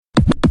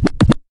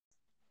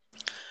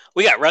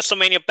We got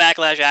WrestleMania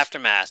Backlash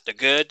Aftermath, the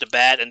good, the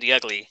bad, and the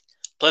ugly.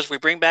 Plus, we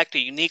bring back the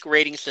unique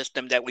rating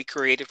system that we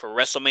created for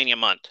WrestleMania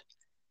month.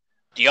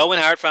 The Owen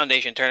Hart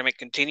Foundation tournament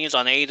continues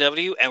on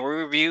AEW, and we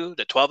review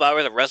the 12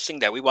 hours of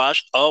wrestling that we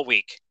watched all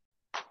week.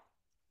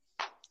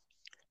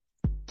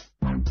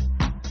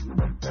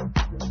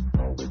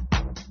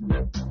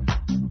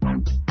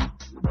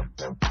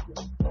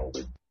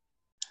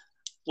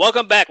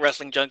 Welcome back,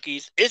 Wrestling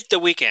Junkies. It's the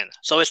weekend,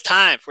 so it's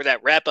time for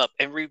that wrap up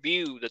and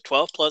review the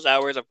 12 plus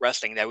hours of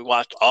wrestling that we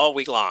watched all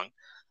week long.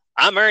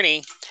 I'm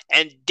Ernie,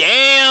 and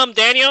damn,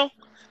 Daniel,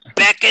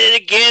 back at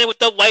it again with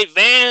the white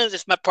vans.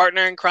 It's my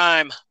partner in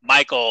crime,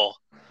 Michael.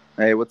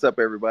 Hey, what's up,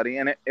 everybody?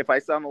 And if I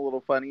sound a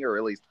little funny, or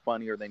at least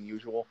funnier than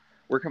usual,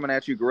 we're coming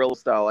at you guerrilla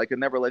style. I could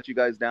never let you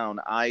guys down.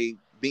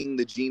 Being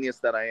the genius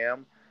that I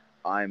am,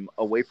 I'm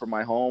away from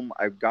my home.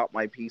 I've got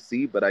my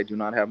PC, but I do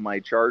not have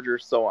my charger,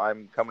 so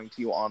I'm coming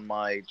to you on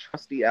my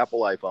trusty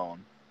Apple iPhone.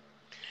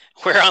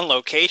 We're on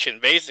location,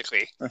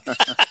 basically.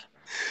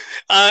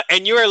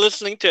 And you are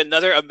listening to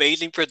another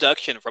amazing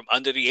production from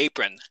Under the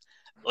Apron.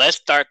 Let's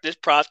start this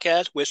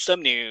podcast with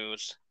some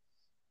news.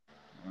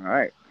 All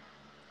right.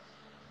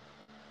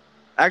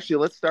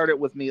 Actually, let's start it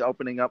with me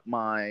opening up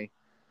my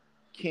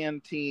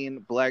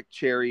Canteen Black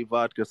Cherry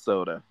Vodka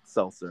Soda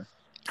seltzer.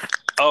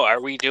 Oh,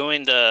 are we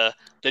doing the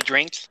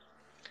drinks?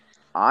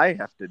 I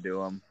have to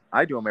do them.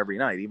 I do them every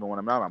night, even when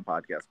I'm not on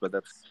podcast. But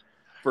that's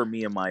for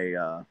me and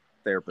my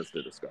therapist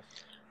to discuss.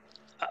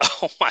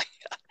 Oh my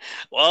god!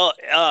 Well,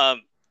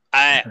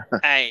 I'm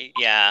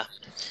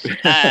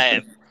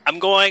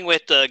going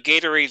with the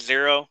Gatorade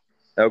Zero.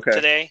 Okay.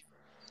 Today.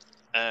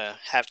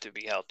 Have to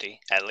be healthy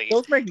at least.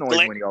 Those make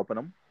noise when you open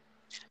them.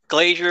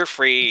 Glacier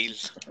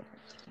Freeze.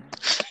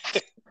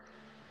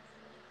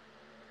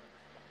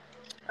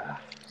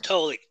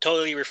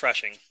 Totally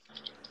refreshing.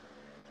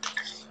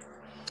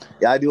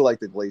 Yeah, I do like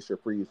the Glacier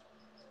Freeze.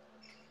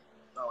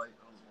 All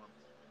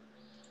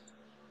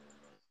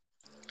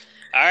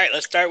right,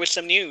 let's start with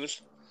some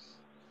news.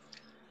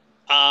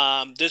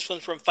 This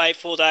one's from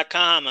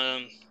Fightful.com.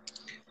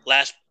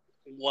 What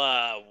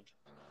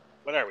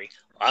are we?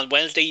 On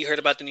Wednesday, you heard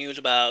about the news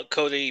about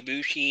Kota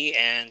Ibushi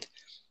and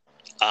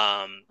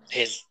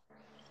his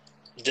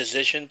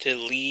decision to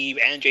leave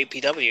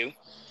NJPW.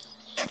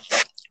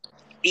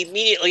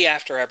 Immediately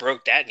after I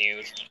broke that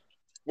news,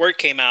 word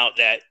came out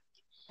that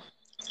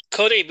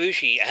Kota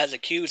Ibushi has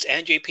accused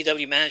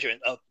NJPW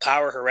management of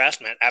power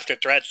harassment after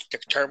threats to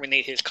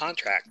terminate his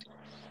contract.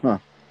 Huh.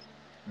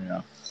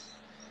 Yeah.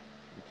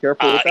 Be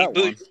careful with that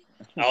one.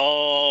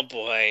 Oh,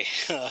 boy.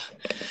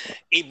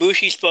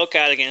 Ibushi spoke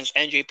out against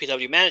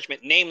NJPW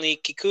management,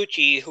 namely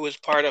Kikuchi, who was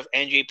part of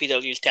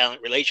NJPW's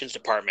talent relations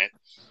department,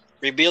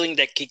 revealing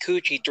that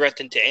Kikuchi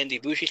threatened to end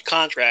Ibushi's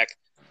contract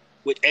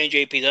with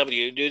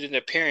NJPW due to an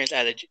appearance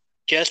at a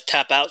Just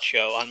Tap Out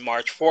show on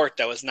March 4th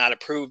that was not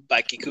approved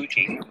by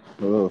Kikuchi.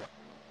 Ugh.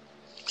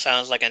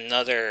 Sounds like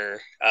another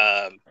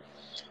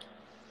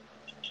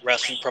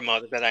wrestling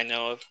promoter that I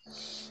know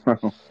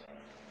of.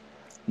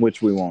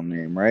 Which we won't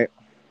name, right?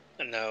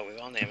 No, we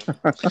won't name him.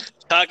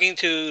 Talking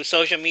to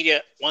social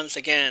media once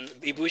again,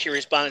 Ibushi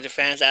responded to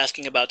fans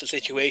asking about the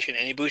situation,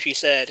 and Ibushi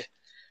said,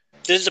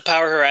 "This is a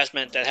power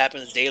harassment that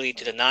happens daily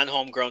to the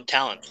non-homegrown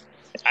talent.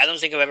 I don't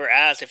think I've ever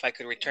asked if I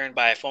could return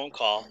by a phone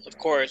call. Of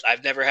course,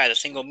 I've never had a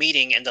single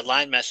meeting, and the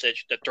line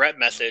message, the threat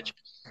message,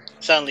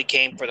 suddenly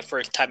came for the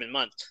first time in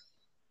months.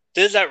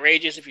 This is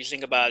outrageous if you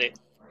think about it.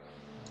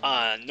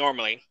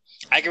 Normally,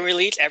 I can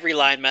release every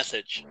line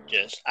message.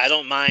 I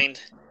didn't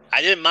mind,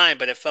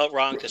 but it felt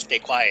wrong to stay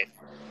quiet.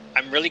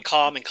 I'm really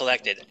calm and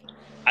collected.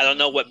 I don't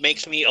know what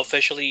makes me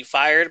officially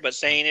fired, but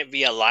saying it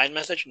via line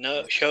message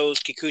shows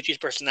Kikuchi's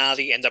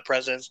personality and the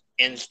president's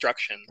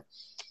instruction.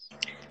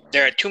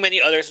 There are too many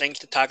other things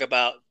to talk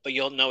about, but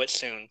you'll know it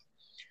soon.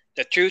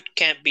 The truth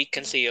can't be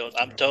concealed.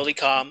 I'm totally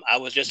calm. I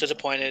was just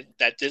disappointed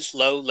that this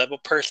low-level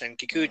person,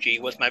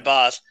 Kikuchi, was my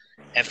boss,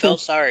 and felt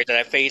sorry that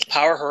I faced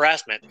power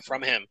harassment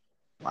from him."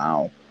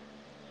 Wow.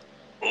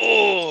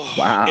 Oh,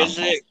 wow. Is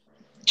it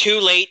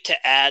too late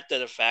to add to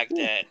the fact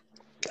that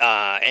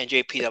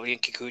NJPW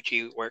and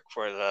Kikuchi work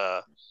for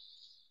the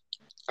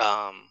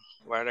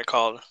what are they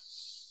called?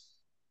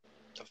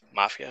 The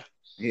Mafia?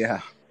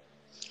 Yeah.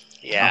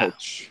 Yeah.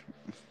 Ouch.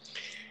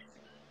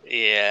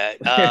 Yeah.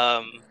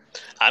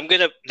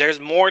 There's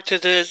more to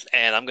this,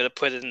 and I'm gonna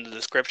put it in the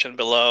description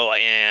below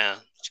and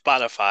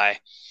Spotify,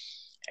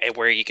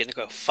 where you can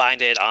go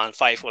find it on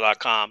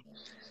Fightful.com.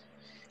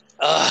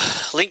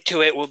 Link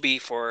to it will be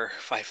for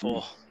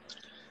Fightful.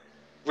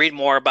 Read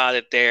more about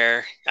it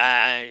there.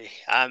 I'm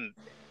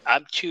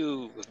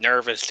too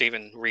nervous to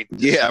even read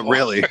this. Yeah, more.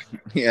 Really.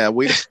 Yeah,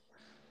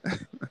 I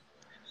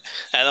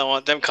don't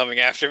want them coming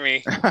after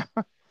me.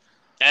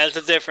 That's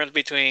the difference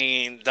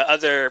between the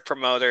other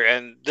promoter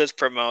and this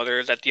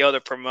promoter, that the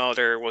other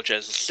promoter will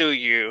just sue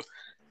you.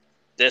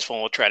 This one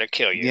will try to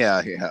kill you.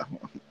 Yeah.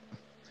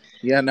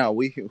 Yeah, no,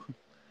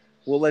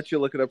 we'll let you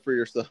look it up for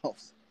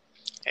yourselves.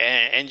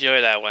 And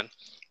enjoy that one.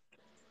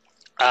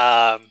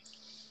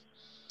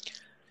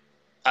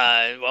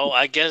 Well,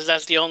 I guess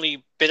that's the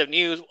only bit of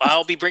news.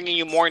 I'll be bringing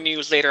you more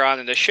news later on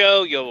in the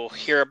show. You'll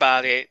hear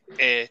about it.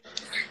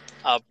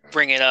 I'll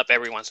bring it up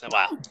every once in a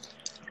while.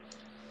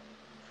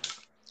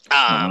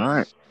 All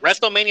right.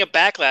 WrestleMania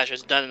Backlash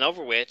is done and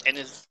over with and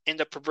is in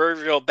the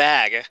proverbial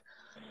bag.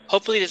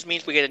 Hopefully this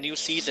means we get a new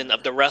season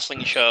of the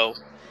wrestling show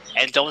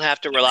and don't have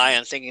to rely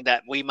on thinking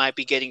that we might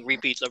be getting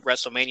repeats of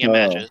WrestleMania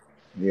matches.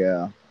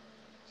 Yeah.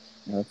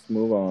 Let's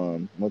move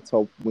on. Let's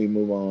hope we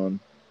move on.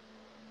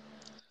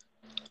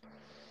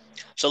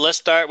 So let's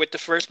start with the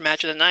first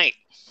match of the night.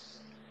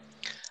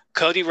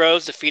 Cody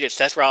Rhodes defeated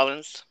Seth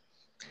Rollins.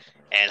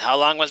 And how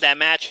long was that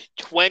match?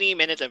 20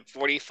 minutes and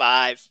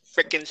 45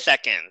 freaking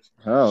seconds.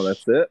 Oh,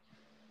 that's it?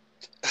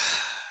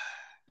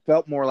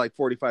 Felt more like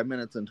 45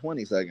 minutes and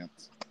 20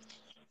 seconds.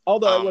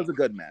 Although it was a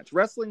good match.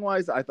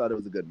 Wrestling-wise, I thought it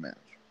was a good match.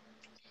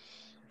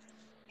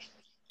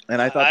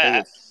 And I thought it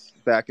was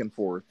back and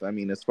forth. I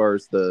mean, as far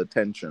as the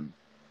tension.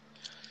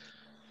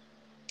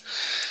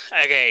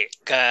 Okay,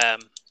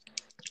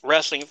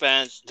 wrestling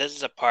fans, this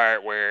is a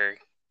part where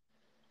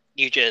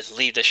you just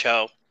leave the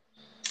show.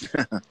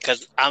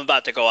 Because I'm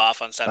about to go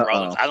off on Seth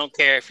Rollins. I don't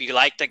care if you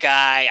like the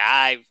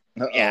guy.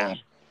 Yeah.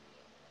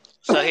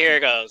 So here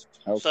it goes.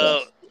 Okay.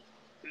 So,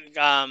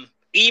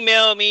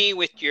 email me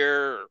with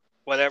your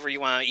whatever you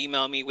want to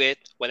email me with,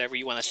 whatever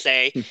you want to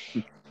say.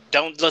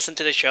 Don't listen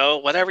to the show,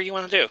 whatever you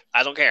want to do.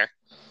 I don't care.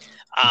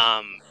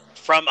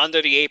 From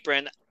under the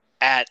apron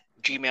at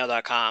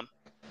gmail.com.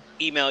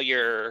 Email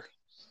your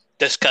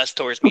disgust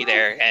towards me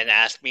there and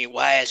ask me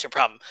why is your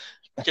problem.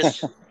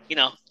 Just,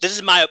 this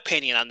is my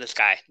opinion on this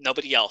guy.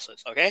 Nobody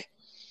else's, okay?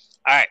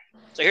 All right.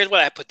 So here's what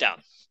I put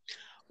down.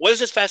 What is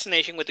this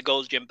fascination with the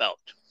Gold's Gym belt?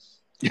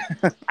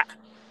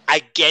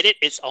 I get it.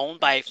 It's owned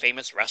by a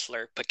famous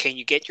wrestler, but can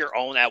you get your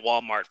own at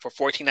Walmart for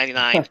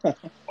 $14.99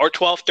 or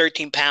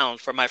 13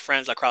 pounds for my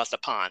friends across the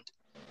pond?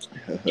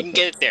 You can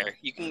get it there.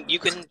 You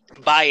can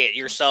buy it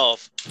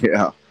yourself.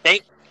 Yeah.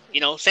 Thank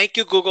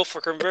you, Google, for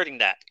converting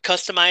that.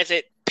 Customize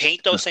it.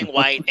 Paint those things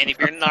white, and if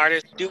you're an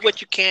artist, do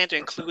what you can to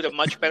include a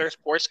much better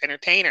sports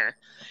entertainer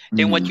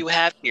than what you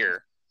have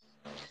here.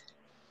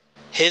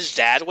 His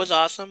dad was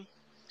awesome.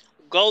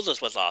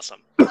 Goldust was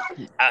awesome.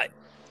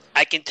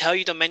 I can tell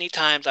you the many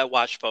times I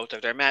watched both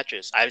of their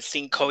matches. I've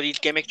seen Cody's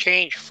gimmick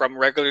change from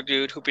regular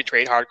dude who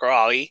betrayed Hardcore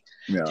Ollie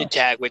to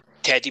tag with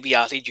Ted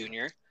DiBiase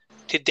Jr.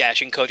 to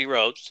dashing Cody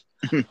Rhodes,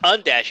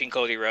 undashing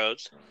Cody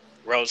Rhodes,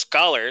 Rhodes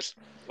Scholars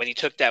when he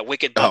took that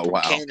wicked bump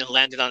from Ken and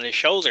landed on his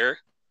shoulder.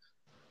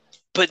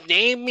 But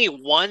name me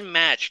one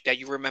match that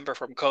you remember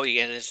from Cody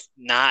and it's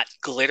not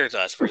Glitter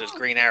Dust versus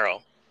Green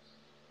Arrow.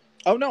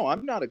 Oh no,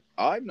 I'm not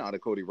a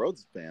Cody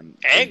Rhodes fan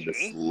in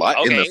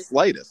the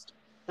slightest.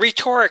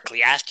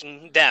 Rhetorically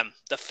asking them,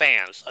 the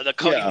fans of the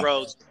Cody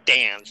Rhodes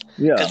stands,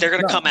 because they're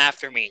gonna come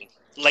after me.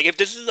 Like if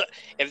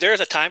there is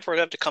a time for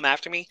them to come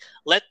after me,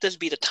 let this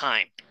be the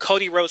time.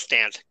 Cody Rhodes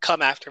stands,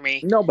 come after me.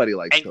 Nobody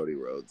likes Cody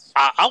Rhodes.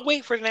 I'll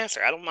wait for an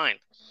answer. I don't mind.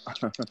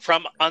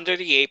 From under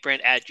the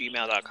apron at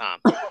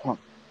gmail.com.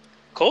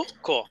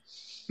 Cool.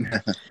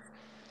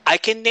 I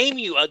can name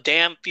you a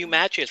damn few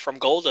matches from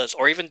Goldust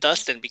or even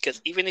Dustin,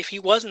 because even if he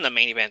wasn't the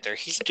main eventer,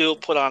 he still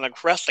put on a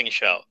wrestling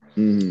show.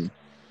 Mm-hmm.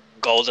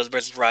 Goldust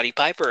versus Roddy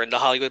Piper in the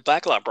Hollywood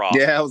Backlot Brawl.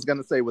 Yeah, I was going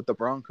to say with the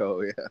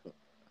Bronco, yeah.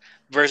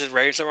 Versus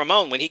Razor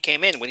Ramon when he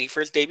came in, when he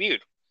first debuted.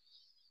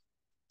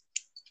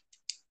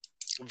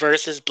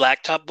 Versus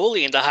Blacktop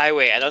Bully in the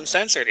Highway at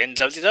Uncensored in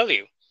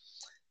WCW.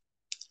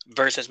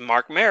 Versus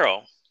Mark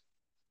Merrill.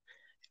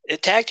 A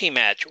tag team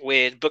match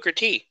with Booker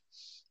T.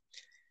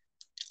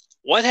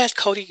 What has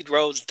Cody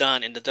Rhodes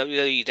done in the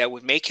WWE that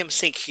would make him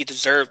think he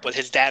deserved what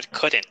his dad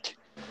couldn't?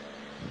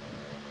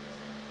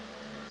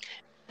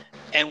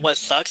 And what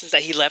sucks is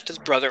that he left his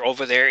brother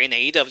over there in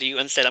AEW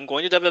and said, I'm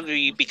going to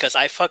WWE because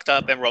I fucked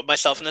up and wrote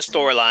myself in the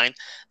storyline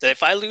that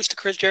if I lose to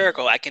Chris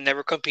Jericho, I can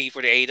never compete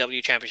for the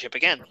AEW championship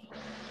again.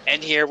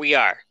 And here we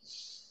are.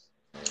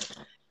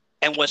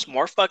 And what's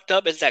more fucked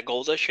up is that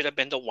Goldust should have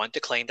been the one to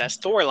claim that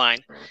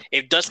storyline.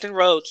 If Dustin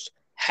Rhodes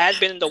had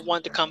been the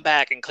one to come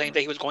back and claim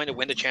that he was going to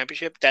win the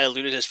championship that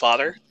eluded his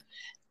father,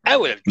 I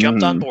would have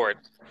jumped on board.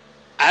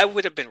 I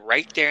would have been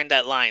right there in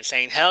that line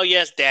saying, hell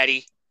yes,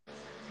 daddy.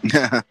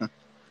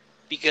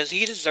 Because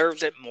he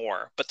deserves it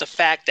more. But the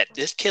fact that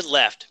this kid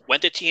left,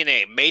 went to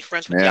TNA, made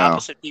friends with the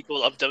opposite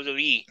people of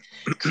WWE,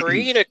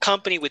 created a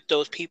company with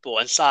those people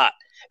and thought,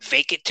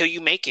 fake it till you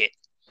make it.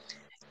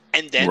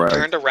 And then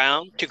turned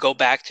around to go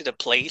back to the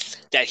place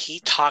that he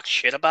talked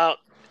shit about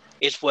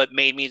is what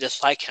made me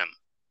dislike him.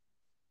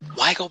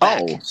 Why go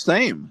back? Oh,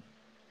 same.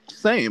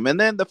 And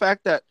then the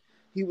fact that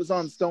he was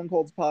on Stone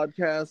Cold's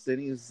podcast and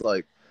he's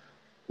like,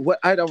 what,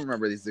 I don't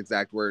remember these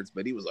exact words,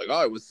 but he was like, oh,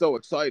 I was so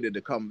excited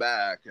to come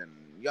back and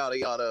yada,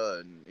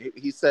 yada. And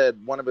he said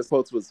one of his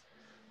quotes was,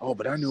 oh,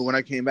 but I knew when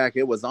I came back,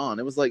 it was on.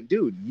 It was like,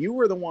 dude, you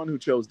were the one who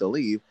chose to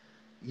leave.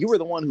 You were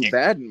the one who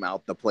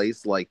badmouthed the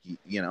place, like,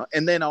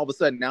 and then all of a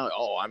sudden now,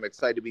 oh, I'm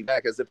excited to be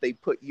back, as if they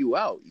put you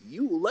out.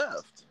 You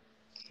left.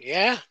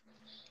 Yeah.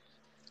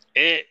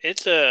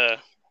 It's a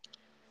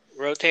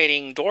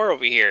rotating door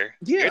over here.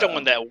 Yeah. You're the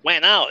one that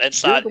went out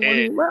and You're the one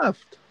who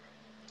left.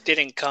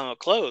 didn't come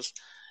close.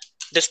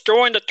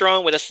 Destroying the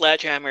throne with a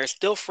sledgehammer is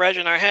still fresh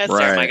in our heads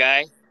there, my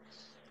guy.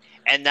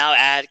 And now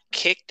add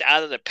kicked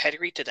out of the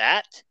pedigree to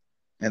that?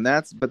 And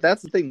that's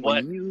the thing.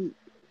 What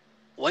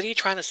are you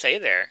trying to say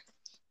there?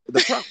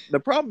 The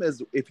problem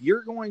is, if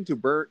you're going to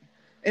burn,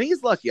 and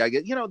he's lucky, I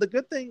get, the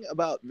good thing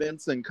about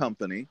Vince and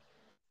company,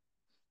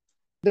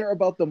 they're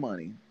about the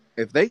money.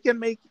 If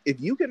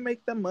you can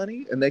make them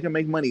money and they can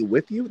make money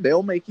with you,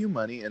 they'll make you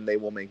money and they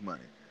will make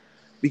money.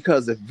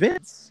 Because if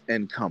Vince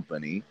and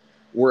company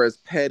were as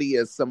petty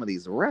as some of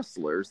these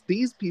wrestlers,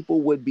 these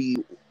people would be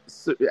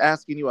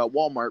asking you at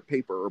Walmart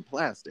paper or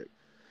plastic.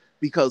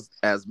 Because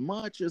as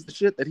much as the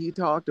shit that he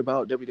talked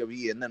about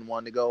WWE and then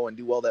wanted to go and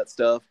do all that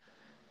stuff,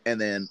 and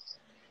then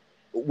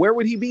where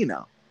would he be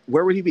now?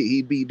 Where would he be?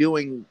 He'd be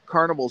doing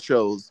carnival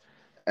shows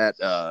at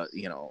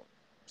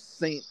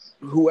Saint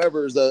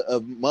whoever's a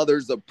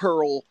Mothers of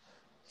Pearl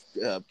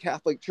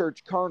Catholic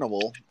Church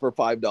carnival for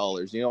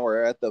 $5,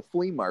 or at the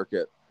flea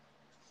market.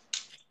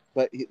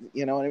 But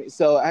you know what I mean?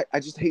 So I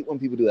just hate when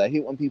people do that. I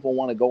hate when people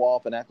want to go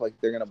off and act like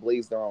they're going to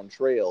blaze their own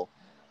trail,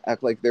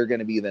 act like they're going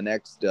to be the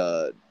next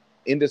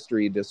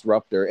industry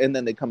disruptor, and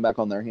then they come back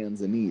on their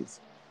hands and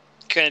knees.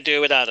 Couldn't do it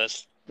without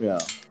us. Yeah.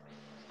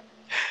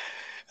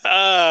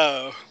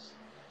 Oh.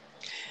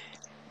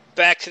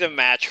 Back to the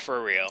match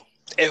for real.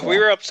 If we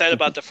were upset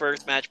about the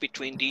first match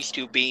between these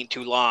two being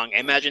too long,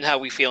 imagine how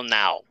we feel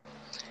now.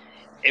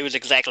 It was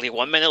exactly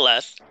 1 minute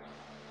less.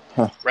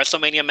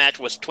 WrestleMania match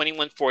was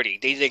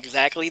 21:40. They did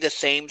exactly the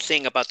same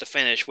thing about the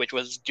finish, which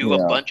was do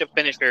a bunch of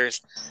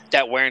finishers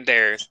that weren't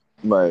theirs.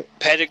 Right.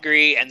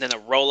 Pedigree, and then a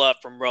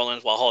roll-up from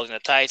Rollins while holding the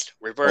tights.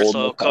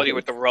 Reversal, Cody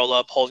with the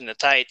roll-up, holding the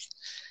tights.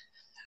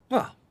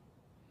 Well,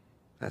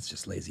 that's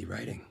just lazy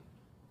writing.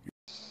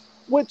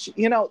 Which,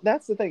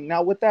 that's the thing.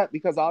 Now with that,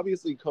 because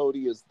obviously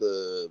Cody is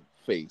the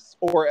face,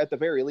 or at the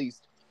very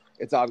least,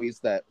 it's obvious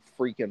that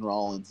freaking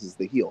Rollins is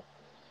the heel.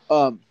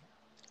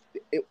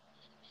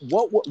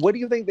 What do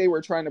you think they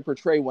were trying to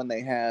portray when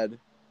they had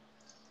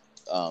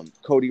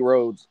Cody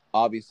Rhodes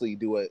obviously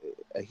do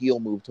a heel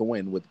move to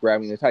win with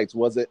grabbing the tights?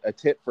 Was it a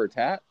tit for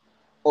tat,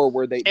 or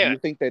were they? Yeah. Do you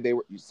think that they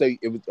were? So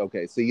it was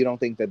okay. So you don't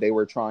think that they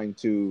were trying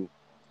to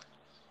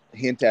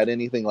hint at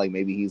anything, like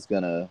maybe he's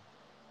gonna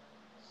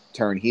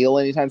turn heel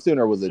anytime soon,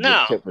 or was it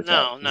just tit for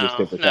tat?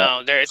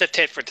 No. There is a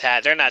tit for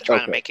tat. They're not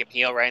trying to make him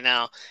heel right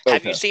now.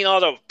 Have you seen all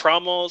the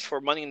promos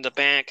for Money in the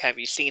Bank? Have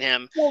you seen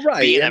him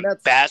be an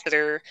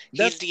ambassador?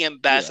 He's the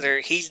ambassador.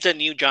 Yeah. He's the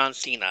new John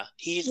Cena.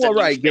 He's the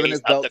new giving face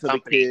his belt of the to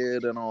company the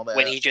kid and all that.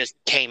 when he just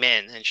came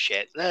in and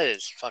shit. That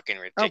is fucking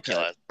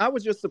ridiculous. Okay. I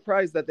was just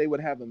surprised that they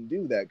would have him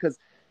do that because,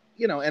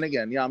 and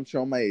again, I'm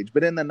showing my age,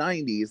 but in the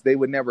 90s, they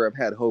would never have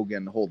had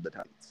Hogan hold the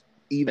tights,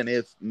 even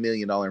if $1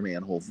 Million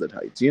Man holds the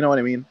tights. You know what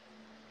I mean?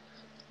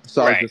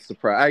 So I was just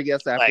surprised. I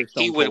guess after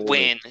he would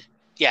win.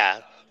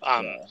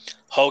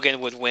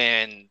 Hogan would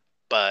win,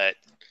 but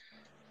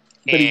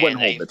he wouldn't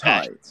hold the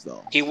tights,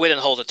 though. He wouldn't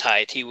hold the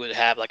tights. He would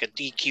have like a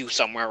DQ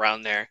somewhere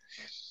around there,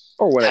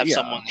 or whatever. Have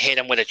someone hit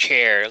him with a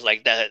chair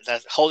like that.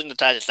 That holding the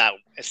tights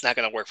it's not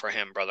going to work for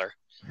him, brother.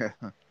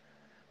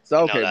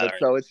 So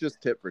so it's just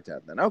tit for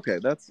tat then. Okay,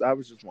 I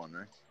was just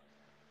wondering.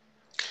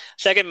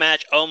 Second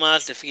match,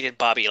 Omos defeated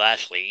Bobby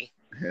Lashley.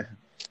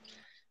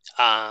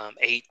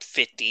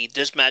 8:50.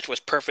 This match was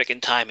perfect in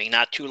timing,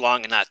 not too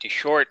long and not too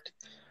short.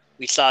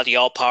 We saw the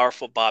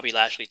all-powerful Bobby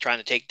Lashley trying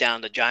to take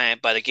down the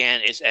Giant, but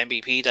again, it's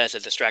MVP that's a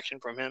distraction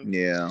from him.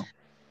 Yeah.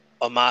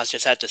 Omos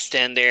just had to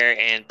stand there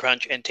and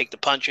punch and take the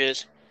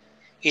punches.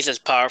 He's as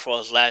powerful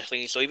as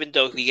Lashley, so even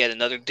though he had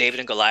another David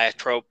and Goliath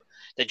trope,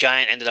 the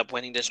Giant ended up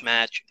winning this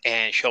match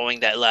and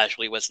showing that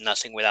Lashley was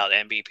nothing without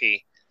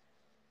MVP.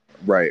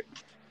 Right.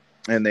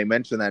 And they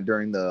mentioned that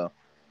during the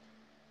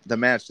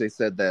match. They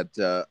said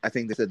that I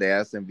think they said they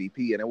asked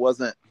MVP, and it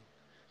wasn't.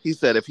 He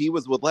said if he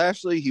was with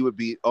Lashley, he would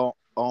be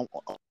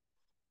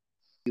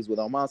he's with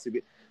Omos.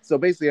 So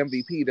basically,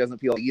 MVP doesn't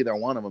feel like either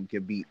one of them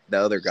can beat the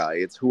other guy.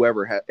 It's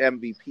whoever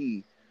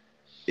MVP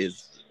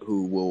is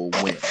who will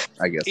win,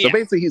 I guess. Yeah. So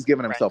basically, he's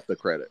giving himself the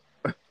credit.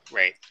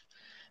 Right.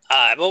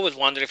 I've always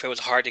wondered if it was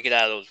hard to get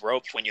out of those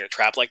ropes when you're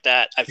trapped like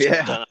that. I've seen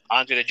it done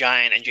Andre the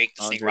Giant and Jake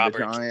the Snake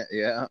Roberts. Giant,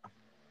 yeah.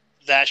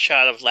 That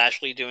shot of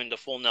Lashley doing the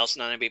full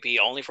Nelson on MVP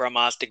only for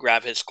Omos to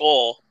grab his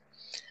skull.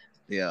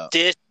 Yeah.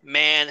 This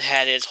man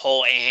had his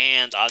whole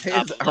hands on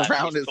top of Lashley's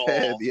around his skull.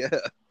 head, yeah.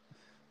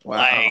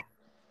 Wow.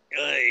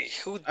 Like,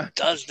 who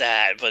does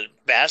that but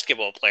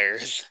basketball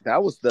players?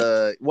 That was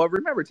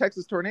remember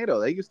Texas Tornado?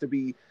 That used to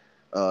be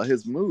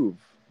his move.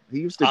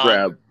 He used to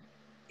grab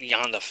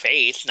on the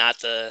face, not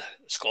the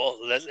skull.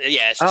 Was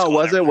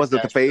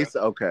it the face?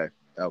 Okay.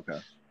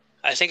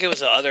 I think it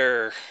was the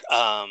other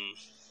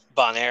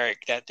Von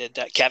Erich that did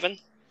that. Kevin?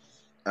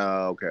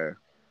 Oh, okay.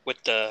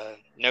 With the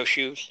no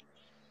shoes.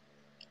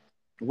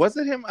 Was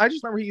it him? I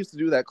just remember he used to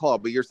do that claw,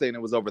 but you're saying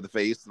it was over the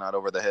face, not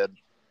over the head?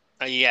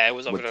 Yeah, it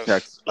was over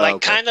the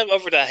kind of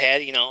over the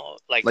head,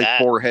 like that.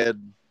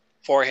 Forehead,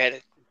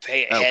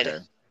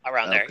 head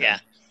around there, yeah.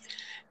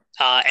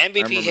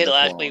 MVP hit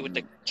Lashley with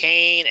the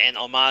cane, and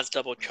Omos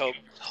double choke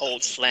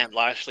hold slammed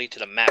Lashley to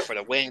the mat for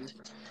the win.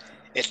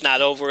 It's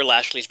not over.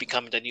 Lashley's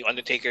becoming the new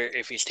Undertaker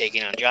if he's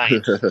taking on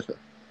Giant.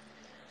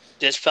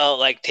 This felt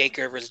like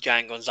Taker versus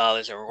Giant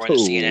Gonzalez, and we're going to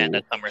see it end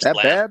at SummerSlam. That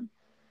bad?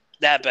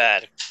 That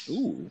bad.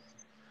 Ooh.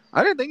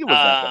 I didn't think it was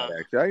that bad,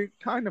 actually. I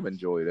kind of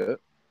enjoyed it.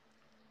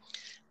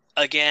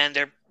 Again,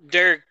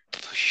 they're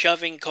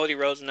shoving Cody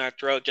Rhodes in our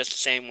throat just the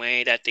same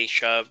way that they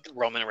shoved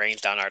Roman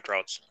Reigns down our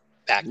throats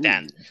back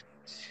then.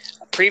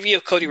 A preview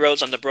of Cody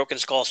Rhodes on the Broken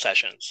Skull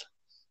sessions.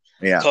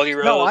 Yeah. Cody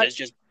Rhodes is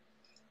just...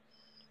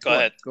 Go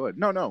ahead. Go ahead.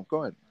 No,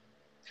 go ahead.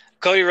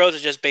 Cody Rhodes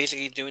is just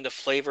basically doing the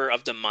Flavor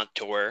of the Month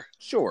tour.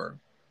 Sure.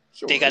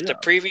 They got the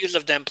previews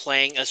of them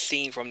playing a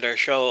scene from their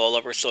show all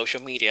over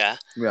social media.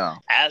 Yeah.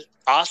 As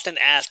Austin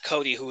asked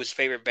Cody who his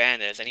favorite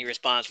band is, and he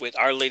responds with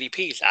Our Lady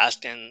Peace.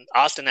 Austin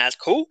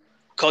asks who?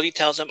 Cody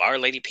tells him Our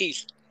Lady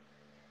Peace.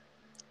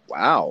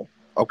 Wow.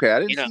 Okay,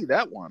 I didn't see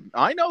that one.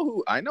 I know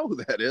who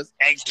that is.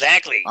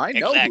 Exactly. I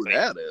know who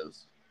that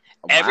is.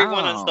 Wow.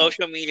 Everyone on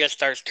social media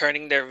starts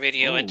turning their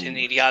video into an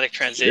idiotic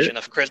transition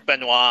of Chris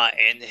Benoit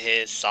in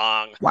his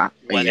song. Wow.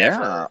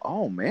 Whatever. Yeah.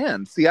 Oh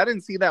man. See, I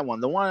didn't see that one.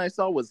 The one I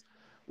saw was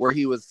where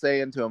he was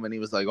saying to him, and he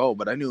was like, "Oh,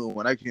 but I knew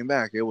when I came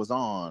back it was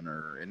on,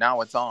 and now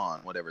it's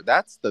on." Whatever.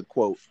 That's the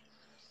quote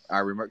I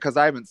remember, because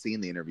I haven't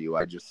seen the interview.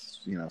 I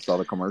just saw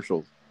the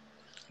commercials.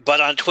 But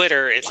on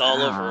Twitter, it's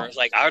all over. It's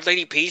like, Our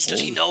Lady Peace.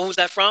 Does he know who's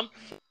that from?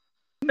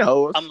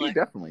 No, he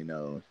definitely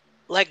knows.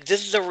 Like,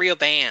 this is a real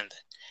band.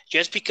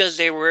 Just because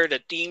they were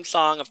the theme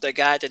song of the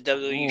guy that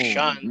WWE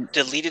shunned,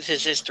 deleted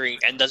his history,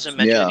 and doesn't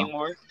mention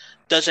anymore,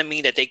 doesn't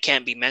mean that they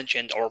can't be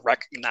mentioned or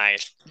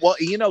recognized. Well,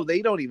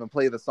 they don't even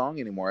play the song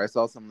anymore. I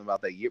saw something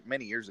about that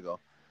many years ago.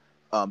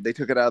 They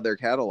took it out of their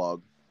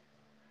catalog.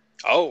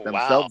 Oh,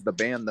 wow. The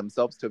band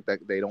themselves took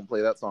that. They don't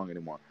play that song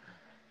anymore.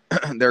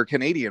 They're a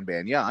Canadian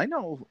band. Yeah, I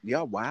know.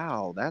 Yeah,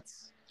 wow.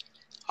 That's...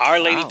 Our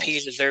Lady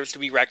Peace deserves to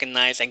be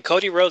recognized, and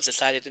Cody Rhodes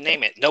decided to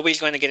name it. Nobody's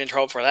going to get in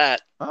trouble for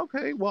that.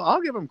 Okay, well,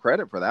 I'll give him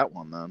credit for that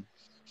one, then.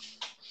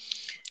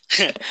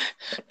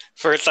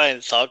 First I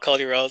insult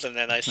Cody Rhodes, and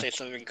then I say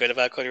something good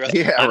about Cody Rhodes.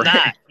 Yeah, I'm right.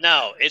 not.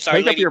 No, it's Our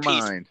Make Lady up your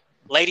Peace. Mind.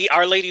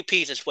 Our Lady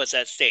Peace is what's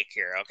at stake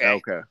here, okay?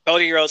 Okay.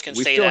 Cody Rhodes can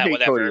say that,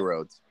 whatever. Cody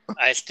Rhodes.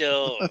 I'm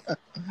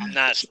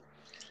not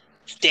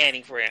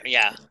standing for him,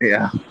 yeah.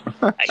 Yeah.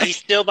 He's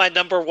still my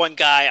number one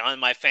guy on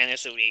my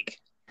fantasy league.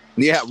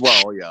 Yeah,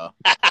 well, yeah.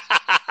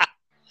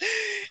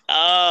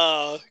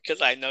 Oh,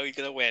 because I know he's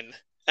going to win.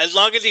 As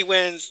long as he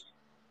wins,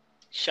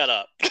 shut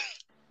up.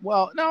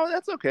 Well, no,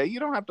 that's okay. You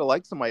don't have to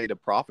like somebody to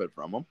profit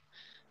from them.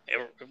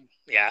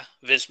 Yeah,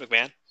 Vince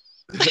McMahon.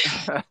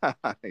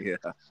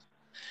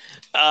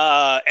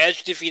 Yeah.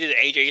 Edge defeated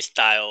AJ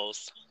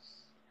Styles.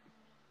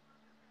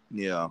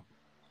 Yeah.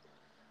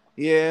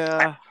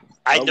 Yeah.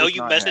 I know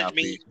you messaged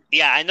me.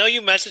 Yeah, I know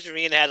you messaged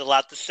me and had a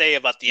lot to say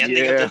about the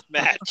ending of this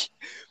match.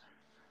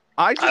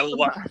 I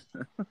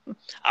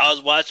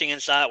was watching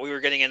and saw we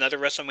were getting another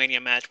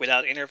WrestleMania match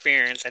without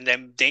interference, and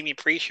then Damian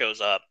Priest shows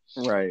up.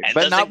 Right,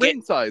 but not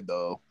ringside,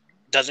 though.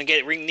 Doesn't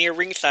get near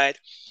ringside.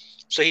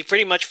 So he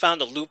pretty much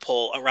found a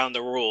loophole around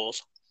the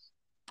rules.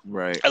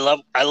 Right. I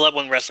love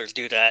when wrestlers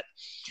do that.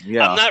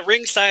 Yeah. I'm not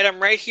ringside. I'm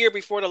right here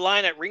before the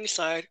line at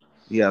ringside.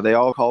 Yeah, they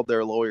all called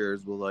their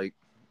lawyers,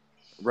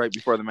 right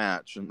before the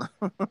match.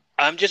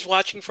 I'm just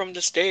watching from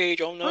the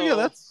stage. Oh, no.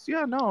 Oh,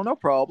 yeah, no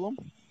problem.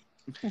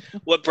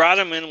 What brought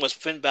him in was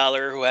Finn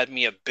Balor, who had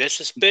me a bit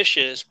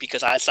suspicious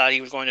because I thought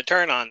he was going to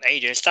turn on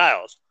AJ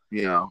Styles.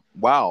 Yeah.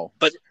 Wow.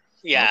 But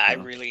yeah, okay.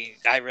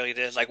 I really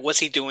did. Like, what's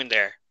he doing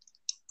there?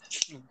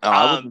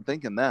 I wasn't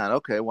thinking that.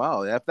 Okay,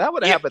 wow. If that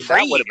would have happened,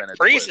 that would have been a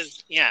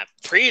twist.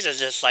 Priest is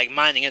just like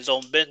minding his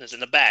own business in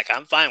the back.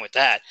 I'm fine with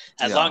that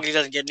as long as he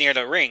doesn't get near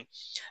the ring.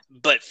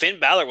 But Finn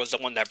Balor was the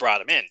one that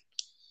brought him in.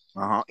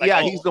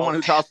 He's the one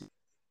who tossed.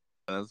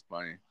 That's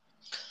funny.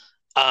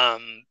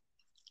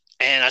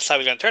 And I thought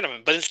we were going to turn him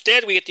in. But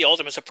instead, we get the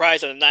ultimate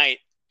surprise of the night.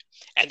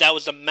 And that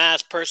was the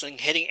masked person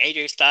hitting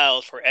AJ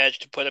Styles for Edge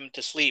to put him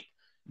to sleep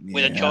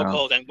with a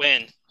chokehold and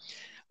win.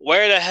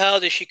 Where the hell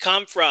did she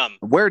come from?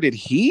 Where did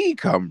he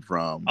come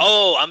from?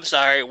 Oh, I'm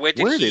sorry. Where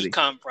did he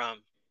come from?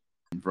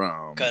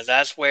 From? Because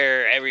that's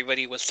where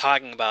everybody was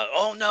talking about.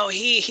 Oh, no,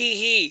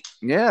 he.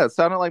 Yeah, it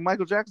sounded like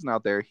Michael Jackson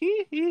out there.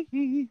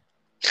 He.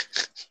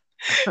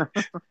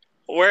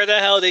 Where the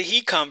hell did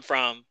he come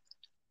from?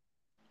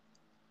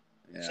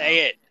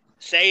 Yeah.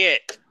 Say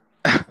it.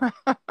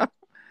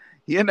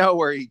 You know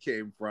where he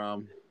came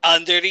from.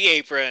 Under the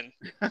apron.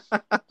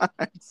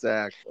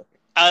 Exactly.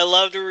 I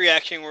love the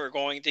reaction we're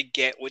going to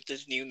get with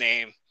this new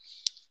name.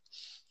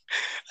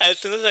 As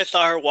soon as I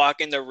saw her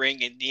walk in the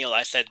ring and kneel,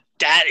 I said,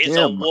 that is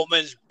a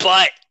woman's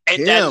butt.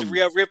 And that's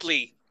Rhea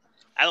Ripley.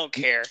 I don't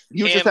care.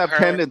 You just have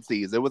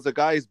tendencies. It was a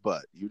guy's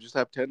butt. You just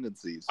have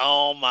tendencies.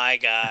 Oh my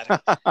God.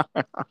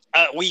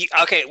 We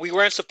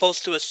weren't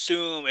supposed to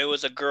assume it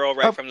was a girl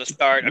from the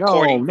start,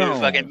 according to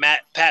fucking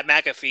Pat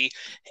McAfee.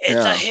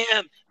 It's a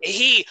him.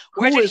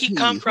 Where did he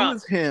come from? Who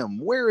is him?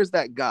 Where is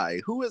that guy?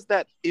 Who is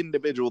that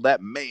individual,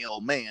 that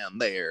male man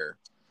there?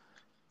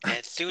 And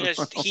as soon as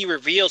he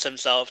reveals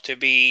himself to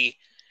be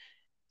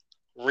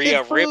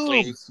Rhea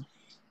Ripley,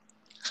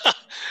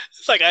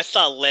 It's like I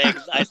saw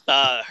legs, I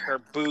saw her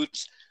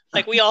boots.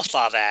 Like we all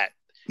saw that.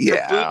 Her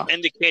Yeah. boots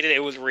indicated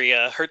it was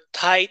Rhea. Her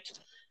tights,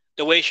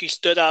 the way she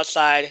stood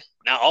outside.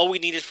 Now all we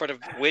need is for the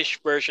Wish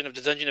version of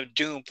the Dungeon of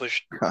Doom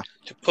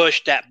to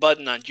push that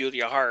button on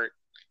Julia Hart.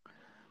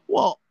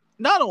 Well,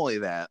 not only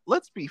that,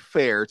 let's be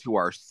fair to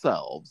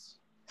ourselves.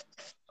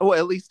 Well,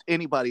 at least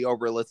anybody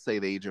over, let's say,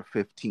 the age of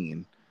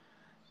 15.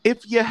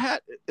 If you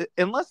had,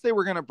 unless they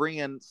were going to bring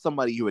in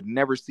somebody you had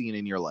never seen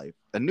in your life,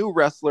 a new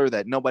wrestler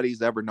that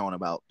nobody's ever known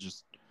about,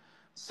 just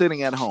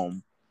sitting at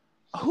home,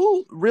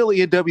 who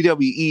really in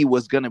WWE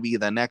was going to be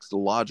the next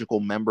logical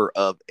member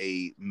of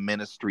a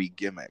ministry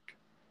gimmick?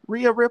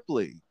 Rhea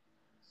Ripley.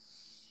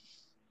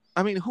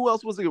 I mean, who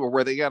else was it?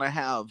 Were they going to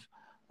have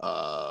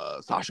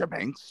Sasha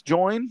Banks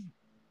join?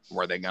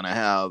 Were they going to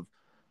have,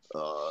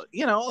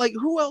 like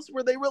who else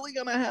were they really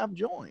going to have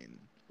join?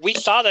 We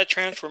saw that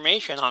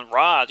transformation on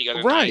Raw the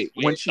other night. Right,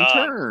 when she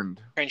turned.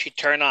 And she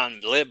turned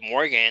on Liv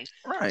Morgan.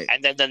 Right.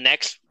 And then the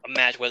next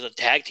match was a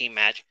tag team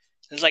match.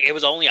 It's like it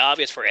was only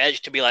obvious for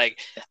Edge to be like,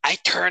 I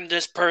turned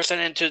this person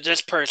into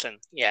this person.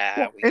 Yeah.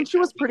 Well, and she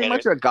was pretty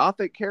much a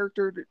gothic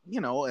character,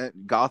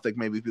 gothic,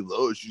 maybe people,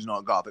 oh, she's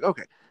not gothic.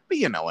 Okay. But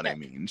you know what I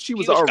mean. She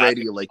was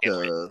already like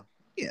a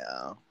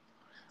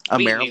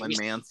Marilyn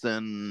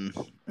Manson.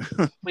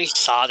 We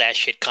saw that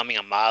shit coming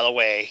a mile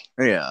away.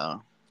 Yeah.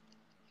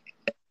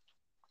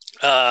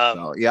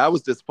 I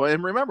was disappointed.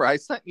 And remember, I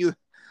sent you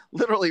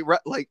literally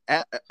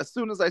as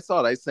soon as I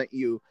saw it, I sent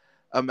you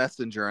a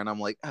messenger, and I'm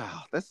like,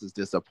 oh, this is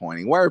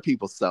disappointing. Why are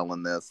people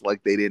selling this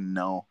like they didn't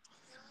know?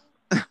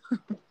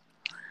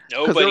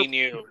 Nobody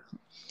knew.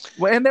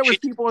 Well, and there was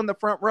people in the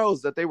front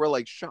rows that they were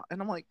like shocked,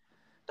 and I'm like,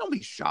 don't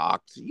be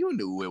shocked. You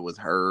knew it was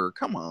her.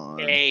 Come on.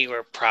 They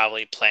were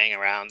probably playing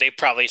around. They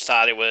probably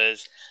thought it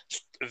was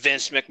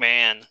Vince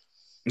McMahon.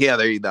 Yeah,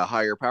 they're the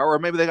higher power, or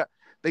maybe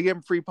they gave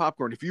him free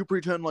popcorn. If you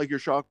pretend like you're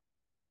shocked,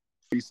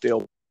 you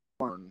stale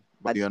popcorn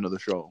by the end of the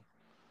show.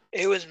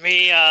 It was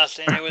me,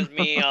 Austin. It was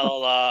me all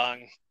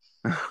along.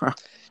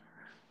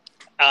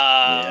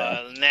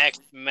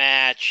 Next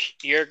match,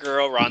 your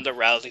girl Ronda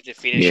Rousey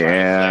defeated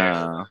Charlotte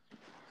Flair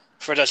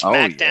for the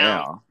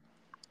SmackDown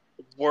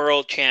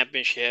World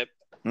Championship.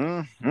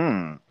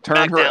 Mm-hmm.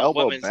 Turned her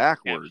elbow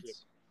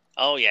backwards.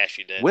 Oh yeah,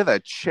 she did with a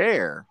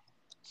chair.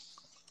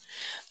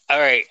 All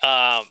right,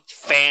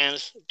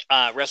 fans,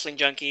 wrestling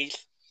junkies,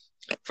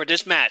 for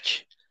this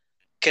match,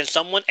 can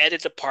someone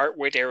edit the part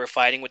where they were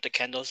fighting with the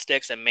kendo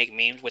sticks and make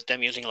memes with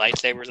them using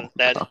lightsabers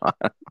instead?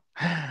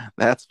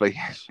 That's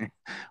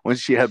when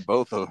she had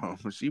both of them.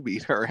 She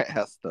beat her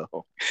ass,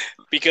 though.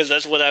 Because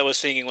that's what I was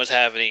thinking was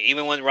happening.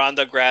 Even when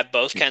Ronda grabbed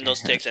both kendo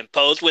sticks and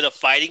posed with a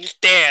fighting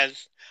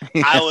stance,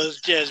 I was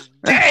just,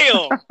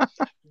 damn,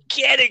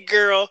 get it,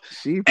 girl.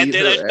 She beat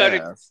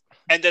her ass.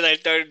 And then I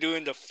started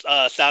doing the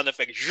sound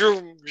effect.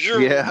 Zoom,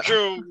 zoom,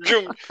 zoom,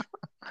 zoom.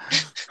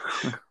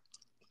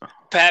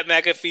 Pat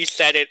McAfee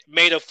said it.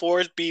 May the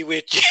force be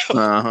with you.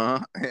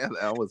 Yeah,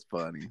 that was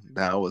funny.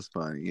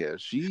 Yeah,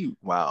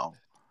 wow.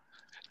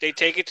 They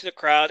take it to the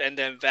crowd and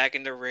then back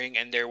in the ring,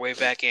 and they're way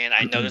back in.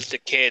 I noticed the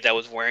kid that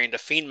was wearing the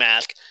Fiend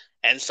mask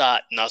and saw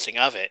nothing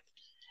of it.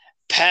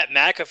 Pat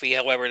McAfee,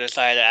 however,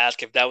 decided to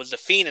ask if that was the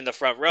Fiend in the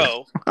front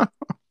row.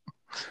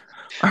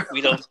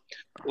 We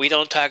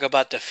don't talk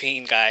about the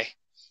Fiend guy.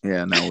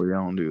 Yeah, no, we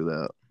don't do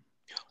that.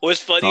 What's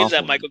funny is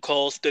that Michael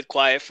Cole stood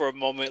quiet for a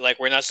moment, like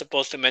we're not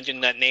supposed to mention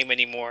that name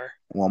anymore.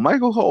 Well,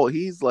 Michael Cole,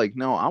 he's like,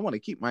 no, I want to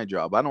keep my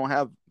job. I don't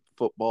have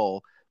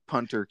football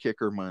punter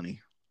kicker money.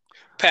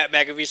 Pat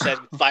McAfee said,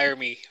 "Fire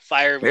me,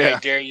 I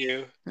dare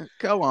you."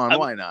 Come on,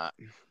 why not?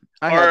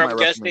 I had my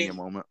WrestleMania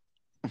moment.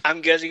 I'm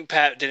guessing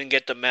Pat didn't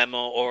get the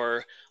memo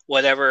or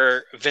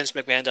whatever Vince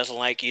McMahon doesn't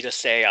like you to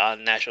say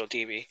on national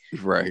TV.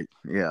 Right?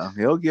 Yeah,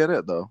 he'll get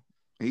it though.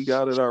 He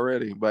got it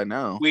already by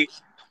now.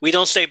 We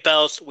don't say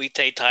belts, we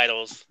say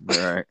titles.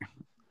 Right.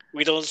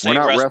 We don't say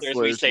wrestlers,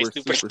 we say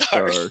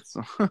superstars.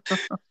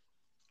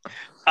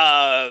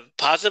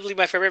 Possibly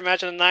my favorite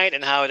match of the night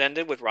and how it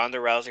ended with Ronda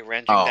Rousey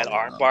wrenching that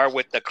armbar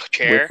with the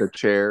chair. With the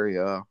chair,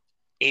 yeah.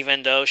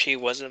 Even though she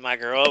wasn't my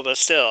girl, but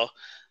still.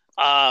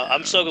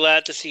 I'm so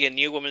glad to see a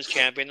new women's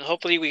champion.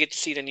 Hopefully we get to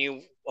see the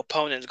new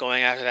opponents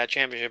going after that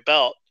championship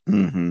belt.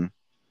 Mm-hmm.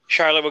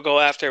 Charlotte will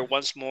go after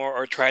once more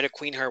or try to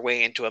queen her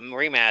way into a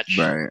rematch.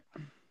 Right.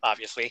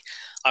 Obviously.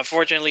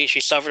 Unfortunately, she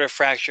suffered a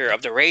fracture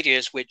of the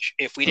radius, which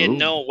if we didn't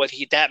know what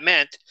that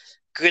meant,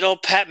 good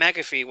old Pat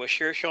McAfee was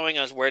sure showing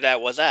us where that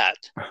was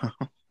at.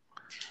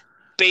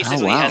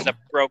 Basically has a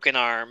broken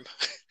arm.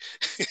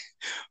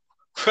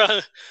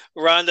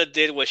 Ronda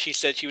did what she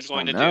said she was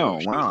going to do.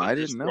 Wow, I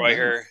didn't know that.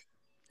 Her.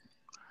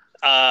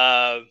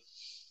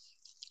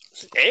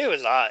 It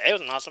was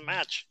an awesome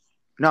match.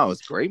 No, it was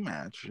a great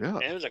match. Yeah,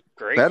 it was a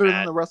great better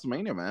match. Than the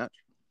WrestleMania match.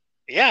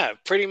 Yeah,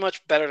 pretty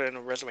much better than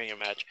a WrestleMania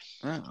match.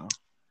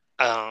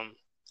 Yeah.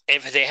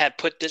 If they had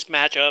put this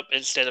match up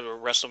instead of a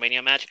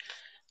WrestleMania match,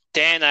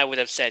 then I would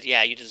have said,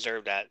 yeah, you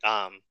deserve that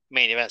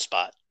main event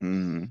spot.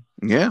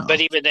 Yeah.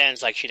 But even then,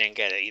 it's like she didn't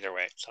get it either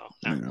way. So,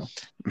 no.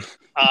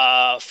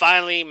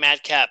 Finally,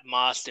 Madcap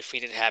Moss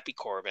defeated Happy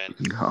Corbin.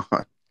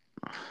 God.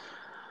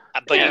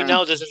 But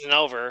Yeah. this isn't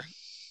over.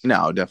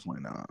 No,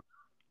 definitely not.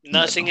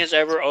 Nothing No. is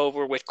ever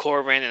over with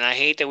Corbin, and I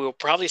hate that we'll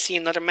probably see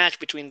another match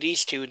between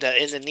these two that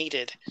isn't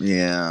needed.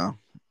 Yeah.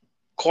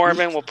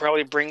 Corbin will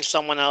probably bring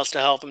someone else to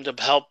help him to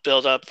help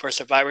build up for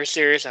Survivor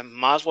Series, and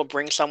Moz will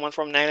bring someone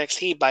from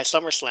NXT by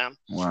SummerSlam.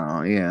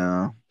 Wow,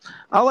 yeah.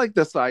 I like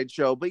the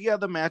sideshow, but yeah,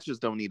 the matches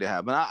don't need to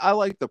happen. I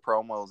like the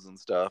promos and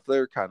stuff.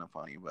 They're kind of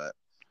funny, but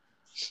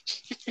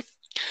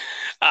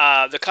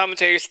The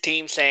commentators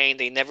team saying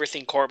they never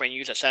seen Corbin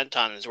use a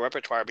senton in his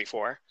repertoire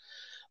before,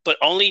 but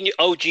only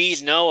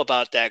OGs know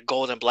about that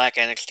gold and black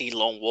NXT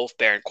Lone Wolf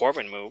Baron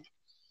Corbin move.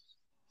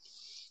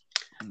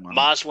 wow.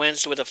 Moz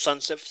wins with a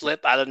sunset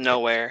flip out of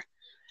nowhere.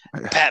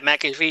 Pat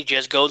McAfee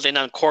just goes in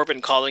on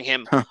Corbin, calling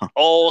him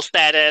old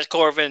fat ass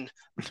Corbin,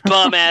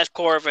 bum ass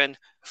Corbin,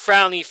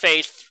 frowny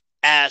face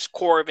ass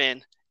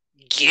Corbin.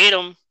 Get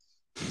him.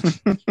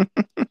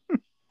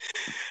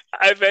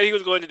 I bet he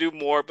was going to do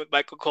more, but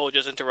Michael Cole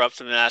just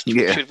interrupts him and asks,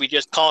 should we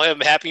just call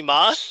him Happy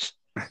Moz?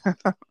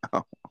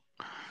 Oh.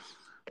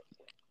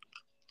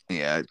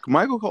 Yeah,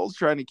 Michael Cole's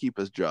trying to keep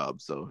his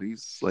job, so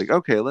he's like,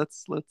 okay,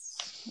 let's.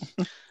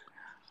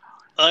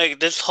 Like,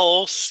 this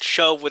whole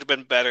show would have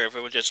been better if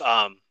it was just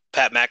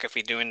Pat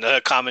McAfee doing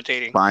the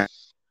commentating. Fine.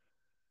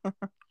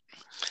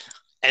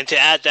 And to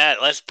add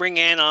that, let's bring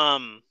in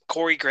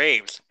Corey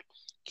Graves,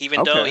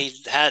 even though he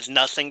has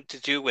nothing to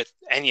do with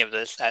any of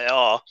this at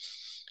all.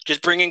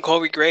 Just bring in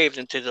Corey Graves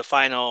into the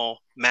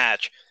final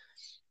match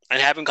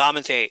and have him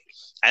commentate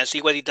and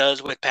see what he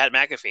does with Pat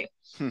McAfee,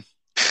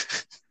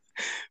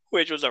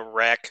 which was a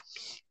wreck.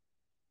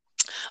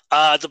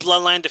 The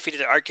Bloodline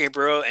defeated RK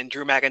Bro and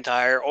Drew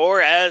McIntyre,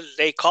 or as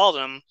they call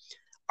them,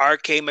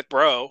 RK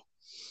McBro.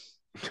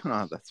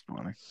 Oh, that's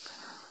funny.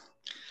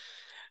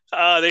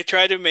 They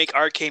tried to make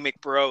RK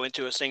McBro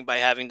into a thing by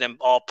having them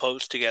all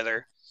pose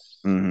together.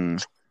 Mm-hmm.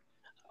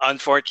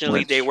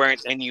 Unfortunately, they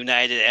weren't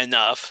united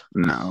enough.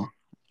 No.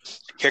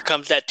 Here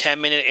comes that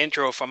 10-minute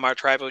intro from our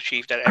tribal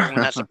chief that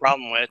everyone has a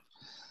problem with.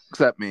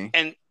 Except me.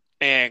 And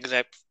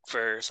except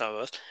for some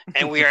of us.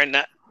 And we are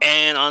not.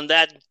 And on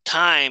that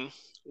time,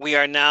 we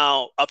are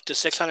now up to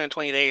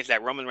 620 days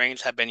that Roman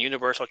Reigns have been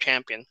Universal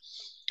Champion.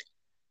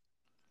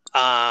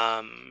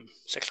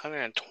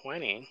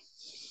 620.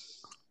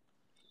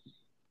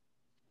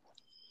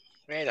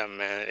 Wait a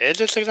minute.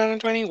 Is it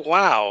 620?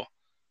 Wow.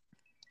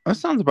 That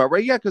sounds about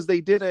right. Yeah, because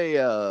they did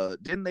a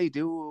didn't they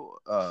do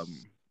a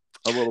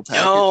little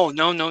package?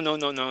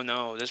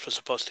 No. This was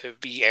supposed to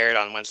be aired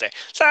on Wednesday.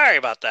 Sorry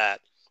about that.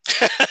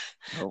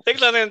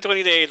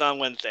 620 days on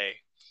Wednesday.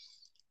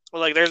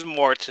 Well, like, there's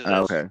more to this.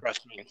 Okay.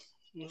 Trust me.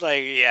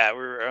 Like, yeah,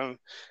 we're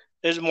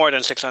there's more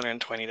than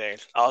 620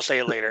 days. I'll say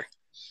it later.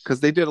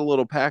 Because they did a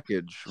little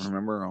package,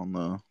 remember, on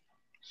the...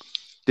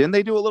 Didn't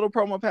they do a little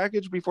promo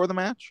package before the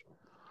match?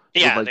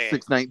 Yeah. Like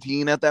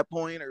 619 at that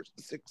point, or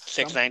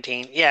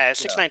 619. Yeah,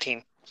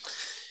 619.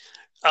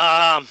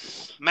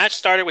 Match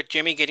started with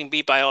Jimmy getting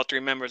beat by all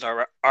three members of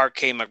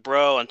RK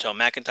McBro until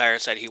McIntyre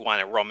said he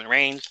wanted Roman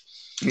Reigns.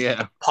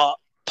 Yeah. Paul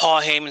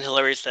Heyman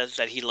hilarious says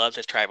that he loves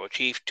his tribal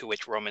chief, to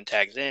which Roman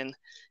tags in.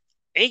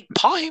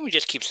 Paul Heyman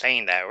just keeps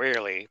saying that,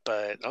 really,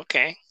 but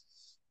okay.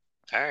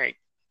 All right,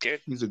 dude.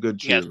 He's a good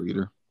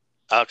cheerleader.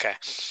 Okay.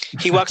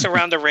 He walks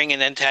around the ring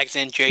and then tags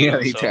in Jey Uso.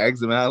 Yeah, he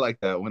tags him. I like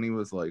that when he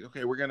was like,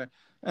 okay, we're going to...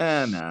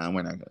 nah,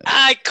 we're not going to...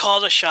 I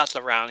call the shots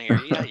around here.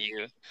 Yeah,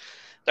 you.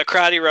 The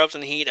crowd erupts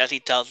in heat as he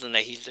tells them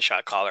that he's the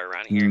shot caller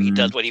around here. He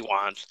does what he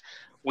wants.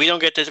 We don't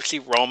get to see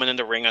Roman in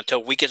the ring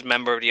until weakest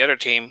member of the other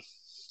team,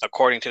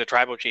 according to the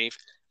tribal chief,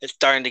 is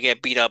starting to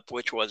get beat up,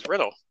 which was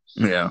Riddle.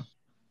 Yeah.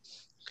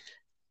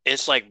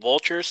 It's like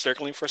vultures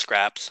circling for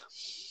scraps.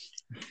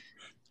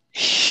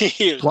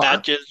 He is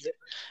not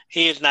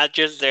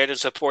just there to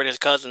support his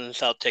cousin and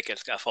sell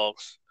tickets,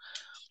 folks.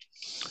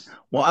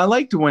 Well, I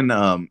liked when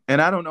and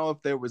I don't know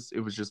if it was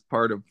just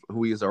part of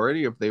who he is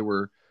already, if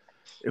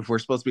we're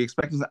supposed to be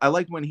expecting. I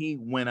like when he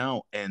went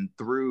out and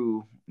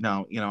threw.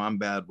 Now, I'm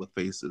bad with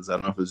faces. I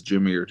don't know if it was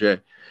Jimmy or Jay,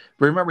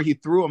 but remember he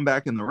threw him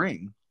back in the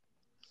ring,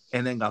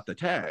 and then got the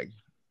tag.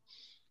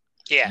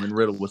 Yeah. When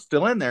Riddle was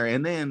still in there,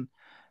 and then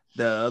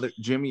the other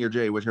Jimmy or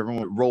Jay, whichever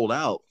one, rolled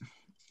out,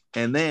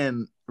 and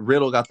then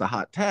Riddle got the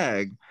hot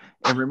tag.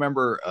 And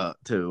remember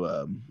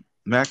to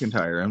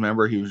McIntyre, I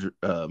remember he was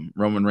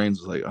Roman Reigns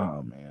was like,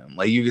 oh man,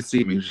 like you could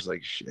see me, he was just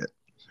like shit.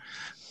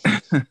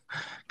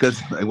 Because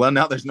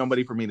now there's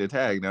nobody for me to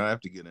tag. Now I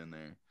have to get in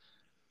there.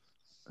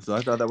 So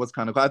I thought that was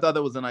kind of cool. I thought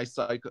that was a nice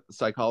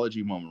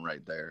psychology moment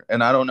right there.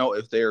 And I don't know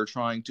if they're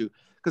trying to,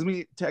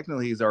 because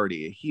technically he's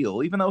already a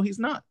heel, even though he's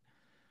not.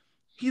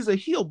 He's a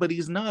heel, but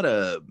he's not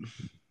a,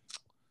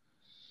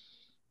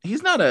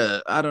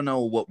 I don't know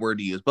what word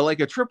to use, but like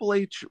a Triple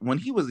H, when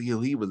he was a heel,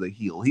 he was a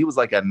heel. He was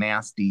like a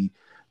nasty,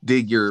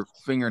 dig your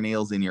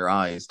fingernails in your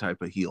eyes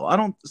type of heel. I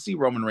don't see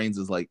Roman Reigns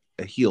as like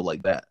a heel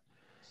like that.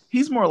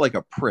 He's more like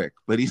a prick,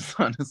 but he's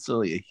not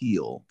necessarily a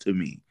heel to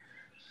me.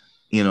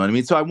 You know what I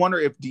mean? So I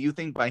wonder do you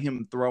think by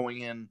him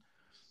throwing in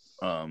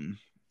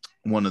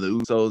one of the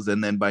Usos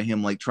and then by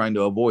him like trying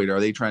to avoid,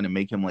 are they trying to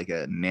make him like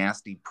a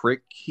nasty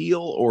prick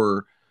heel,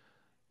 or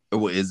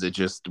Is it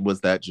just?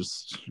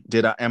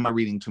 Am I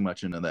reading too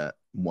much into that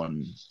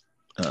one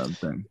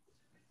thing?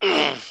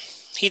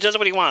 He does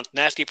what he wants.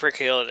 Nasty prick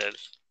heel it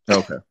is.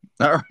 Okay.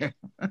 All right.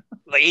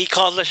 Like, he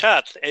calls the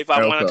shots. If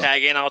I want to Okay.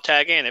 tag in, I'll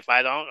tag in. If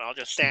I don't, I'll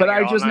just stand But here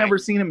I all just night, never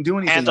seen him do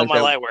anything handle like my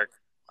that. light work.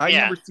 I've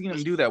Yeah. never seen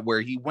him do that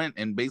where he went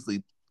and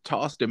basically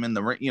tossed him in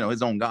the ring,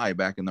 his own guy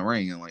back in the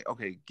ring, and like,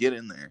 okay, get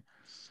in there.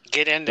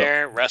 Get in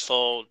there,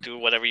 wrestle, do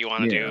whatever you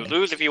want to Yeah. do.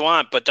 Lose if you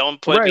want, but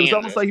don't put Right. It me was in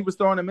almost this. like he was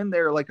throwing him in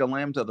there like a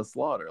lamb to the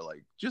slaughter.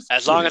 Like, just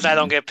As get long in as I there.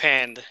 don't get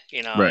pinned,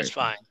 Right. it's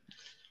fine.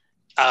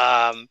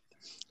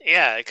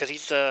 Yeah, because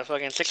he's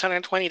fucking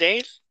 620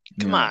 days.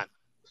 Come on.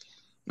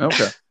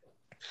 Okay.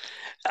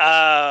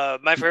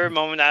 My favorite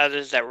moment out of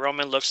this is that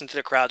Roman looks into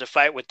the crowd to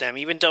fight with them,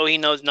 even though he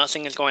knows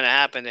nothing is going to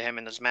happen to him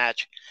in this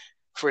match.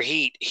 For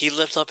Heat, he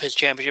lifts up his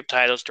championship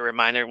titles to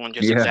remind everyone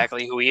just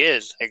exactly who he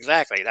is.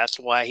 Exactly. That's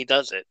why he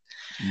does it.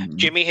 Mhm.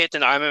 Jimmy hits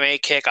an MMA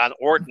kick on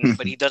Orton,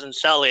 but he doesn't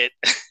sell it.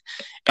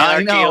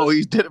 I know.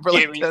 He did it for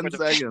like Jimmy 10 for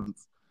the-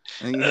 seconds.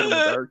 And he hit him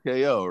with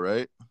RKO,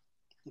 right?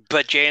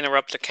 But Jay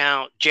interrupts the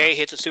count. Jay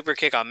hits a super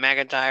kick on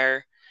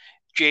McIntyre.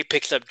 Jay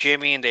picks up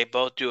Jimmy, and they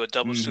both do a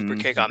double super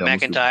kick on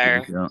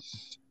McIntyre.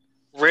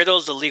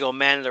 Riddle's the legal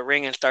man in the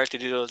ring and starts to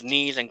do those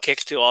knees and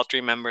kicks to all three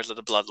members of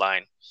the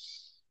Bloodline.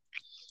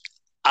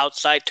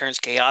 Outside turns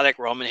chaotic.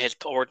 Roman hits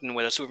Orton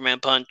with a Superman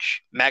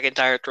punch.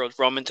 McIntyre throws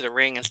Roman to the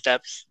ring and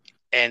steps,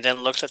 and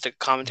then looks at the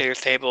commentator's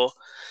table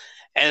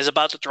and is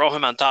about to throw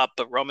him on top,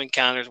 but Roman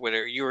counters with a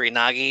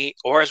Urinagi,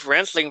 or as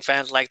wrestling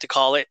fans like to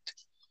call it,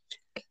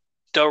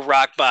 the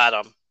rock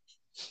bottom.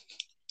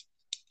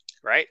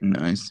 Right?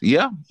 Nice.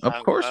 Yeah, of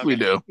course we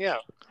do. Yeah,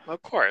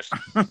 of course.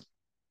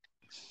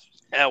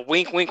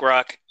 Wink, wink,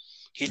 Rock.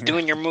 He's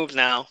doing your moves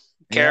now.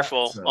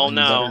 Careful. So oh,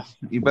 no.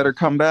 You better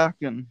come back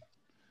and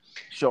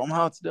show him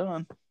how it's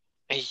done.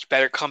 He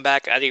better come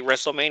back at a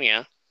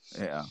WrestleMania.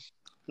 Yeah.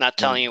 Not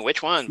telling you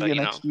which one, See but you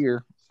next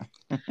year.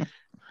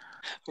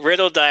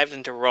 Riddle dives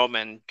into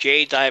Roman.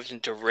 Jay dives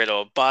into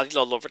Riddle. Bodies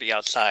all over the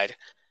outside.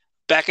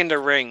 Back in the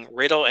ring,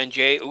 Riddle and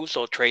Jay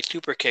Uso trade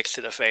super kicks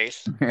to the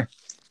face.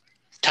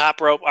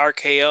 Top rope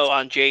RKO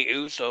on Jay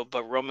Uso,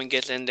 but Roman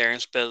gets in there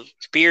and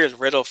spears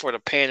Riddle for the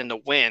pin and the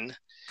win.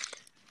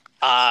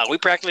 We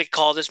practically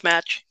call this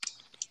match.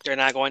 They're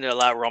not going to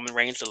allow Roman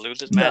Reigns to lose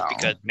this match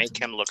because make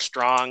him look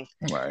strong.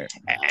 Right.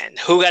 And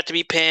who got to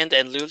be pinned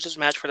and lose this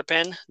match for the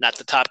pin? Not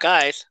the top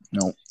guys.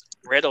 No.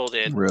 Riddle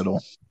did.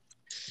 Riddle.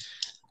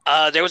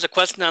 There was a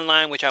question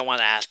online which I want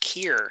to ask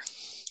here.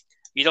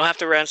 You don't have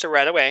to answer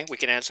right away. We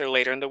can answer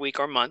later in the week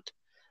or month.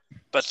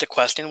 But the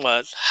question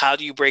was, how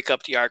do you break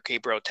up the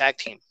RK Bro tag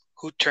team?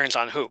 Who turns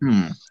on who?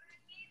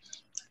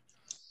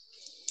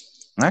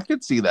 I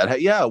could see that.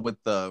 Yeah, with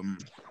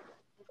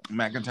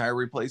McIntyre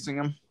replacing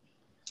him.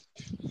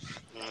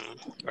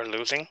 Or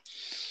losing.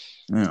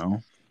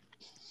 Or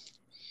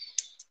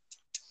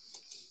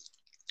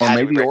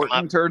maybe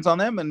Orton turns on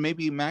them, and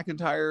maybe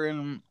McIntyre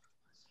and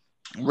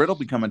Riddle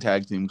become a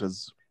tag team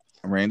because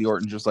Randy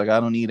Orton's just like, I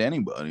don't need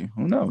anybody.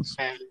 Who knows?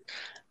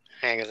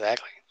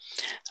 Exactly.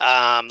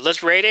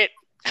 Let's rate it.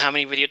 How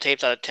many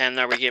videotapes out of 10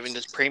 are we giving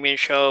this premium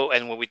show?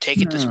 And will we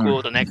take it to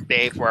school the next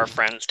day for our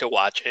friends to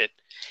watch it?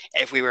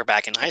 If we were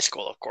back in high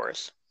school, of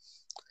course.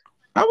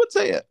 I would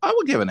say it. I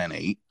would give it an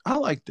 8. I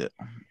liked it.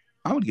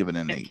 I would give it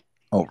an 8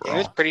 overall.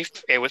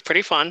 It was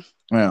pretty fun.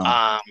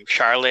 Yeah.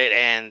 Charlotte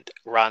and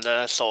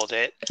Ronda sold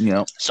it.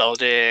 Yeah. So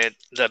did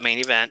the main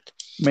event.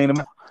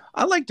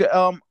 I liked it.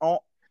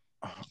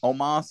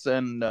 Omos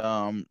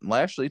and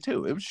Lashley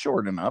too. It was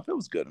short enough. It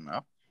was good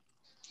enough.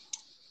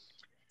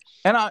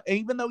 And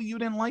even though you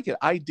didn't like it,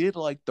 I did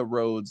like the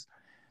Rhodes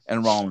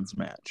and Rollins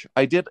match.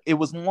 I did. It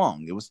was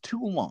long. It was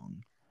too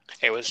long.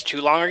 It was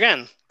too long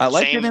again. I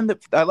liked it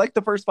I liked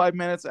the first 5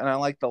 minutes, and I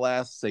liked the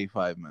last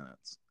 5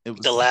 minutes. It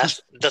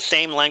was the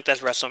same length as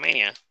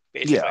WrestleMania,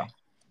 basically. Yeah.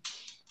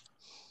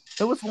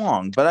 It was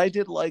long, but I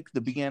did like the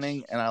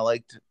beginning, and I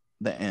liked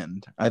the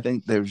end. I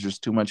think there was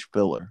just too much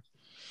filler.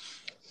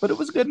 But it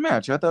was a good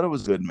match. I thought it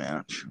was a good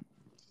match.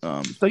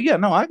 So yeah,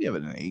 no, I give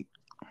it an 8.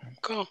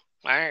 Cool. All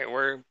right,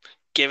 we're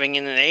giving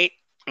it an 8.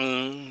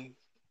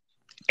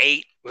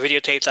 8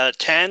 videotapes out of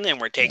 10, and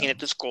we're taking it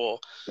to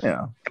school.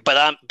 Yeah.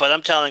 But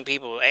I'm telling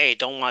people, hey,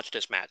 don't watch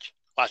this match.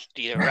 Watch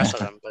the rest of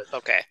them. But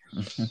okay,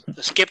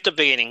 skip the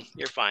beginning.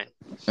 You're fine.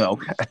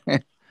 Okay.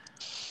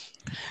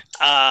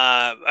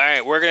 All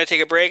right, we're gonna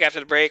take a break. After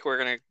the break, we're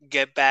gonna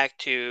get back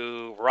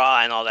to Raw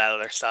and all that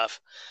other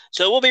stuff.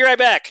 So we'll be right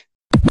back.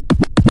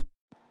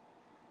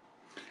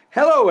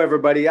 Hello,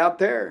 everybody out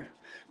there.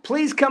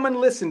 Please come and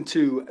listen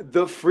to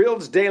The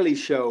Frills Daily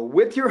Show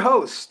with your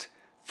host,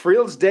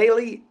 Frills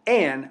Daily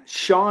and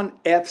Sean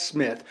F.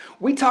 Smith.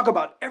 We talk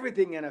about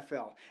everything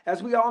NFL.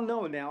 As we all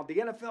know now, the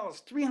NFL is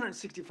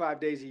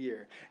 365 days a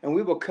year, and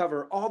we will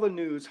cover all the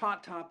news,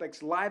 hot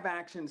topics, live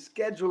action,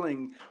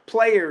 scheduling,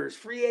 players,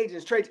 free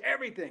agents, trades,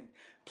 everything.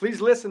 Please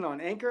listen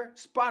on Anchor,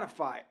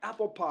 Spotify,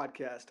 Apple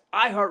Podcast,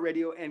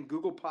 iHeartRadio, and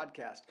Google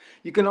Podcast.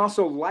 You can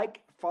also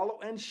like, follow,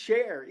 and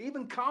share,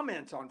 even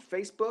comments on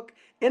Facebook,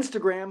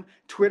 Instagram,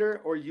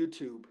 Twitter, or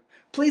YouTube.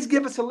 Please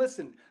give us a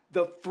listen.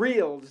 The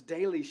Frills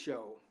Daily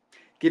Show.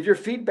 Give your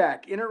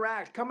feedback,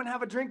 interact, come and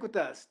have a drink with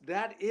us.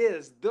 That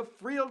is The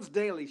Frills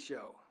Daily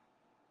Show.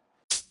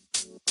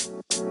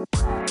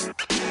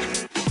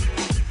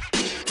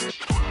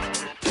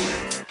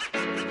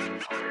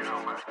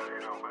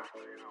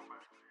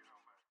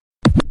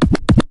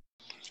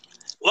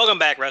 Welcome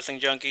back, Wrestling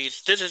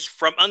Junkies. This is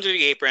From Under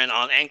the Apron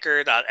on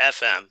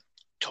Anchor.fm.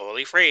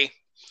 Totally free.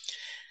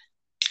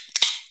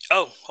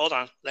 Oh, hold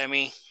on. Let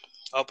me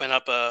open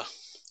up a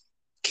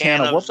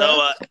can of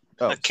Zoa.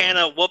 A can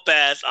of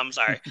whoop-ass. I'm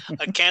sorry.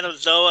 A can of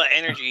Zoa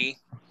Energy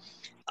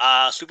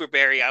Super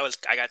Berry. I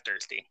got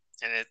thirsty.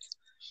 And it's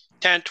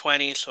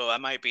 10:20, so I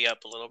might be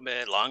up a little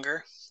bit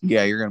longer.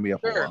 Yeah, you're going to be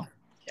up for a while.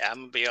 Yeah, I'm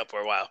going to be up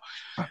for a while.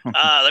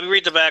 Let me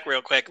read the back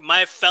real quick.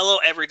 My fellow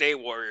everyday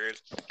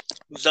warriors,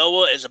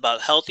 Zoa is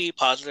about healthy,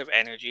 positive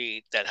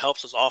energy that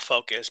helps us all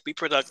focus, be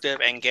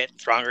productive, and get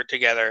stronger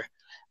together.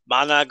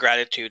 Mana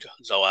gratitude,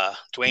 Zoa.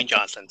 Dwayne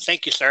Johnson.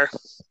 Thank you, sir.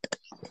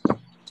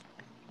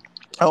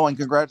 Oh, and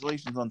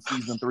congratulations on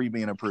season 3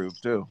 being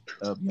approved, too,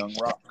 of Young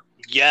Rock.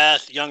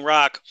 Yes, Young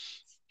Rock.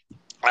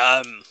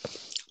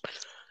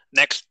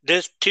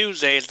 This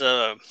Tuesday is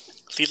the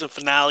season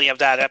finale of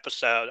that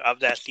episode of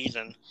that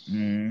season.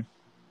 Mm.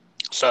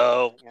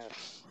 So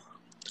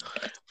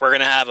we're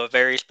going to have a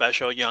very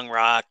special Young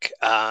Rock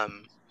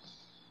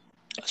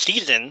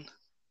season.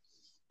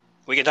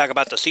 We can talk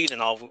about the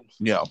season on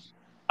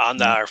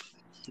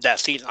that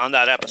season, on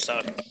that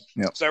episode.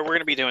 Yep. So we're going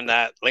to be doing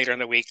that later in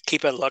the week.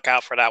 Keep a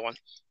lookout for that one.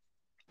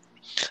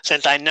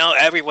 Since I know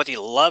everybody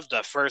loved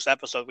the first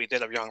episode we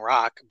did of Young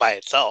Rock by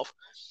itself,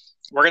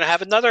 we're going to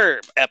have another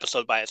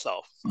episode by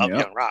itself of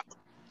Young Rock.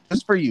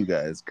 Just for you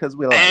guys, because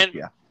we like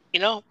you. You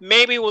know,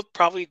 maybe we'll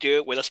probably do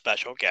it with a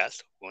special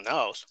guest. Who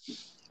knows?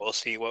 We'll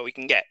see what we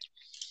can get.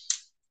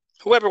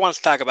 Whoever wants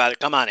to talk about it,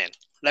 come on in.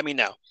 Let me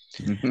know.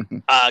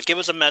 Give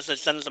us a message.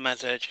 Send us a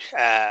message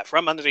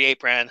from Under the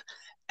Apron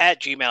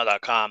at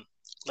gmail.com.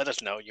 Let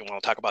us know you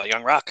want to talk about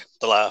Young Rock,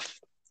 the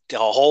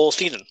whole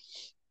season.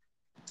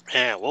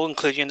 And we'll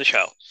include you in the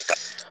show.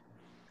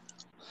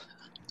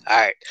 All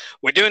right.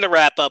 We're doing the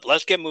wrap-up.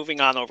 Let's get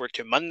moving on over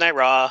to Monday Night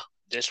Raw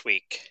this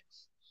week.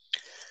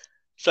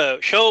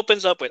 So, show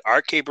opens up with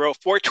RK Bro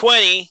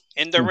 420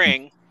 in the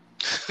ring.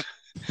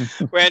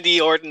 Randy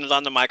Orton is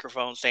on the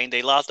microphone saying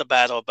they lost the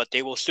battle, but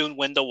they will soon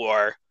win the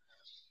war.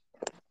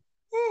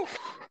 Woo.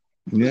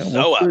 Yeah,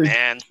 Zoa,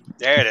 man.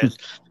 There it is.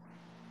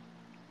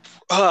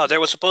 There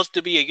was supposed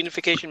to be a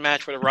unification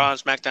match for the Raw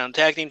and SmackDown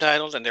tag team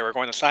titles, and they were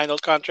going to sign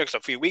those contracts a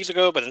few weeks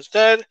ago, but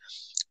instead,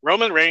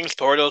 Roman Reigns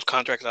tore those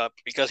contracts up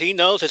because he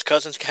knows his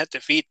cousins can't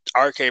defeat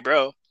RK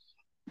Bro.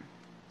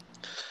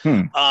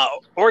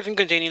 Orton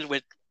continues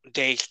with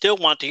they still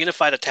want to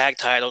unify the tag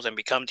titles and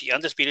become the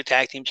undisputed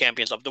tag team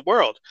champions of the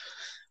world.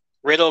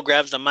 Riddle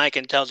grabs the mic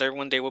and tells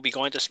everyone they will be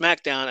going to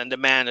SmackDown and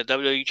demand a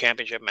WWE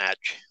Championship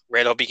match.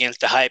 Riddle begins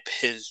to hype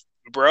his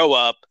bro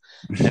up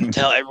and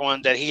tell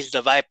everyone that he's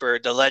the Viper,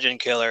 the Legend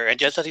Killer. And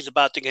just as he's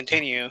about to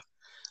continue,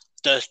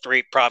 the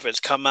Street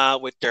Profits come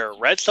out with their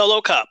red Solo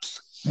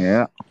cups.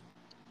 Yeah.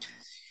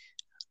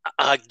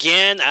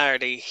 Again, are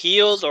they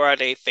heels or are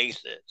they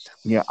faces?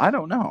 Yeah, I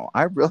don't know.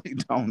 I really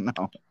don't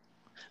know.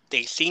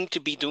 They seem to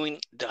be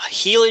doing the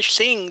heelish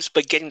things,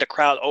 but getting the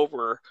crowd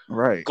over,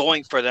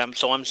 going for them.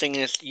 So I'm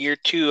thinking it's year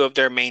 2 of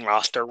their main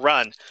roster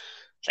run.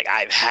 It's like,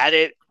 I've had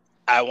it.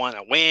 I want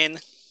to win.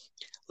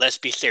 Let's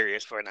be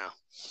serious for now.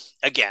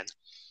 Again.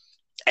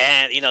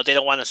 And, you know, they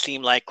don't want to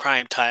seem like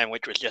Crime Time,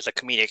 which was just a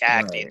comedic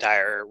act the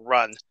entire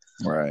run.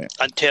 Right.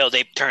 Until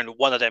they turned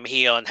one of them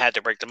heel and had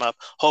to break them up.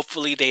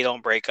 Hopefully they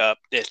don't break up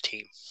this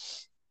team.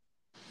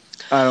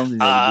 I don't think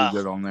they'll do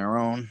good on their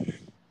own.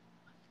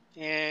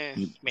 Yeah,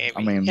 maybe.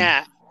 I mean,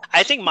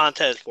 I think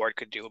Montez Ford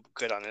could do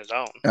good on his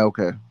own.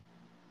 Okay.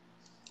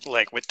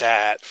 Like with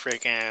that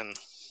freaking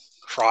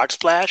frog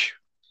splash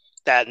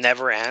that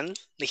never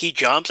ends. He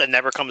jumps and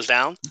never comes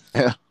down.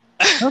 Yeah.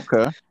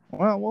 Okay.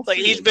 Well, we'll see.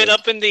 He's been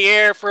up in the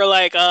air for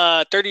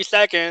 30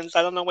 seconds.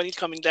 I don't know when he's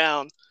coming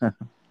down.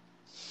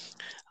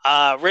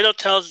 Riddle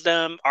tells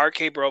them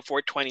RK Bro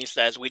 420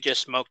 says, "We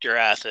just smoked your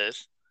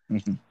asses."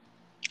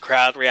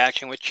 Crowd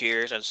reaction with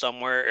cheers, and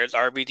somewhere is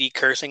RVD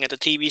cursing at the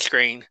TV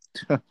screen.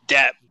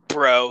 That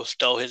bro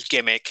stole his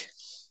gimmick.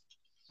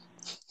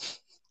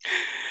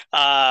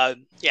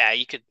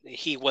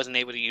 He wasn't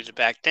able to use it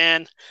back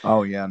then.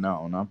 Oh yeah,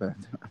 no, not bad.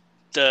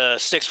 The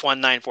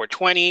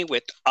 619-420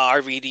 with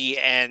RVD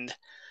and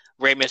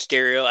Rey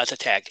Mysterio as a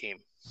tag team.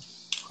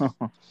 I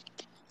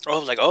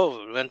was like,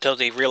 until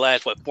they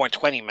realized what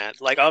 420 meant.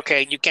 Like,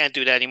 okay, you can't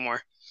do that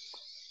anymore.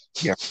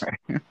 Yeah,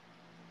 right.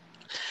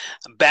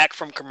 Back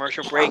from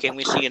commercial break, and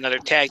we see another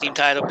tag team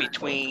title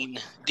between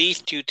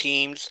these two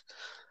teams.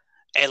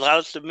 A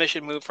loud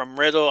submission move from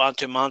Riddle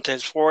onto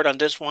Montez Ford. On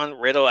this one,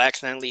 Riddle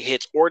accidentally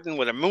hits Orton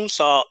with a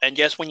moonsault, and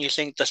just when you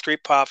think the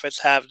Street Profits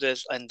have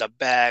this in the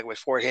bag with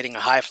Ford hitting a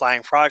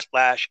high-flying frog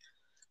splash,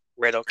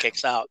 Riddle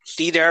kicks out.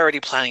 See, they're already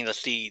planting the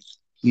seeds.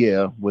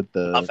 Yeah, with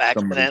the of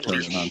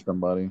accidentally on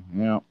somebody.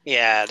 Yeah.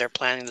 Yeah, they're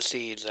planting the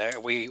seeds there.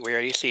 We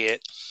already see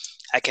it.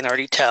 I can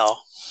already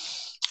tell.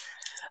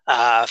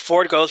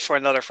 Ford goes for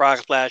another frog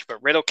splash,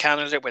 but Riddle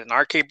counters it with an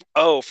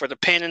RKO for the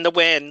pin and the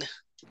win.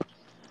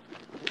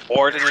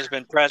 Orton has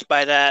been pressed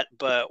by that,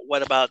 but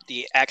what about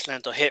the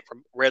accidental hit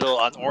from Riddle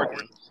on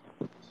Orton?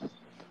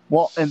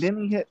 Well, and then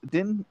he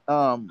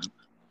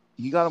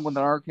got him with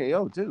an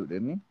RKO too,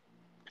 didn't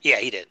he? Yeah,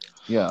 he did.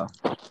 Yeah.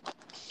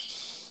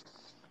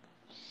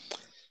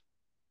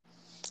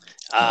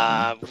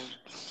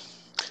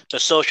 The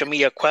social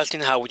media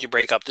question: how would you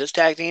break up this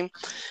tag team?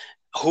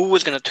 Who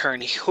was going to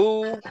turn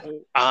who?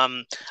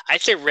 I'd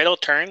say Riddle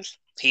turns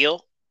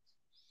heel.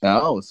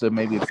 Oh, so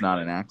maybe it's not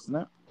an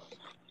accident?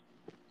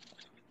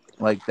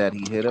 Like that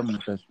he hit him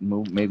with this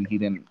move. Maybe he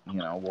didn't,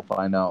 we'll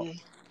find out.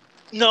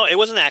 No, it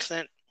was an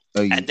accident.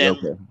 And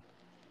then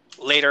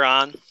later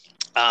on,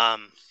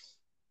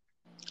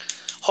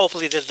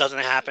 hopefully this doesn't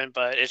happen,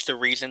 but it's the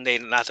reason they're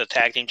not the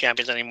tag team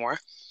champions anymore.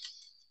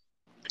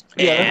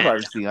 Yeah, that's what I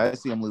see. I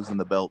see him losing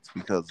the belts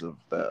because of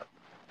that.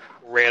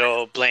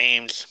 Riddle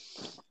blames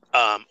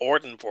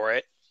Orton for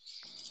it.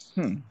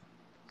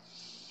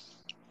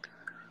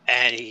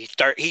 And he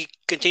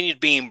continued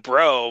being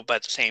bro, but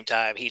at the same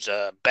time, he's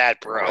a bad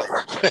bro.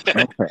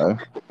 Okay.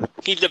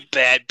 He's a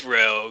bad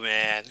bro,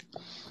 man.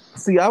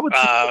 See, I would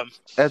see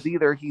as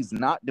either he's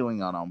not doing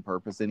it on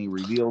purpose and he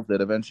reveals it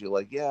eventually,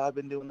 like, yeah, I've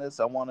been doing this.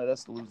 I wanted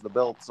us to lose the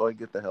belt so I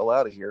get the hell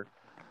out of here.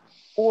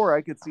 Or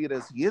I could see it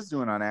as he is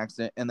doing it on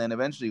accident, and then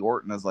eventually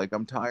Orton is like,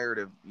 I'm tired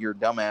of your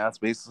dumbass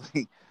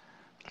basically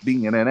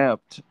being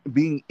inept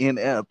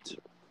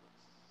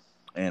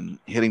and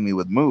hitting me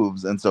with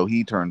moves, and so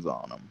he turns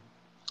on him.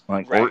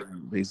 Like right.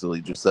 Orton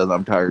basically just says,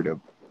 I'm tired of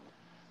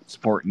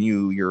supporting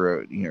you.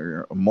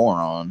 You're a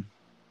moron.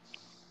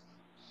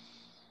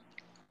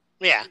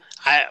 Yeah,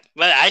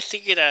 but I see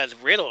it as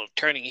Riddle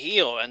turning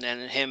heel and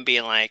then him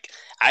being like,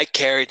 I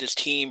carried this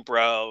team,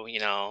 bro,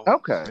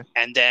 Okay.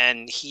 And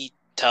then he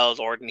tells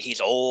Orton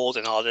he's old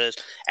and all this,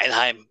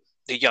 and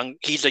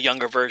he's the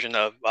younger version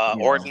of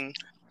Orton.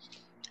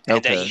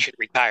 And then he should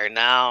retire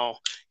now.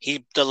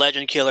 He's the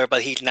legend killer,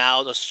 but he's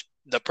now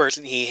the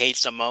person he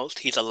hates the most.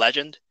 He's a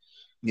legend.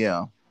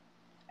 Yeah.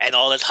 And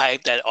all this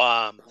hype that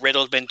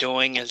Riddle's been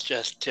doing is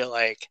just to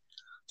like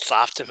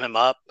soften him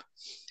up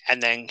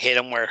and then hit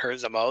him where it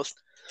hurts the most.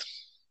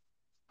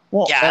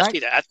 Well, yeah, I see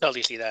that. I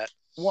totally see that.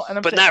 Well,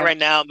 but not right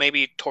now.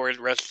 Maybe towards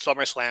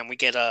SummerSlam we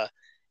get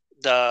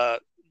the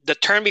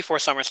turn before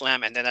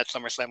SummerSlam, and then at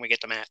SummerSlam we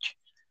get the match.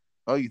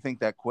 Oh, you think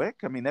that quick?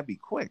 I mean, that'd be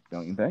quick,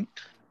 don't you think?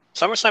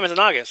 SummerSlam is in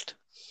August.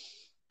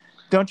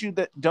 Don't you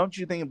think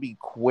it'd be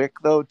quick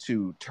though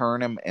to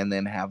turn him and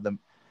then have them?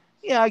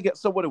 Yeah, I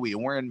guess. So what are we?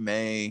 We're in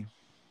May.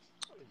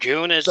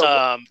 June is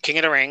King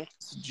of the Ring.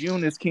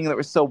 June is King of the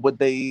Ring. So would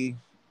they?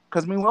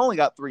 Because we only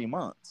got 3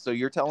 months. So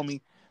you're telling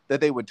me that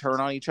they would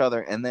turn on each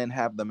other and then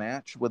have the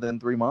match within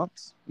 3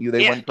 months? They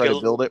wouldn't try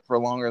to build it for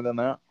longer than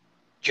that?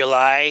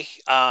 July,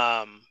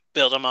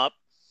 build them up.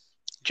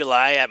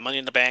 July at Money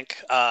in the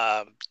Bank,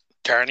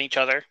 turn each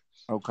other.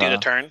 Okay. Do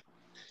the turn.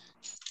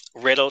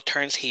 Riddle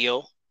turns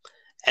heel,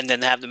 and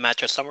then have the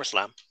match at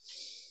SummerSlam.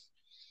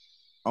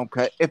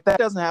 Okay. If that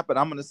doesn't happen,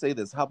 I'm going to say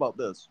this. How about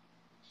this?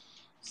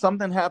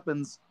 Something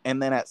happens,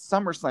 and then at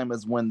SummerSlam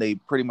is when they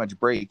pretty much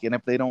break. And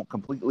if they don't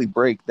completely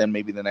break, then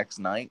maybe the next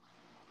night.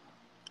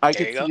 I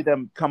could see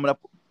them coming up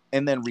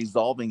and then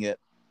resolving it.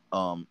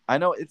 I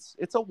know it's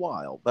a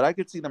while, but I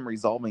could see them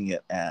resolving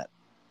it at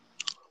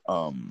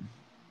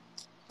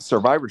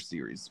Survivor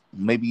Series.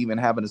 Maybe even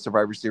having a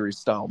Survivor Series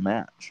style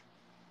match.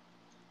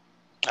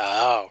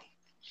 Oh.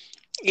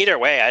 Either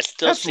way, I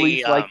still That's see...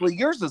 least likely.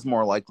 Yours is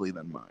more likely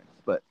than mine,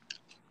 but...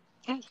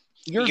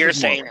 You're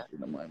saying...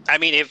 I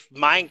mean, if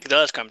mine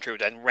does come true,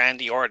 then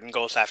Randy Orton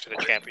goes after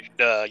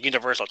the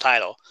Universal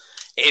title.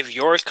 If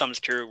yours comes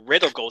true,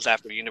 Riddle goes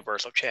after the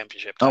Universal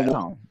Championship title.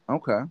 Oh, wow.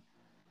 Okay.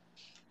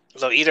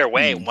 So either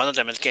way, one of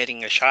them is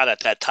getting a shot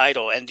at that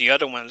title, and the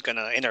other one's going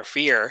to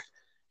interfere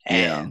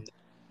and,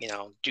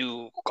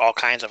 do all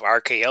kinds of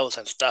RKOs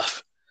and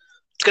stuff.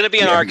 It's going to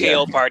be an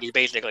RKO party,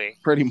 basically.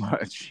 Pretty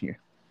much, yeah.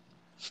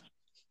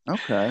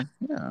 Okay,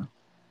 yeah.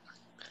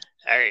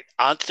 All right,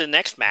 on to the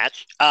next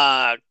match.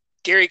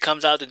 Theory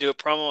comes out to do a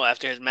promo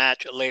after his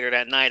match later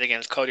that night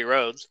against Cody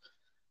Rhodes.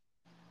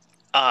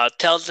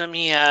 Tells him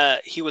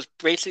he was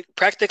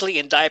practically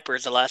in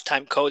diapers the last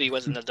time Cody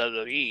was in the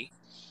WWE.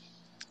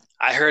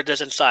 I heard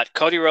this and thought,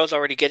 Cody Rhodes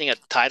already getting a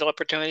title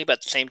opportunity, but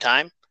at the same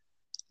time,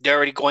 they're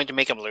already going to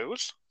make him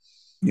lose?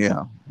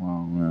 Yeah,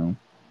 well, no.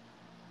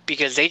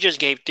 Because they just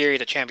gave Theory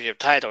the championship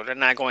title. They're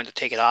not going to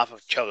take it off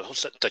of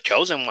the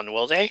Chosen One,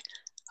 will they?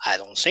 I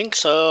don't think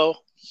so.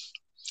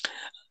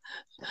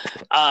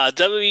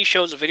 WWE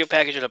shows a video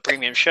package of the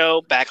premium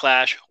show,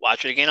 Backlash.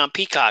 Watch it again on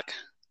Peacock.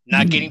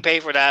 Not getting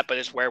paid for that, but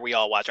it's where we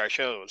all watch our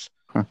shows.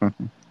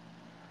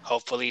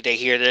 Hopefully they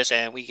hear this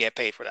and we get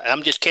paid for that.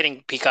 I'm just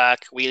kidding, Peacock.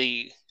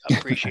 We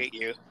appreciate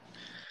you.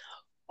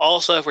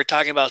 Also, if we're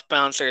talking about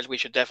sponsors, we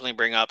should definitely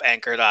bring up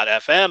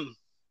Anchor.fm.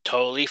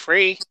 Totally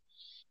free.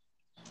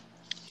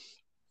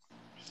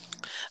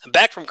 I'm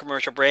back from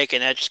commercial break,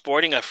 and Edge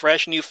sporting a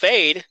fresh new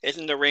fade is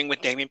in the ring with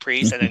Damian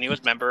Priest and the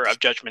newest member of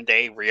Judgment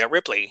Day, Rhea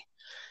Ripley.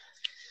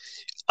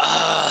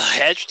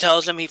 Edge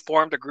tells him he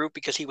formed a group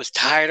because he was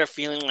tired of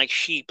feeling like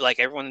sheep, like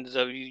everyone in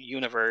the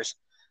universe.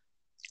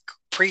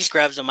 Priest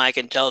grabs the mic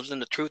and tells them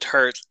the truth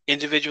hurts.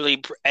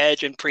 Individually,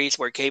 Edge and Priest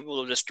were capable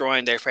of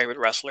destroying their favorite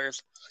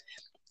wrestlers.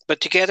 But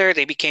together,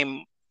 they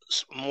became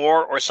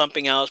more or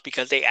something else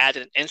because they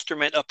added an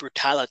instrument of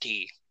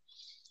brutality.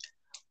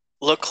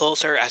 Look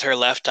closer at her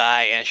left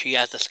eye, and she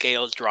has the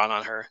scales drawn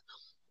on her.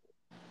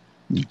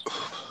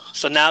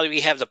 So now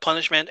we have the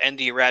Punishment and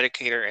the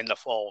Eradicator in the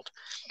fold.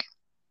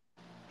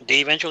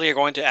 They eventually are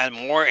going to add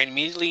more, and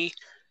immediately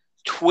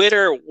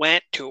Twitter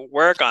went to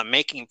work on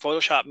making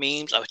Photoshop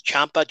memes of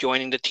Ciampa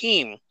joining the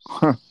team.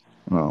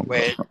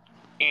 Which,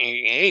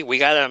 hey, we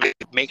gotta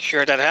make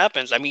sure that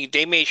happens. I mean,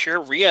 they made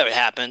sure Rhea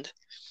happened.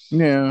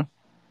 Yeah.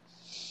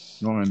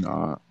 Why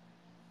not?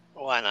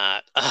 Why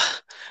not?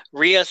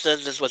 Rhea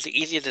says this was the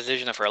easiest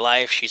decision of her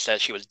life. She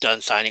said she was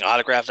done signing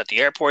autographs at the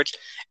airports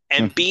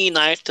and being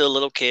nice to the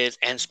little kids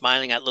and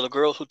smiling at little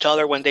girls who tell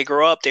her when they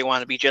grow up they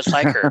want to be just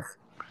like her.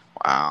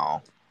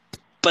 Wow.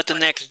 But the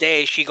next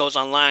day, she goes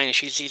online and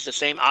she sees the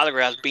same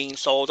autographs being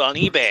sold on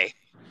eBay.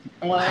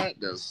 Well, that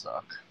does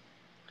suck.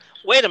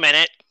 Wait a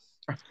minute.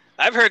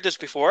 I've heard this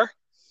before.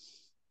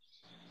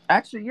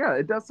 Actually, yeah,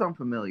 it does sound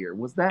familiar.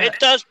 Was that? It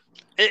does.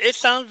 It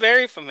sounds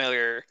very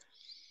familiar.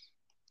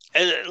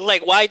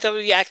 Like, why are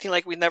we acting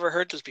like we never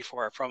heard this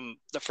before from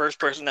the first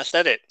person that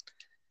said it?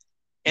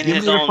 Give me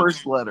the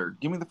first letter.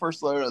 Give me the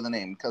first letter of the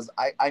name, because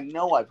I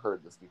know I've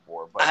heard this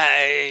before. But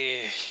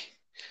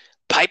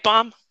Pipe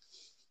Bomb?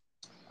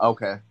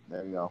 Okay,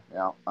 there you go.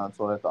 Yeah, that's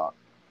what I thought.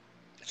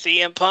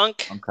 CM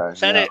Punk? Okay.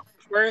 Said it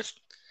first?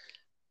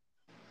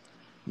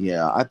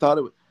 Yeah, I thought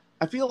it was,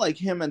 I feel like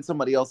him and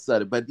somebody else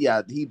said it, but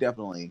yeah, he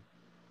definitely,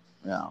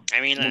 yeah. I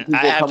mean,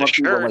 I have the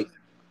shirt.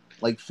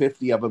 Like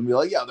 50 of them be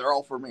like, yeah, they're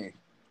all for me.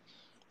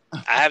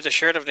 I have the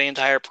shirt of the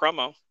entire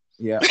promo.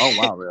 Yeah. Oh,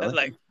 wow, really?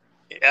 Like,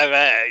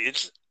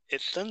 it's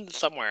in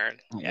somewhere.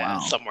 Yeah,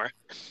 it's somewhere.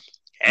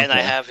 And I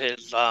have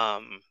his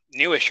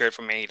newest shirt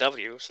from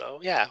AEW, so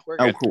yeah, we're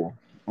good. Oh, cool.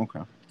 Okay.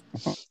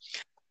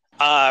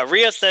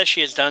 Rhea says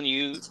she is done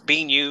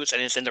being used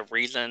and is in the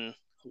reason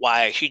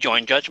why she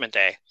joined Judgment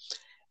Day.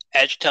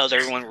 Edge tells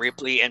everyone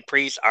Ripley and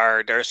Priest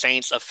are their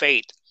saints of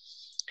fate.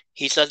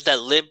 He says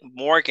that Liv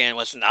Morgan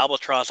was an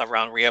albatross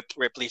around Rhea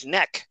Ripley's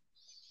neck.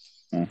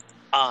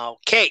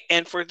 Okay,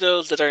 and for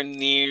those that are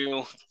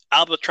new,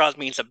 albatross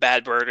means a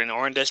bad burden,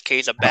 or in this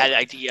case, a bad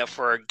idea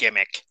for a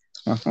gimmick.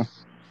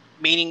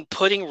 Meaning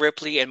putting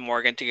Ripley and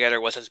Morgan together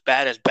was as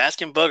bad as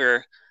Bastion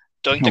Booger,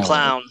 Doink the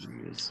Clown,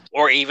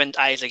 or even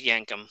Isaac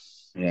Yankem.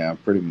 Yeah,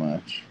 pretty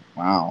much.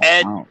 Wow.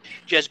 Ed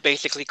just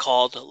basically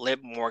called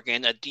Liv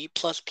Morgan a D+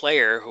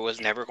 player who was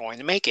never going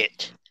to make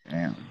it.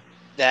 Damn.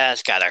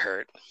 That's gotta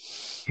hurt.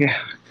 Yeah.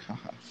 God.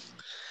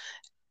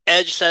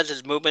 Edge says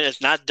his movement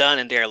is not done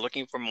and they are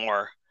looking for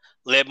more.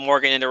 Liv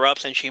Morgan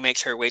interrupts and she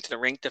makes her way to the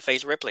ring to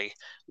face Ripley,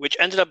 which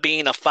ended up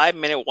being a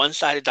 5-minute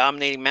one-sided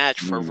dominating match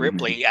for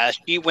Ripley as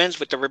she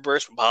wins with the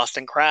reverse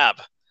Boston Crab.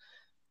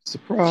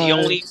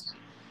 Surprise.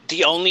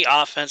 The only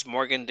offense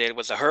Morgan did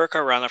was a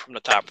hurricanrana from the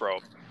top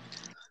rope.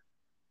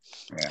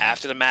 Yeah.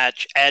 After the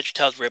match, Edge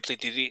tells Ripley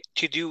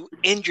to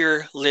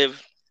injure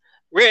Liv.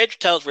 Ridge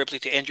tells Ripley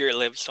to injure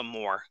Liv some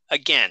more.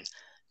 Again.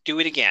 Do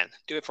it again.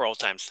 Do it for old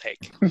time's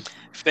sake.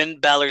 Finn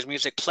Balor's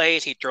music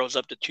plays. He throws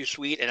up the Too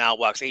Sweet and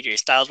outwalks AJ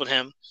Styles with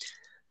him.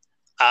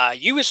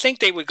 You would think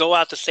they would go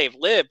out to save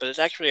Liv, but it's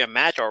actually a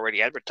match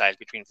already advertised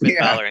between Finn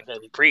Balor and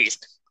Dudley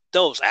Priest.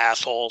 Those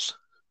assholes.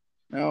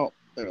 No,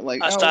 they're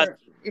like,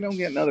 we don't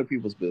get in other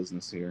people's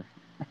business here.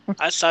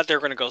 I thought they were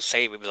going to go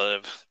save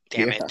Liv.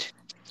 Damn it.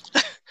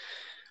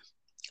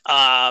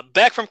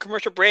 Back from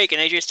commercial break,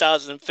 and AJ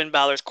Styles is in Finn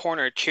Balor's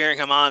corner cheering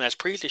him on as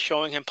Priest is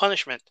showing him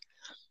punishment.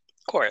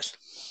 Of course.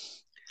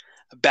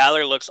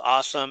 Balor looks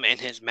awesome in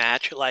his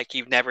match, like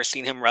you've never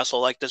seen him wrestle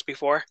like this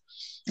before,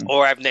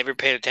 or I've never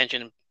paid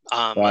attention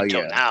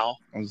until now.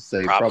 I was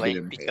say, probably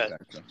because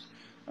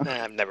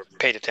I've never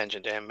paid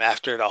attention to him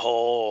after the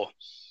whole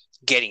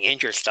getting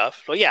injured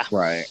stuff. So yeah,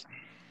 right.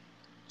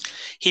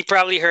 He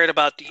probably heard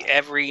about the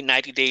every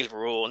 90 days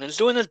rule and is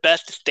doing his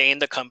best to stay in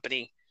the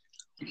company.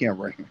 Yeah,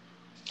 right.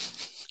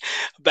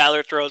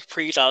 Balor throws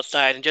Priest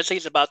outside, and just as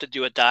he's about to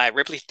do a dive,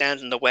 Ripley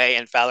stands in the way,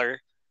 and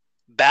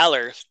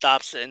Balor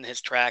stops in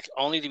his tracks,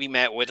 only to be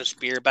met with a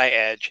spear by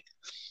Edge.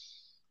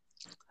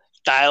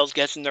 Styles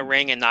gets in the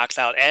ring and knocks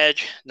out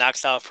Edge,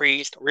 knocks out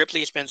Priest.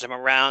 Ripley spins him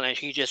around, and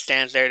she just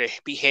stands there to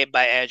be hit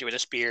by Edge with a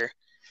spear.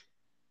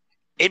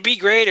 It'd be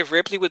great if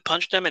Ripley would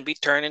punch them and be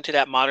turned into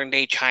that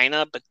modern-day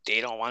China, but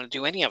they don't want to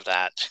do any of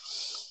that.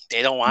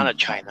 They don't want a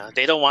China.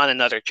 They don't want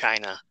another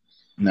China.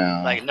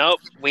 No. Like, nope,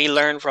 we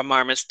learned from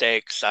our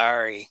mistakes.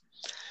 Sorry.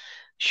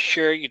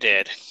 Sure you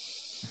did.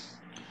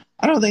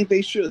 I don't think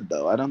they should,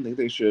 though. I don't think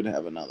they should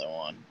have another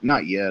one.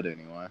 Not yet,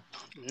 anyway.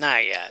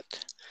 Not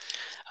yet.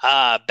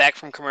 Back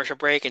from commercial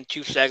break in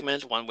 2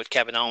 segments, one with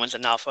Kevin Owens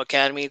and Alpha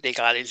Academy. They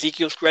got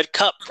Ezekiel's red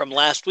cup from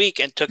last week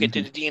and took it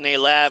to the DNA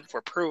lab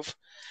for proof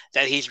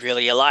that he's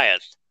really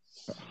Elias.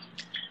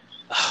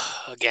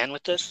 Again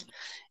with this?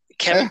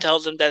 Kevin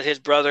tells him that his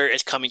brother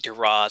is coming to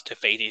Raw to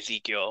face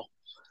Ezekiel.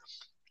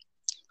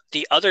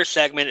 The other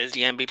segment is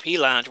the MVP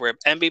Lounge, where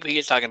MVP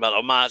is talking about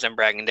Omos and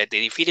bragging that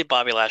they defeated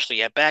Bobby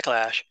Lashley at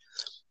Backlash.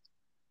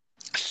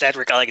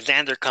 Cedric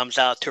Alexander comes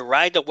out to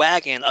ride the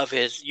wagon of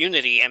his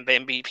unity, and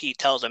MVP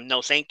tells him,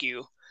 no, thank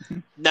you.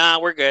 Nah,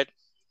 we're good.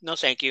 No,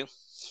 thank you.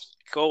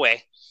 Go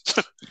away.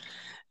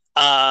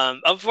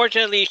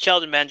 Unfortunately,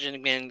 Shelton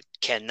Benjamin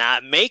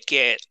cannot make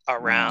it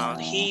around.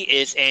 He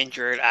is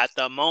injured at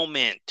the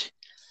moment.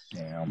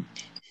 Damn.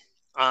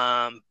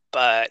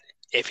 But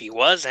if he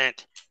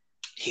wasn't,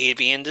 he'd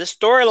be in this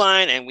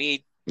storyline, and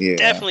we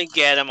definitely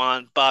get him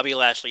on Bobby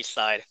Lashley's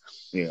side.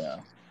 Yeah.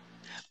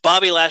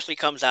 Bobby Lashley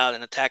comes out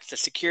and attacks the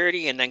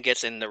security and then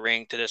gets in the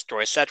ring to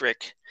destroy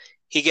Cedric.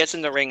 He gets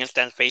in the ring and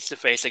stands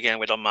face-to-face again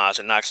with Omos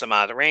and knocks him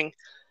out of the ring.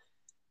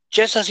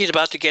 Just as he's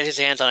about to get his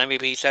hands on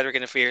MVP, Cedric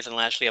interferes and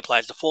Lashley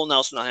applies the full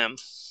Nelson on him.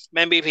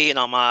 MVP and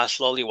Omos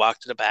slowly walk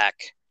to the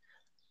back.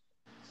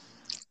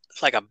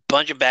 It's like a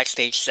bunch of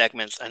backstage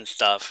segments and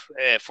stuff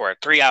for a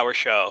 3-hour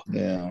show.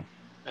 Yeah.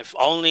 If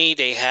only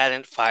they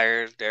hadn't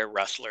fired their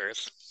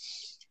wrestlers.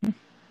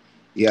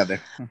 Yeah.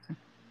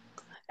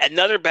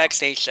 Another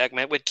backstage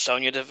segment with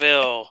Sonya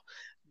Deville.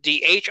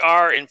 The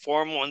HR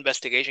informal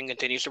investigation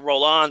continues to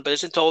roll on, but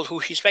isn't told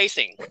who she's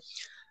facing.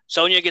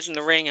 Sonya gets in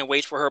the ring and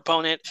waits for her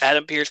opponent.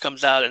 Adam Pearce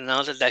comes out and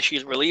announces that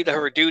she's relieved of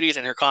her duties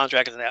and her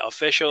contract as an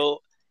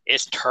official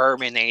is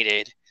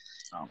terminated.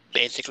 Oh.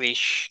 Basically,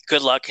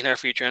 good luck in her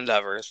future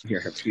endeavors.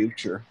 Your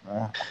future.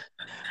 Oh.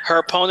 Her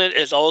opponent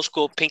is old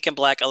school pink and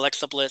black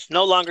Alexa Bliss,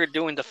 no longer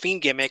doing the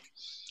Fiend gimmick,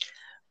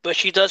 but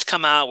she does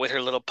come out with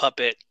her little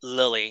puppet,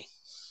 Lily.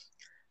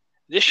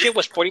 This shit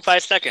was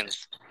 45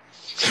 seconds.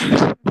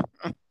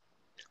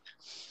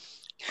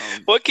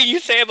 What can you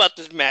say about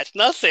this match?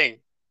 Nothing.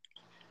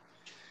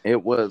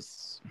 It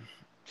was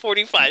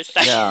 45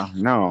 seconds. Yeah,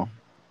 no.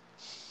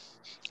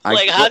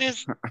 Like, how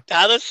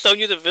does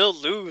Sonya Deville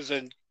lose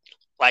and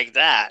like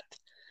that?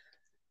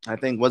 I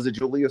think, was it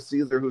Julius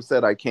Caesar who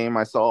said, I came,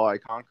 I saw, I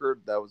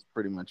conquered? That was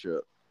pretty much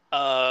it.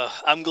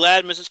 I'm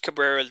glad Mrs.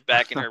 Cabrera is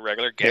back in her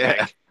regular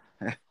gimmick.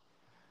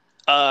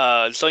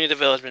 Sonya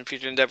Deville has been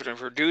featured in Endeavor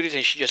for duties,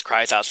 and she just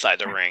cries outside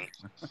the ring.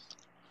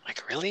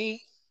 Like,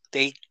 really?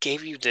 They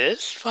gave you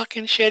this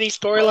fucking shitty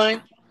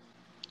storyline?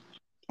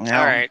 Yeah.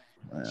 All right.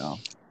 Yeah.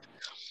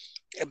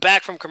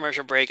 Back from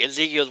commercial break,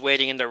 Ezekiel's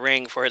waiting in the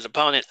ring for his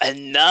opponent.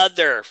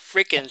 Another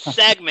freaking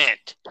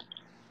segment.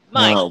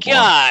 My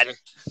God. Boy.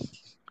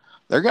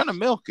 They're going to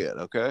milk it,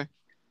 okay?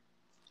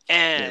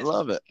 And they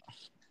love it.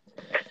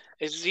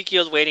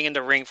 Ezekiel's waiting in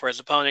the ring for his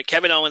opponent,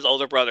 Kevin Owens'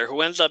 older brother,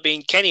 who ends up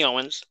being Kenny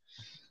Owens.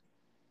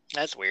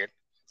 That's weird.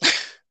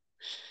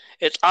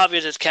 It's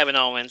obvious it's Kevin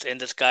Owens in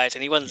disguise,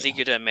 and he wants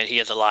Ezekiel to admit he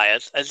is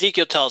Elias.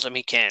 Ezekiel tells him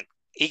he can't.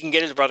 He can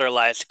get his brother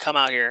Elias to come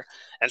out here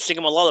and sing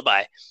him a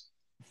lullaby.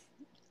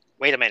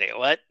 Wait a minute,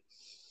 what?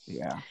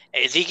 Yeah.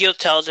 Ezekiel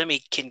tells him he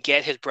can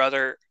get his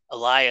brother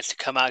Elias to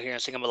come out here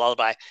and sing him a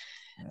lullaby.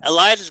 Yeah.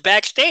 Elias is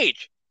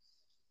backstage.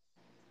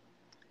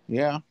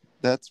 Yeah,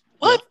 that's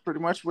pretty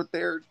much what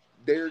they're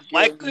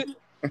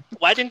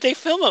why didn't they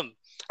film him?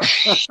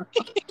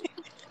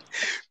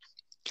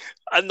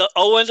 And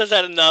Owens has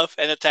had enough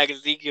and attacks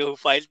Ezekiel, who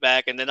fights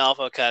back, and then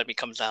Alpha Academy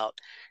comes out.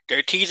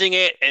 They're teasing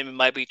it, and it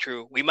might be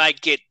true. We might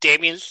get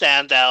Damien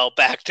Sandow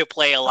back to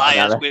play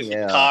Elias with a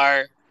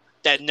guitar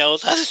that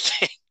knows how to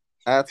sing.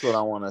 That's what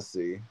I want to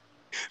see.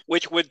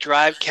 Which would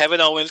drive Kevin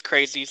Owens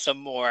crazy some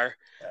more.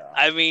 Yeah.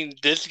 I mean,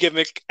 this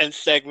gimmick and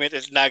segment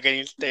is not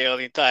getting stale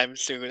anytime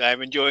soon.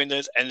 I'm enjoying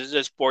this, and this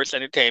is sports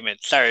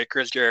entertainment. Sorry,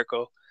 Chris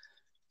Jericho.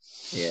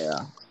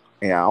 Yeah.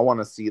 I want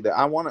to see that.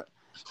 I want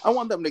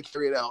them to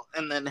carry it out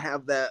and then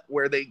have that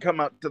where they come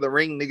out to the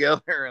ring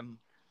together, and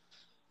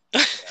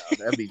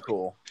that'd be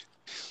cool.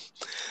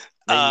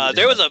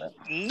 There was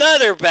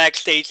another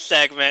backstage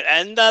segment,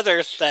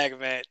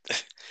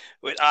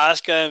 with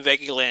Asuka and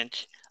Becky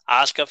Lynch.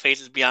 Asuka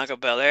faces Bianca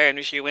Belair, and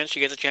if she wins, she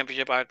gets a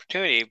championship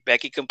opportunity.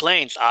 Becky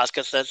complains.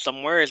 Asuka says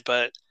some words,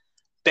 but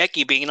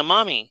Becky being a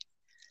mommy.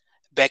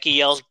 Becky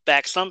yells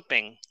back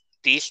something.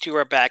 These two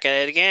are back at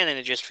it again, and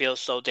it just feels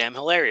so damn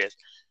hilarious.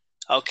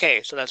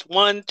 Okay, so that's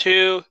 1,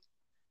 2,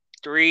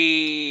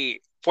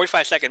 3,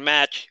 45-second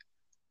match.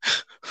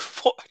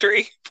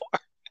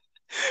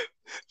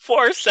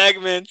 4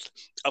 segments,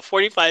 a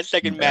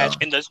 45-second match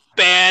in the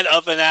span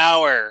of an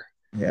hour.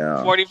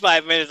 Yeah.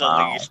 45 minutes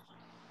at least.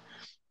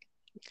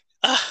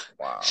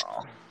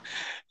 Wow.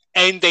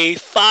 And they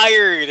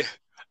fired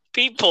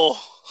people.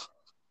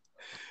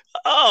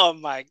 Oh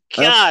my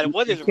God,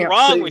 what is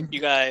wrong with you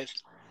guys?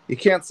 You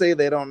can't say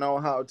they don't know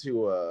how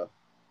to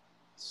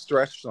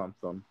stretch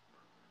something.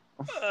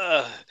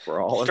 For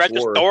all stretch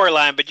a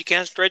storyline, but you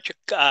can't stretch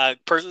a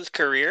person's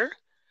career?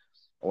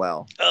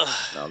 Well,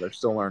 no, they're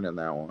still learning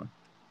that one.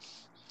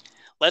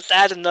 Let's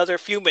add another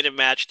few-minute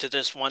match to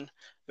this one.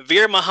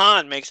 Veer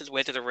Mahan makes his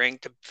way to the ring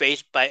to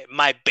face by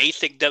my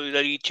basic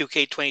WWE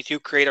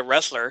 2K22 creative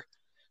wrestler,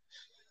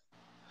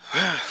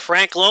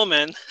 Frank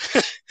Loman,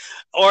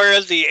 or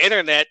as the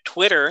internet,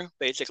 Twitter,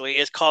 basically,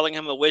 is calling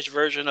him a Wish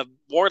version of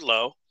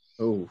Wardlow.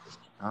 Oh,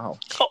 wow.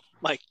 Oh,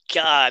 my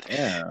God.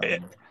 Yeah.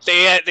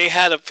 They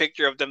had a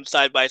picture of them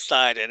side by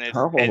side, and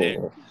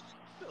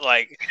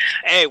Like,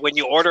 hey, when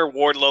you order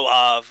Wardlow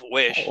of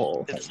Wish,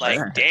 Oh, it's man.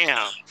 like,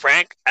 damn,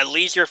 Frank, at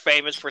least you're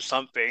famous for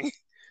something.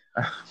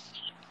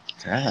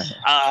 Dang.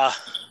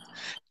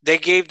 They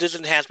gave this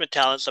enhancement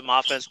talent some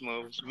offense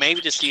moves,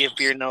 maybe to see if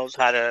Beer knows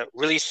how to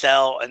really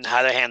sell and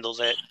how to handle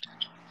it.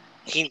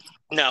 He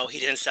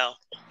didn't sell.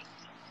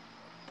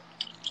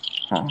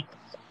 Huh.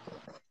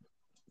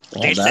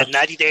 Well, They said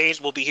 90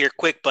 days, we'll be here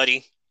quick,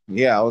 buddy.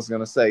 Yeah, I was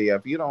gonna say,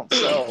 if you don't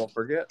sell,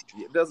 forget.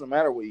 It doesn't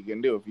matter what you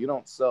can do. If you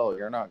don't sell,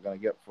 you're not gonna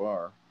get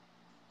far.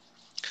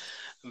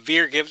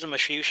 Veer gives him a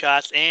few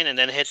shots in and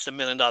then hits the $1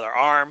 million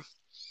arm,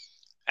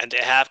 and they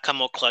have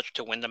Kamo clutch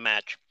to win the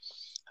match.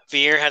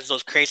 Veer has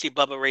those crazy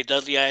Bubba Ray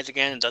Dudley eyes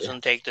again and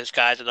doesn't take this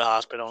guy to the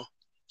hospital.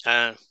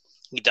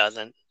 He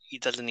doesn't. He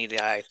doesn't need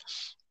the eyes.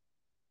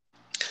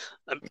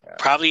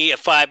 Probably a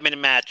 5-minute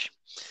match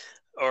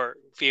or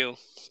few.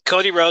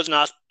 Cody Rhodes and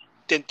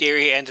Austin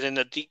Theory ended in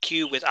a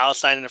DQ with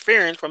outside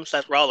interference from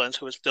Seth Rollins,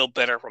 who was still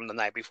bitter from the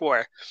night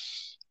before.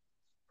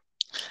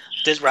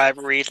 This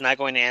rivalry is not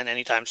going to end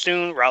anytime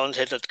soon. Rollins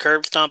hits a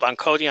curb stomp on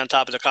Cody on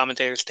top of the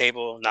commentator's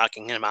table,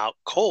 knocking him out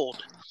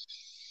cold.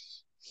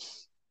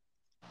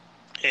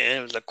 And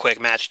it was a quick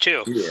match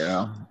too.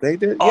 Yeah, they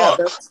did. Yeah,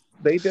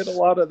 they did a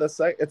lot of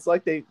the. It's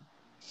like they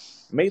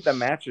made the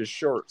matches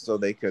short so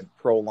they could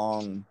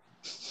prolong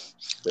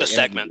the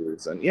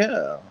segment. And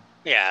yeah.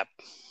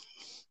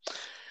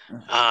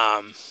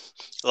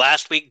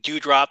 Last week,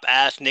 Doudrop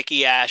asked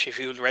Nikki Ash if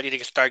he was ready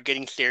to start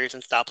getting serious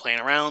and stop playing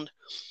around.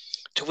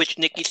 To which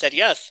Nikki said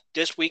yes.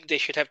 This week they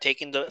should have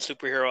taken the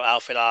superhero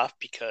outfit off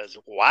because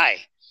why?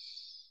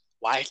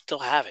 Why still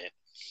have it?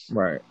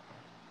 Right.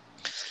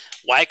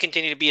 Why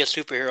continue to be a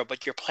superhero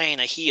but you're playing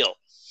a heel?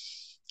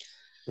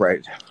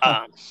 Right.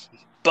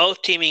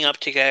 Both teaming up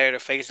together to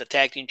face the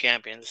tag team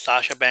champions,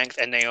 Sasha Banks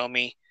and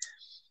Naomi.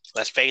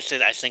 Let's face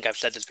it, I think I've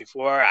said this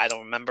before. I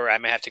don't remember. I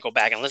may have to go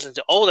back and listen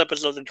to old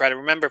episodes and try to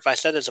remember if I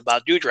said this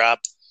about Doudrop.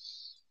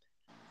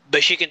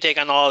 But she can take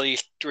on all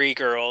these 3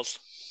 girls.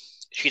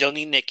 She don't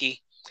need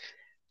Nikki.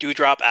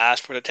 Doudrop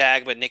asked for the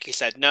tag, but Nikki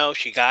said no.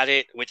 She got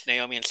it, which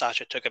Naomi and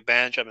Sasha took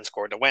advantage of and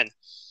scored the win.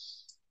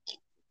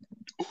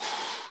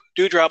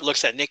 Doudrop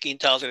looks at Nikki and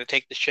tells her to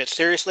take the shit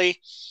seriously,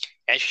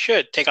 and she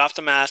should take off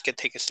the mask and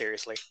take it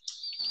seriously.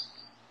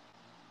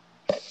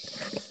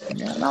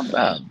 Yeah, not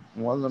bad.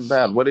 It wasn't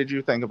bad. What did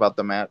you think about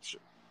the match?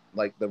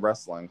 Like the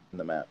wrestling in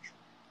the match?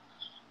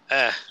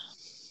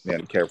 You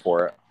didn't care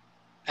for it?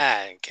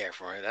 I didn't care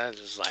for it. I was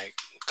just like,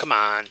 come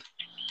on.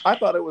 I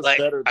thought it was like,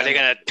 better. Are they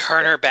going to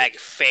turn her back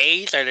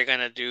face? Are they going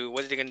to do,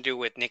 what are they going to do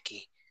with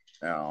Nikki?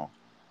 No.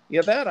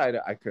 Yeah, that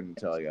I couldn't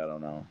tell you. I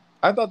don't know.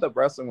 I thought the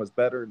wrestling was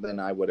better than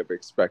I would have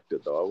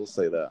expected, though. I will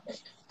say that.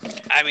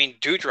 I mean,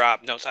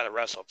 Doudrop knows how to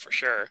wrestle for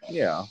sure.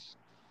 Yeah.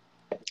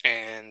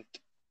 And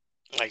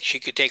like she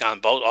could take on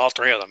all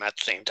 3 of them at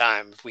the same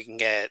time if we can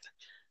get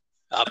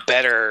a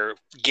better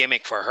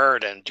gimmick for her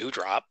than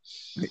Doudrop.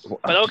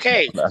 But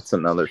okay. That's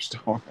another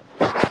story.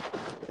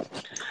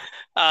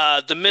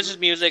 The Miz's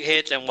music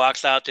hits and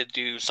walks out to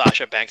do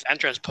Sasha Banks'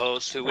 entrance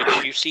pose, to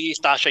which you see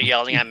Sasha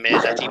yelling at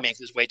Miz as he makes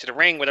his way to the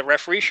ring with a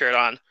referee shirt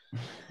on,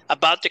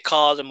 about to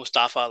call the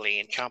Mustafa Ali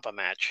and Ciampa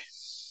match.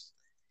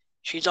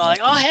 She's all like,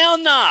 oh, hell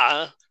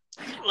nah.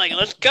 Like,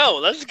 let's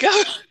go.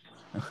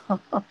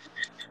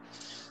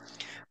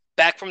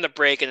 Back from the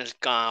break, and it's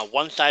gone.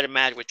 One-sided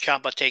match with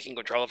Ciampa taking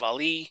control of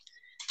Ali.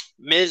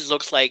 Miz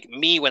looks like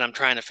me when I'm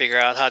trying to figure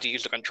out how to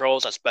use the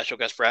controls as special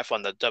guest ref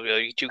on the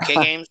WWE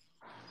 2K games.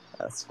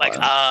 That's like,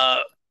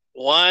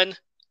 1,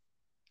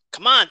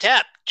 come on,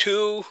 tap.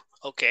 2,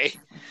 okay.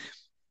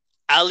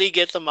 Ali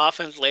gets some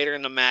offense later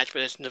in the match,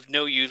 but it's of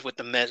no use with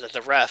the Miz as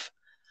a ref.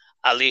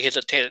 Ali hits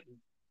a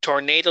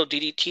tornado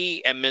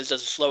DDT, and Miz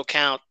does a slow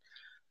count.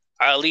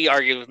 Ali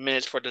argues with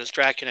Miz for the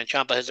distraction, and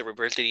Ciampa hits a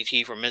reverse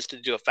DDT for Miz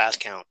to do a fast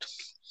count.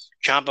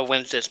 Ciampa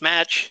wins this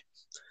match.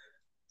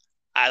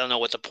 I don't know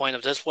what the point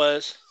of this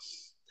was.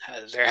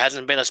 There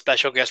hasn't been a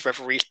special guest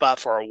referee spot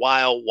for a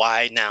while.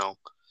 Why now?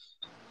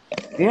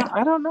 Yeah,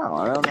 I don't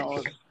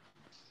know.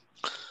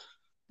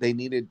 They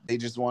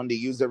just wanted to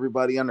use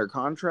everybody under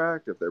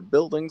contract. If they're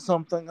building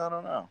something, I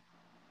don't know.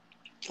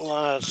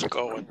 Let's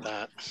go with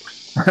that.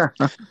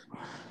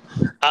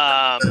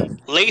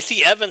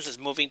 Lacey Evans is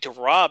moving to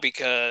Raw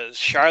because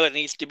Charlotte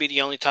needs to be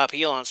the only top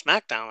heel on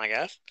SmackDown, I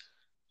guess.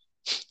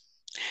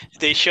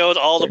 They showed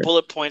all the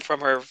bullet points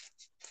from her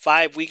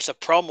 5 weeks of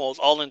promos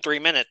all in 3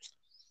 minutes.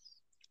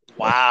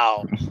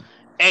 Wow.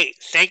 Hey,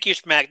 thank you,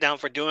 SmackDown,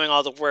 for doing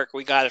all the work.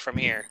 We got it from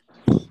here.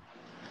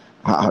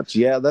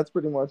 Yeah, that's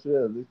pretty much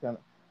it.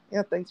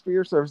 Yeah, thanks for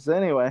your service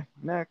anyway.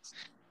 Next.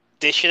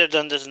 They should have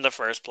done this in the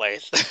first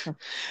place.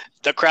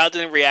 The crowd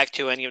didn't react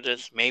to any of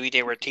this. Maybe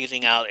they were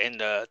testing it out in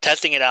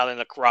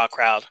the Raw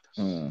crowd.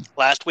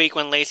 Last week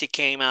when Lacey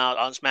came out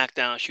on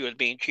SmackDown, she was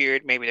being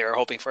cheered. Maybe they were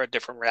hoping for a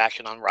different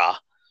reaction on Raw.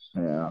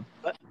 Yeah.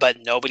 But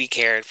nobody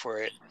cared for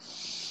it.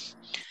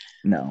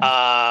 No.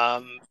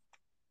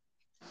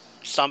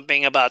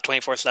 Something about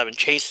 24/7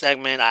 chase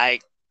segment.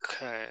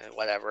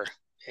 Whatever.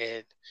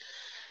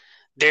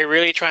 They're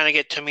really trying to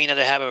get Tamina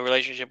to have a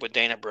relationship with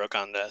Dana Brooke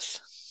on this.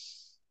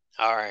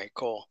 All right,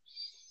 cool.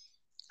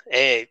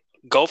 Hey,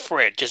 go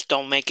for it. Just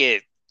don't make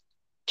it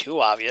too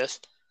obvious.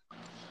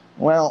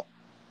 Well,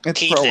 it's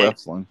Tease pro it.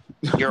 wrestling.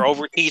 You're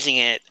over teasing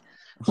it.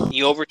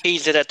 You over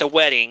teased it at the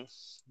wedding.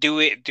 Do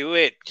it.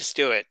 Just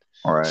do it.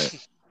 All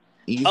right.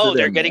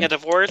 They're getting a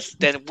divorce?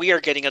 Then we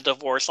are getting a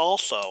divorce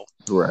also.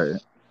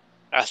 Right.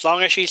 As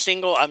long as she's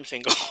single, I'm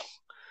single.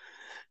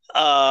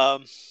 I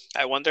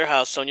wonder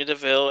how Sonya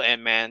Deville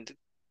and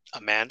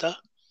Amanda?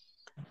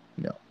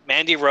 Yeah.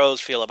 Mandy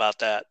Rose feel about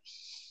that.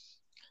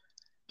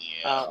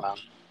 Yeah.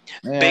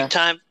 Big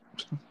time.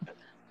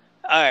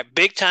 All right,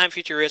 big time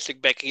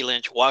futuristic Becky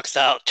Lynch walks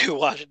out to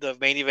watch the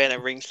main event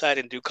at ringside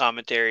and do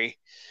commentary.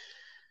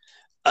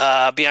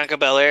 Bianca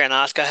Belair and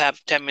Asuka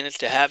have 10 minutes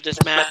to have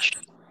this match.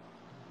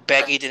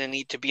 Becky didn't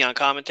need to be on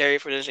commentary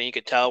for this, and you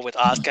could tell with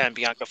Asuka and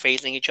Bianca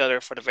facing each other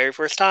for the very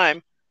first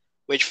time,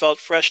 which felt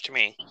fresh to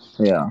me.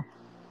 Yeah.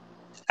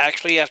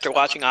 Actually, after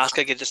watching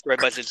Asuka get destroyed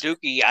by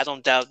Suzuki, I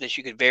don't doubt that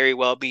she could very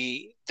well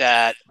be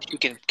that she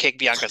can kick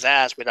Bianca's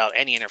ass without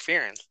any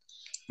interference.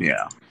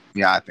 Yeah.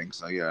 Yeah, I think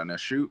so. Yeah, and a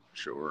shoot,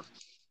 sure.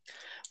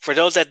 For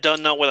those that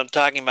don't know what I'm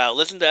talking about,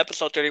 listen to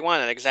episode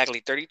 31 at exactly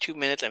 32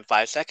 minutes and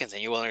 5 seconds,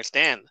 and you will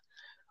understand.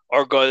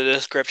 Or go to the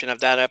description of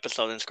that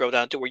episode and scroll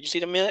down to where you see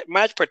the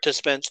match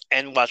participants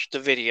and watch the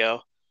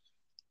video.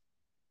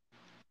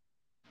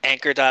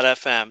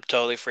 Anchor.fm,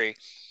 totally free.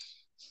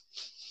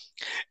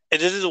 And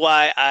this is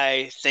why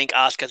I think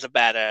Asuka's a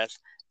badass.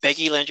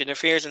 Becky Lynch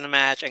interferes in the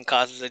match and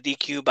causes a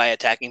DQ by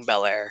attacking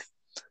Belair.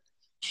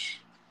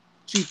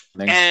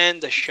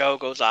 And the show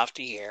goes off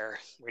the air.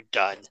 We're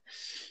done.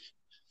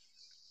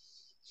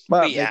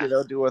 But maybe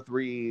they'll do a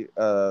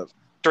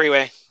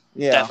three-way.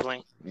 Yeah.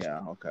 Definitely.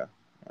 Yeah, okay.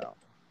 Yeah.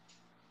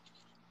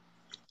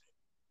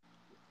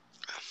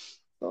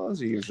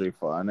 Those are usually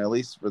fun, at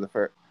least for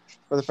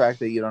the fact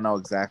that you don't know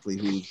exactly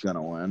who's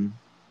gonna win.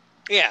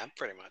 Yeah,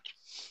 pretty much.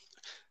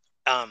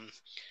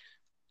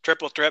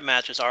 Triple threat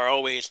matches are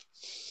always.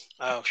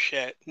 Oh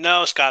shit!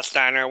 No, Scott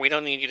Steiner, we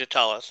don't need you to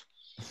tell us.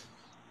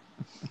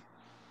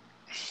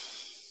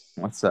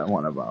 What's that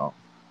one about?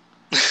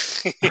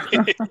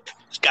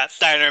 Scott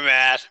Steiner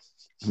math.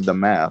 The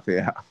math,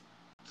 yeah.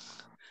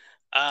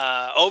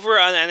 Over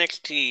on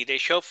NXT, they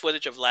show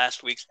footage of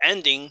last week's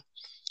ending,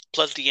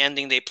 plus the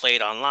ending they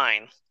played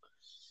online.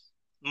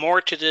 More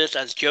to this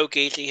as Joe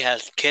Gacy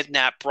has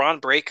kidnapped Braun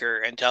Breaker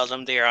and tells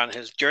him they are on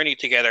his journey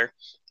together,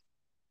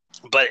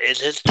 but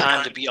it's his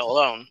time to be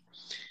alone.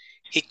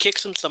 He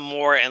kicks him some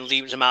more and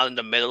leaves him out in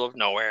the middle of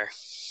nowhere.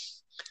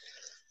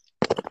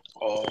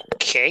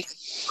 Okay.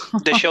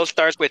 The show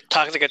starts with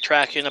Toxic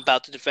Attraction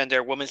about to defend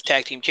their Women's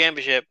Tag Team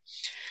Championship.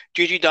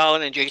 Gigi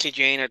Dolan and Jacy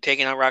Jayne are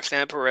taking on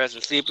Roxanne Perez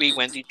and Sleepy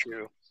Wendy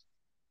Choo.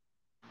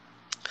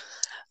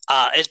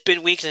 It's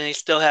been weeks and they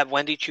still have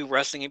Wendy Choo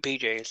wrestling in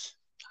PJs.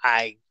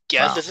 I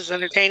guess this is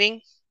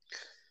entertaining.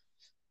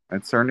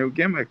 It's her new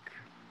gimmick.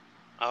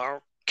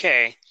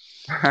 Okay.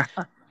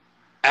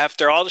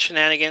 After all the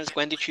shenanigans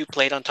Wendy Choo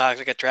played on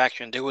Toxic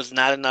Attraction, there was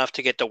not enough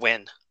to get the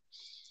win.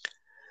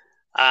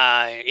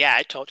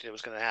 I told you it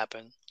was going to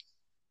happen.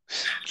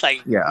 It's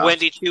like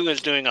Wendy Choo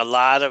is doing a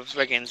lot of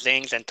friggin'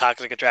 things and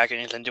Toxic Attraction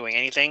isn't doing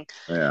anything.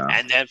 Yeah.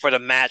 And then for the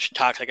match,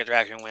 Toxic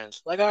Attraction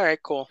wins. Like, all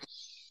right, cool.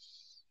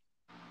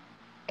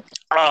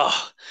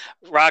 Oh,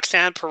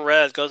 Roxanne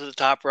Perez goes to the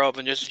top rope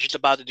and she's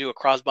about to do a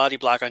crossbody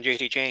block on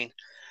Jacy Jayne.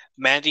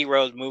 Mandy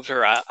Rose moves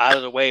her out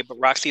of the way, but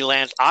Roxy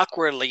lands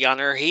awkwardly on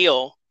her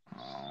heel.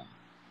 Oh.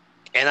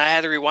 And I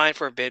had to rewind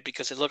for a bit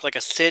because it looked like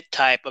a Sid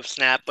type of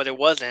snap, but it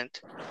wasn't.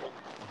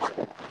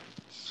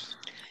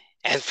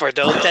 And for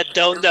those that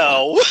don't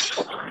know,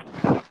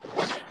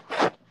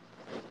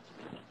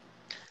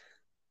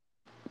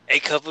 a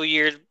couple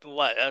years,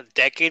 a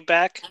decade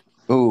back?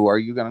 Ooh, are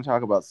you going to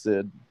talk about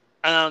Sid?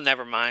 Oh,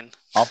 never mind.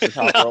 Off the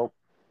top rope?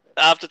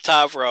 Off the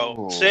top rope.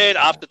 Ooh. Sid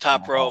off the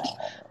top rope.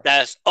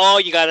 That's all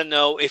you got to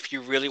know if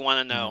you really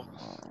want to know.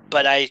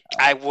 But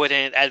I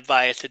wouldn't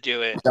advise to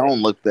do it.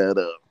 Don't look that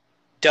up.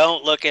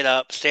 Don't look it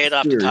up. Say it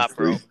off the top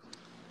rope.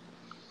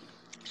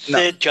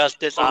 Sid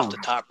Justice off the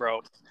top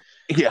rope.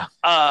 Yeah.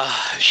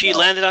 She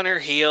landed on her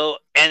heel,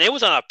 and it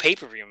was on a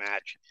pay-per-view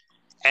match.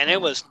 And it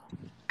was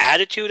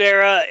Attitude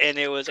Era, and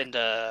it was in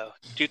the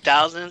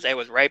 2000s. It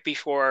was right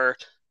before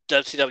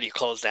WCW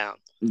closed down.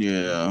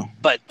 Yeah.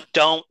 But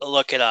don't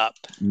look it up.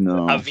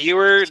 No. A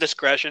viewer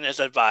discretion is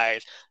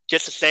advised.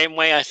 Just the same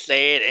way I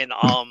say it in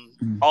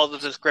all the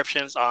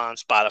descriptions on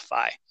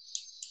Spotify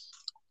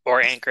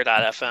or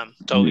Anchor.fm.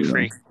 Totally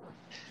free.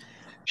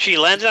 She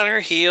landed on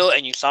her heel,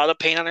 and you saw the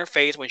pain on her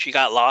face when she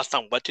got lost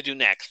on what to do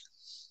next.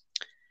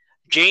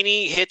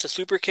 Janie hits a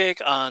super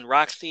kick on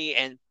Roxy,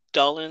 and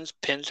Dullins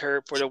pins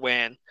her for the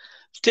win.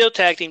 Still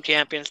tag team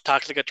champions,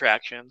 Toxic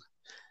Attraction.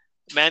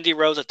 Mandy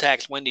Rose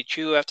attacks Wendy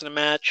Choo after the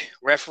match.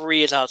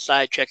 Referee is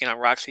outside checking on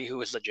Roxy,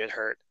 who is legit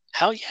hurt.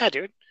 Hell yeah,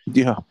 dude.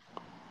 Yeah.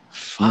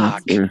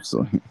 Fuck. Yeah,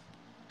 seriously.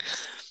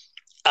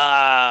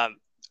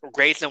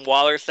 Grace and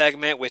Waller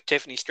segment with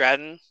Tiffany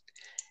Stratton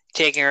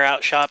taking her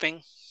out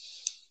shopping.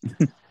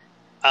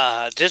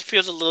 This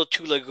feels a little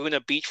too Laguna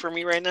Beach for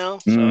me right now.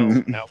 So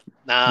no.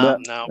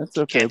 That's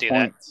okay. Can't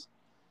do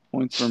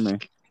Points for me.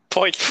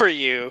 Points for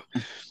you.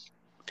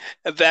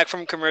 Back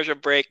from commercial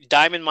break,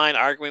 Diamond Mine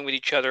arguing with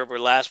each other over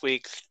last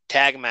week's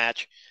tag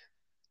match.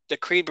 The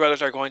Creed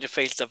brothers are going to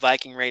face the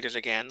Viking Raiders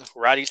again.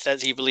 Roddy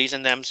says he believes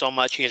in them so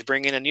much he is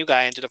bringing a new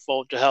guy into the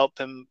fold to help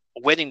him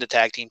winning the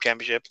tag team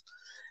championship.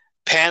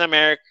 Pan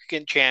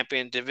American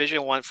champion, Division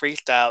I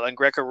freestyle, and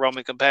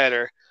Greco-Roman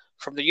competitor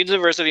from the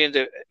University of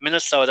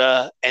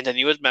Minnesota and the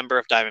newest member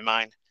of Diamond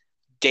Mine,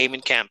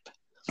 Damon Kemp.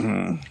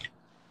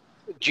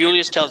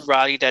 Julius tells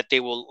Roddy that they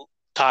will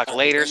talk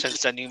later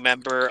since the new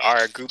member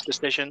are a group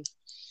decision.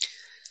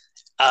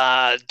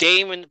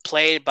 Damon,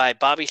 played by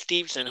Bobby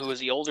Stevenson, who is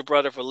the older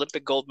brother of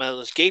Olympic gold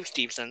medalist Gabe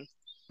Stevenson.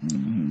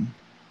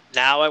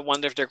 Now I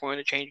wonder if they're going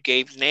to change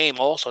Gabe's name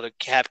also to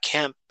have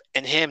Kemp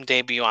and him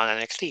debut on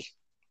NXT.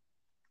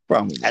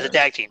 Probably. As a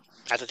tag team.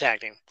 Oh, as a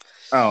tag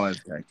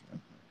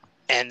team.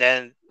 And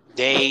then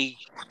this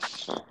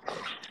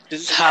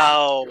is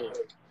how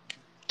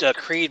the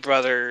Creed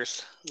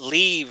brothers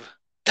leave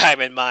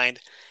Diamond Mine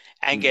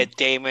and get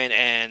Damon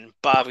and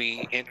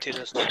Bobby into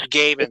this.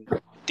 Gabe and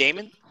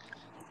Damon?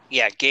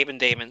 Yeah, Gabe and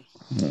Damon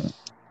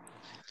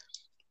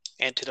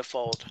into the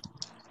fold.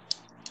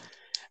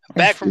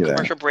 Back from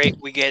commercial break,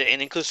 we get an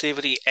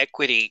inclusivity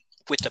equity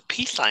with the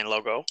peace sign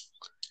logo.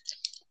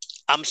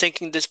 I'm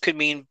thinking this could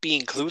mean be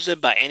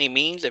inclusive by any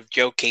means if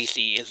Joe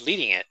Casey is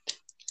leading it.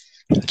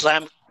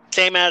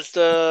 Same as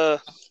the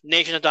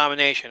Nation of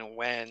Domination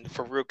when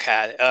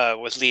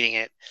Farouk was leading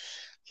it.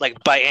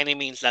 Like, by any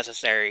means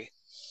necessary.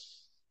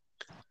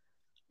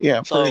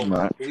 Yeah, pretty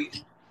much.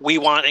 We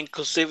want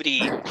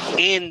inclusivity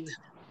in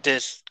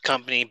this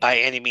company by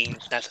any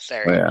means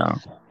necessary. Yeah.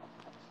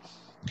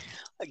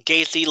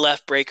 Gacy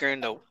left Breaker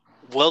in the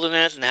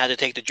wilderness and had to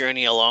take the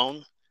journey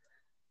alone.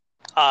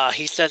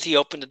 He says he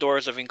opened the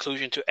doors of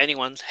inclusion to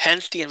anyone,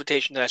 hence the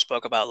invitation that I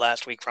spoke about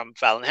last week from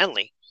Fallon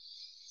Henley.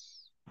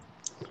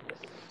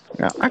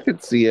 Yeah, I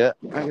could see it.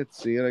 I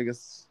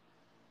guess.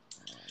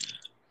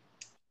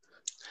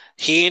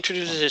 He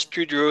introduces his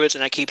True Druids,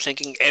 and I keep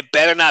thinking, it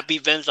better not be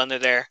Vince under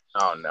there.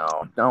 Oh,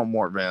 no. No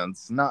more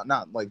Vince. Not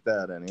like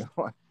that,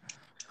 anyway.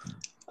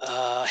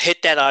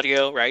 Hit that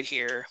audio right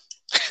here.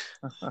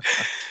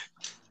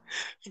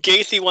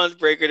 Gacy wants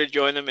Breaker to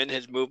join him in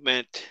his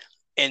movement.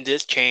 In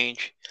this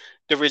change,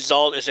 the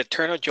result is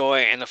eternal joy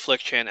and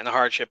affliction and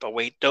hardship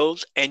await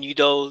those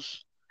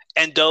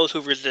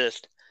who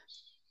resist.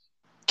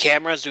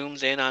 Camera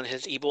zooms in on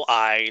his evil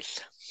eyes.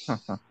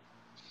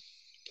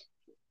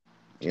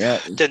 Yeah.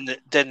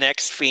 The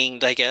next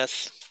Fiend, I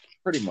guess.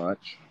 Pretty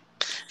much.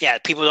 Yeah,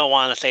 people don't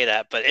want to say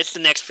that, but it's the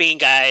next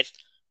Fiend, guys.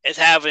 It's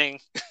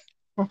happening.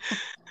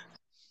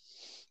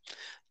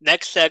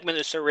 Next segment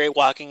is Sir Ray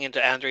walking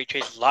into Andre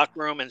Chase's locker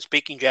room and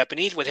speaking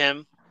Japanese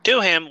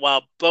to him,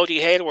 while Bodie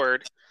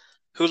Hayward,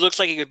 who looks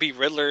like he could be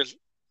Riddler's,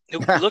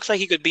 looks like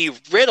he could be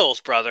Riddle's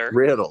brother.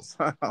 Riddles.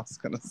 I was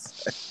gonna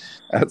say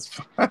that's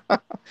fine.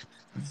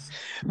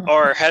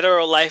 Or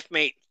hetero life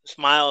mate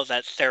smiles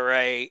at Sir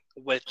Ray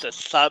with the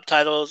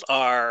subtitles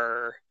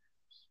are,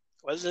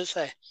 what does it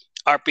say?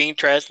 Are being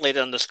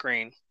translated on the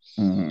screen.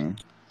 Mm-hmm.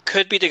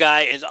 Could be the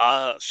guy is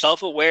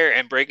self-aware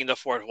and breaking the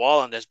fourth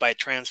wall on this by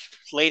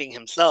translating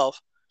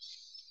himself.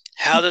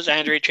 How does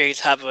Andre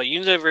Chase have a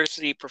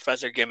university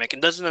professor gimmick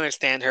and doesn't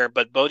understand her,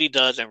 but Bodie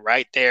does, and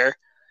right there,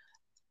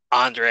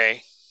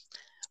 Andre,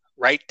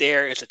 right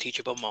there is a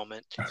teachable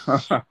moment.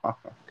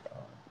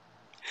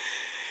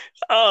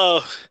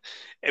 Oh,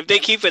 if they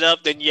keep it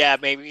up, then yeah,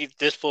 maybe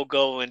this will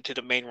go into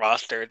the main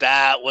roster.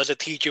 That was a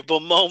teachable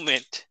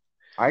moment.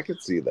 I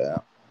could see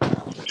that.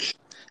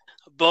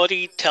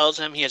 Bodie tells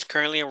him he is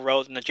currently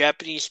enrolled in a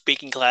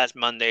Japanese-speaking class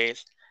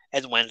Mondays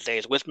and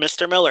Wednesdays with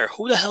Mr. Miller.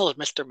 Who the hell is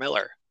Mr.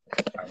 Miller?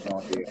 I have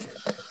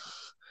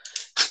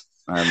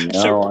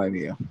no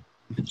idea.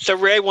 So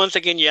Ray once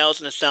again yells,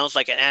 and it sounds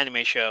like an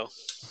anime show.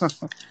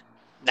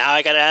 Now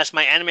I gotta ask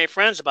my anime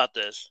friends about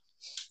this.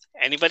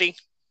 Anybody?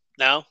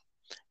 No?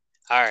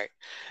 Alright.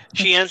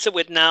 She ends it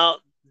with, now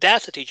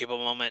that's a teachable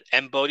moment,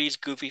 and Bodie's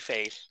goofy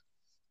face.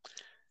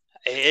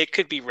 It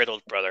could be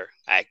Riddle's brother.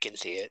 I can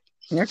see it.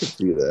 Yeah, I can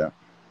see that.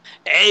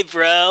 Hey,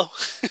 bro.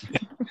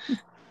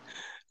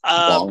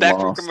 Back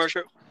from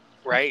commercial.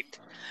 Right.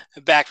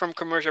 Back from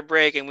commercial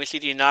break, and we see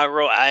the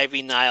inaugural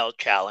Ivy Nile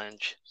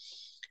challenge.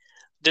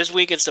 This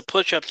week it's the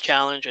push-ups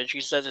challenge, and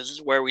she says this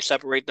is where we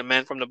separate the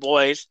men from the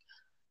boys.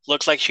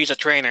 Looks like she's a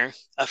trainer.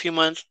 A few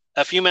men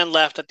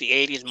left at the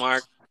 80s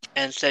mark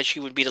and said she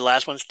would be the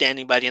last one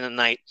standing by the end of the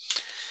night.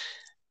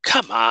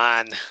 Come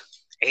on.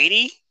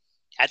 80?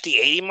 At the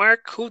 80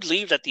 mark? Who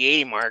leaves at the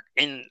 80 mark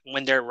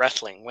when they're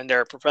wrestling, when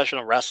they're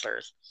professional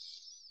wrestlers?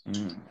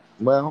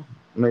 Well,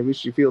 maybe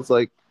she feels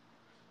like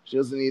she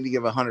doesn't need to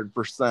give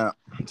 100%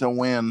 to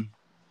win.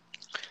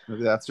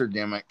 Maybe that's her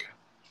gimmick.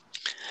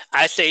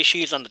 I say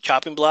she's on the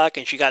chopping block,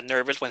 and she got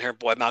nervous when her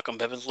boy Malcolm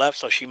Bivens left,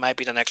 so she might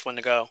be the next one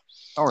to go.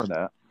 Or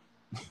that.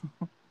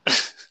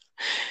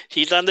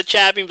 She's on the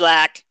chopping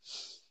block.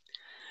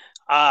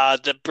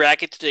 The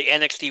bracket to the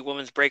NXT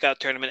Women's Breakout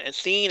Tournament is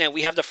seen, and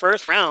we have the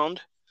first round.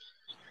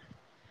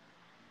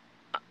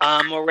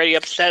 I'm already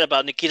upset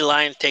about Nikita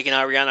Lyons taking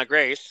Ariana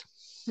Grace.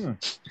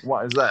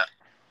 Why is that?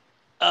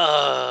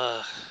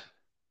 Because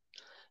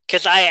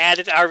I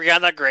added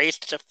Ariana Grace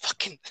to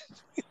fucking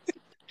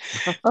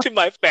to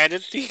my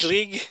fantasy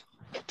league.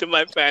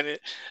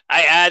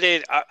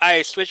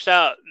 I switched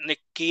out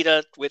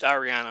Nikita with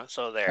Ariana,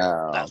 so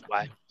there. That's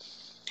why.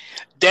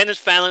 Dennis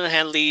Fallon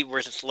Henley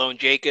versus Sloane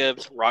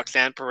Jacobs,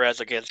 Roxanne Perez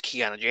against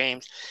Kiana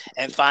James,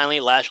 and finally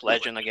Lash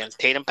Legend against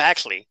Tatum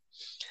Paxley.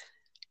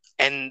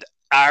 And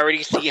I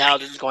already see how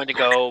this is going to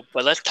go,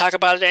 but let's talk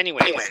about it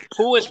anyway.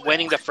 Who is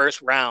winning the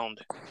first round?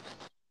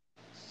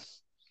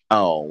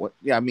 Oh,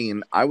 yeah, I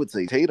mean, I would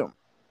say Tatum.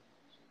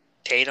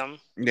 Tatum?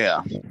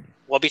 Yeah.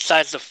 Well,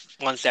 besides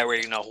the ones that we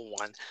already know who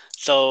won.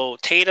 So,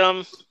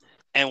 Tatum,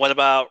 and what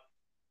about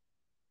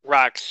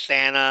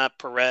Roxana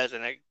Perez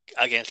and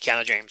against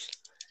Kiana James?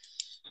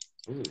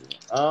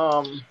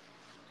 I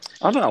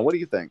don't know. What do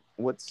you think?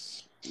 I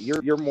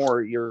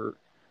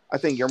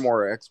think you're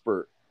more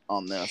expert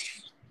on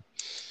this.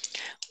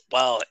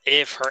 Well,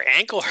 if her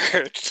ankle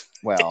hurts.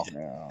 Well,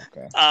 yeah,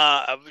 okay.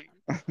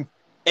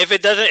 If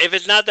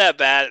it's not that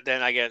bad,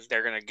 then I guess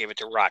they're gonna give it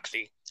to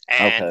Roxy,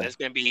 and it's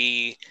gonna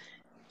be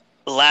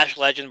Lash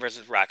Legend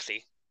versus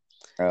Roxy.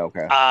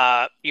 Okay.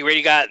 You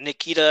already got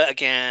Nikita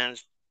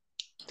against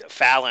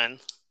Fallon.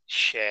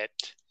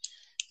 Shit.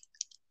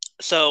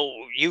 So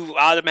you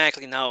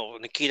automatically know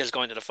Nikita's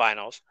going to the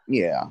finals.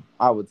 Yeah,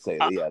 I would say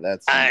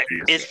that's.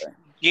 It's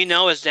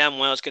damn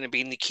well it's going to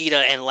be Nikita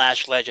and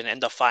Lash Legend in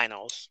the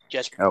finals,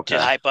 just to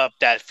hype up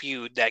that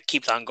feud that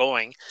keeps on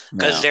going,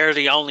 because they're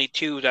the only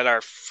two that are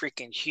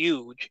freaking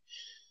huge.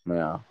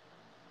 Yeah.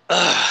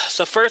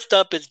 So first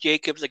up is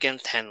Jacobs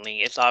against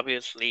Henley. It's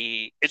obvious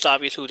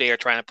who they are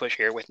trying to push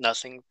here, with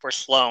nothing for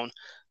Sloane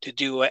to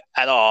do it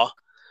at all.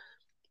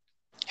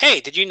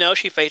 Hey, did you know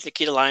she faced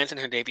Nikita Lyons in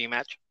her debut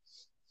match?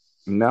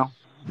 No,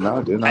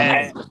 I did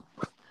not know.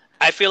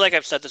 I feel like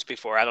I've said this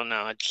before. I don't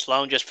know.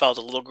 Sloane just felt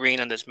a little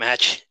green on this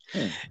match.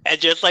 And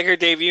just like her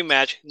debut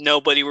match,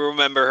 nobody will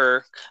remember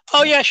her.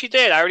 Oh, yeah, she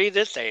did. I already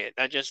did say it.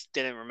 I just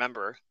didn't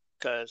remember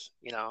because,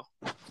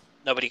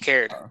 nobody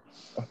cared.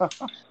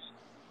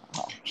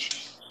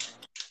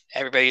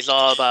 Everybody's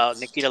all about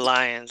Nikita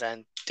Lyons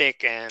and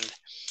Tick and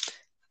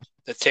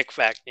the Tick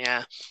fact.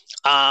 Yeah.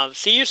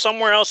 See you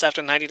somewhere else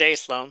after 90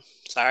 days, Sloane.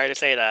 Sorry to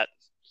say that.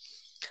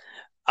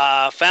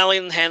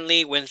 Fallon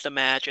Henley wins the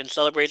match and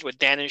celebrates with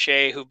Dan and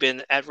Shay, who've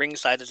been at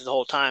ringside this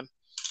whole time.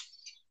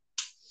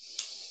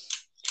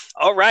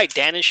 All right,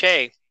 Dan and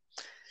Shay.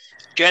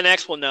 Gen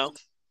X will know.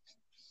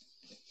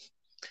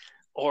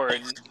 Or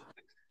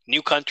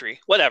New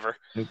Country. Whatever.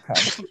 New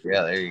Country.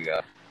 Yeah, there you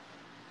go.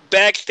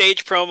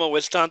 Backstage promo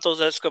with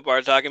Santos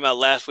Escobar talking about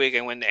last week,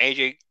 and when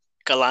AJ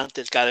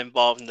Galantis got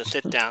involved in the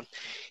sit-down,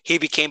 he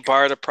became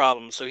part of the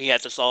problem, so he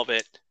had to solve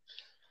it.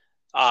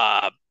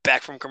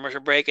 Back from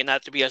commercial break, and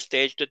not to be a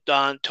stage to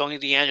Don, Tony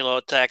D'Angelo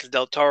attacks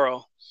Del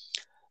Toro.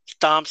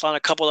 Stomps on a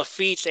couple of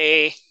feet,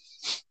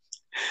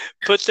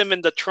 puts him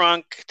in the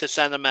trunk to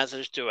send a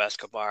message to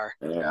Escobar.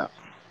 Yeah,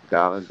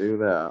 gotta do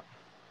that.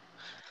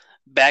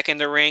 Back in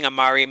the ring,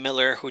 Amari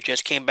Miller, who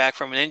just came back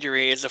from an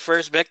injury, is the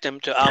first victim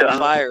to Alba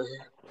Fire,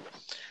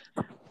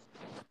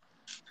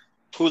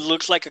 who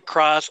looks like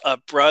a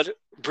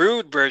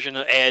Brood version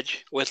of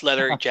Edge with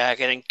leather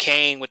jacket, and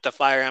Kane with the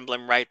Fire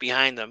Emblem right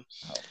behind them.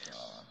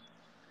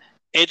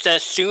 It's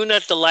as soon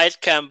as the lights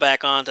come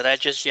back on that I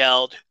just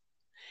yelled,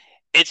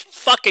 "It's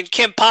fucking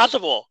Kim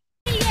Possible!"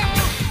 Yeah,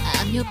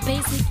 I'm your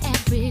basic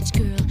average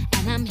girl,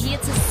 and I'm here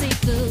to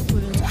save the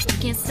world. You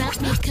can't stop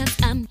me because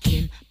I'm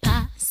Kim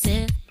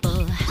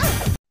Possible.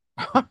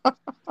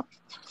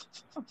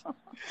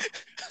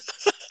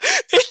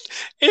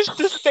 It's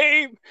the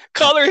same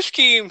color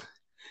scheme.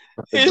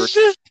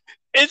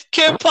 It's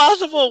Kim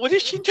Possible. What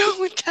is she doing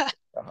with that?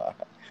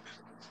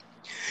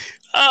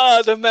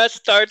 The match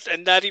starts,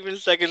 and not even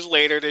seconds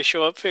later, they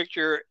show a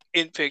picture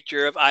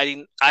of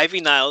Ivy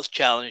Niles'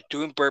 challenge,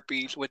 doing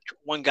burpees, which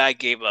one guy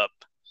gave up.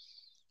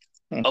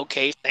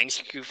 Okay,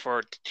 thanks you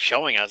for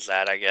showing us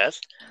that, I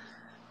guess.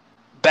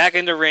 Back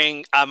in the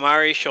ring,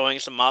 Amari showing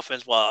some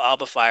offense while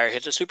Alba Fire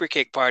hits a super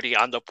kick party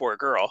on the poor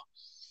girl.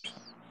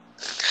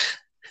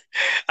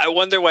 I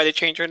wonder why they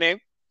changed her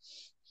name.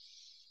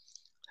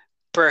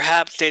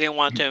 Perhaps they didn't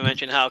want to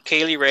mention how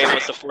Kaylee Ray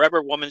was the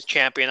Forever Women's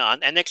Champion on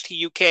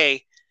NXT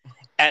UK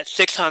at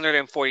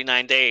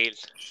 649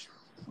 days.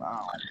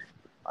 Wow.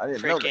 I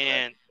didn't know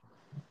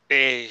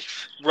that.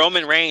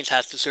 Roman Reigns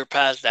has to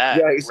surpass that.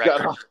 Yeah, he's got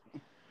to.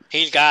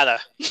 He's gotta.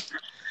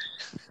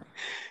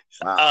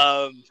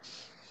 Wow.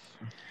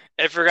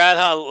 I forgot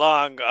how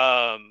long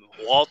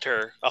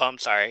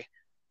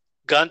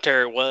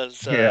Gunter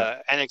was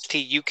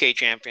NXT UK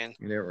champion.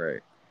 You're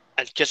right.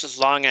 Just as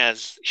long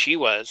as she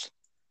was.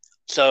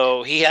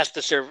 So he has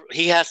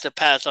to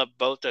pass up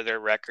both of their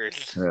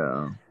records.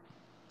 Yeah.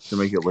 To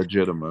make it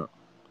legitimate.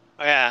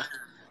 Yeah.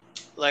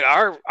 Like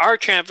our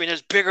champion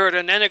is bigger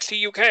than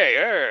NXT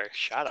UK.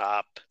 Shut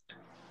up.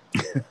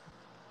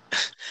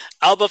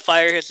 Alba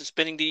Fire hits a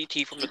spinning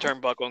DDT from the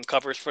turnbuckle and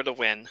covers for the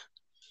win.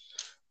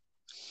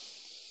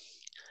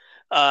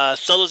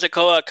 Solo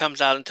Sikoa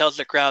comes out and tells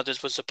the crowd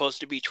this was supposed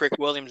to be Trick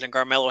Williams and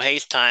Carmelo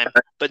Hayes' time,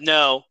 but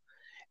no,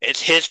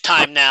 It's his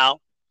time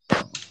now.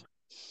 What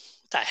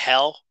the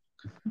hell?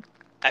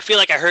 I feel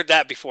like I heard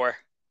that before.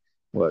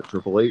 What,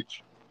 Triple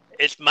H?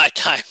 It's my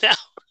time now.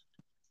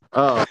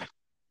 Oh.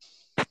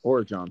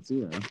 Or John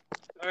Cena.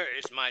 Or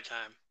it's my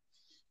time.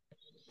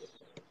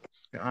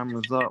 Time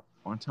is up.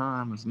 My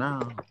time is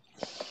now.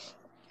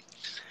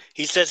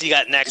 He says he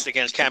got next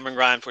against Cameron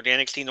Grimes for the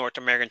NXT North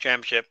American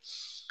Championship,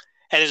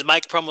 and his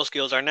mic promo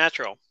skills are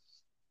natural.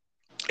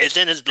 It's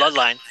in his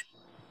bloodline.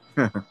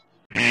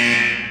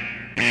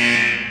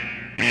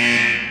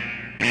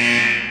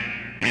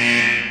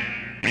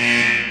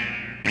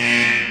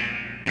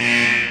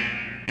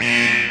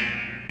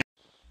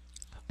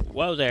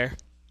 Whoa there.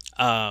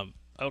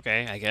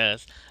 Okay, I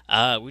guess.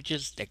 We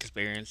just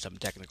experienced some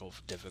technical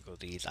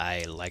difficulties.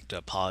 I like to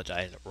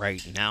apologize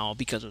right now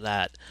because of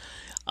that.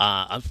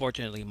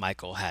 Unfortunately,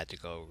 Michael had to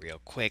go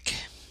real quick.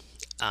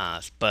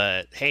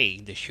 But hey,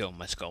 the show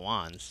must go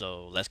on,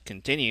 so let's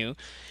continue.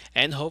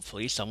 And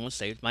hopefully someone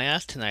saved my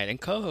ass tonight and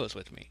co-host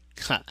with me.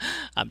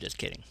 I'm just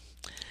kidding.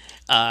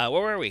 Where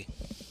were we?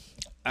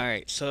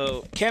 Alright,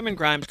 so Cameron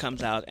Grimes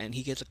comes out and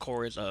he gets a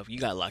chorus of "You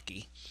Got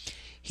Lucky."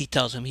 He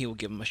tells him he will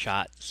give him a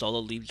shot. Solo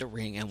leaves the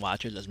ring and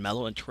watches as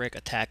Mello and Trick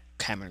attack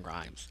Cameron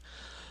Grimes.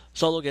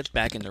 Solo gets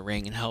back in the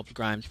ring and helps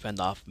Grimes fend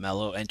off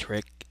Mello and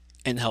Trick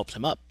and helps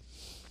him up.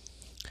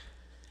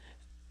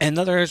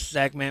 Another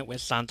segment with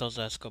Santos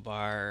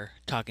Escobar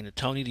talking to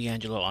Tony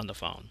D'Angelo on the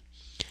phone.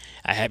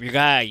 I have your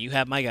guy, you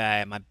have my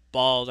guy, my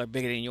balls are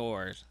bigger than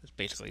yours. That's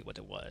basically what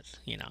it was,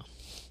 you know.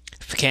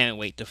 Can't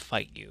wait to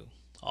fight you.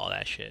 All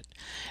that shit.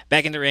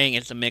 Back in the ring,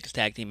 it's a mixed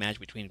tag team match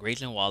between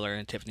Grayson Waller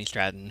and Tiffany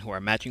Stratton, who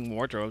are matching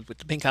wardrobes with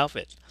the pink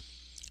outfits.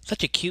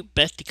 Such a cute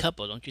bestie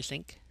couple, don't you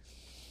think?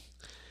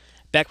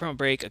 Back from a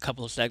break, a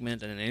couple of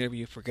segments, and an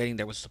interview forgetting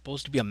there was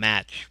supposed to be a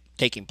match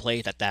taking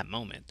place at that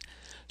moment.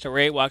 So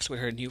Ray walks with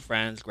her new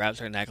friends, grabs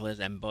her necklace,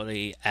 and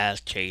Bodhi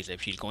asks Chase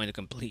if she's going to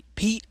compete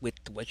with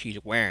what she's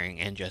wearing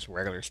and just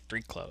regular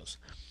street clothes.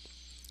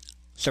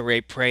 So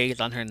Ray prays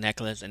on her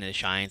necklace and it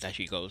shines as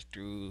she goes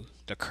through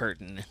the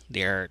curtain.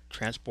 They are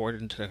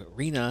transported into the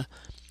arena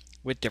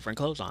with different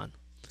clothes on.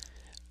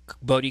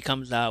 Bodhi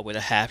comes out with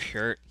a half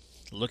shirt,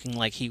 looking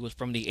like he was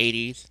from the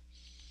 80s.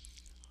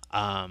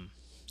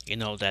 You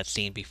know that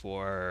scene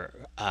before,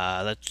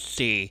 let's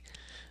see.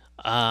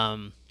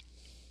 That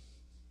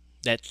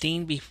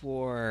scene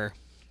before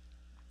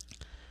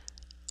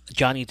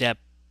Johnny Depp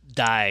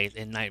dies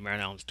in Nightmare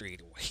on Elm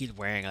Street. He's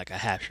wearing like a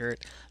half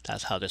shirt.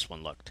 That's how this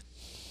one looked.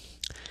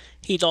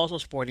 He's also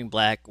sporting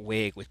black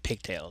wig with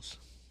pigtails.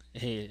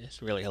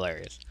 It's really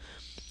hilarious.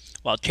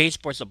 While Chase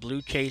sports a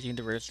blue Chase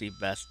University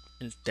vest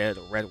instead of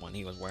the red one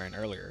he was wearing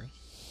earlier.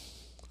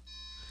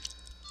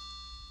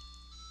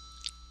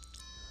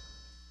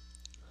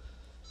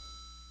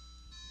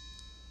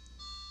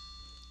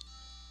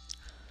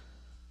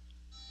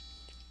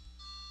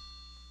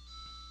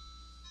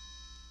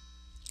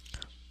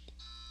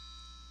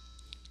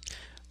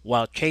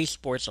 While Chase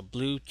sports a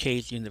blue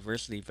Chase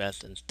University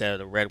vest instead of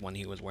the red one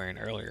he was wearing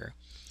earlier.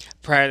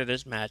 Prior to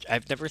this match,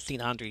 I've never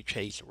seen Andre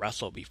Chase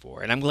wrestle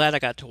before, and I'm glad I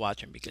got to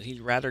watch him because he's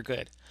rather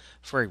good.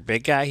 For a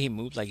big guy, he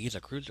moves like he's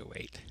a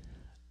cruiserweight.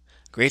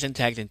 Grayson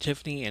tags in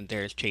Tiffany, and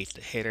there's Chase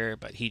to hit her,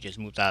 but he just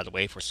moves out of the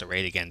way for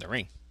Saray to get in the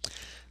ring.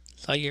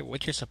 So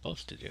what you're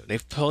supposed to do.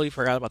 They've totally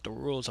forgot about the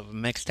rules of a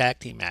mixed tag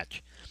team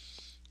match.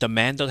 The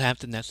man doesn't have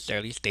to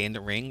necessarily stay in the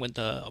ring when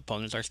the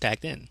opponents are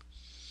stacked in.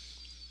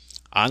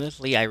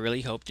 Honestly, I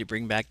really hope they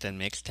bring back the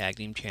mixed tag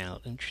team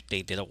challenge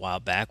they did a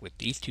while back with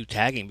these two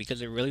tagging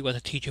because it really was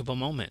a teachable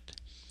moment.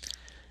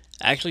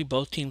 Actually,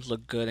 both teams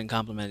look good and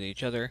complemented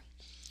each other.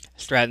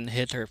 Stratton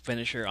hits her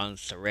finisher on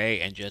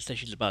Saray, and just as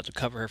she's about to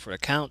cover her for the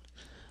count,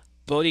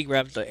 Bodhi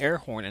grabs the air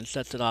horn and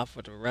sets it off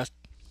for the rest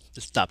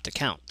to stop the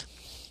count.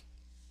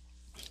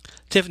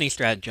 Tiffany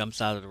Stratton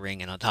jumps out of the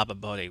ring and on top of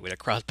Bodhi with a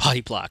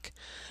cross-body block,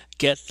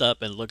 gets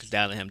up and looks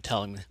down at him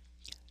telling him,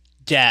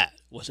 "That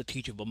was a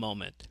teachable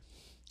moment."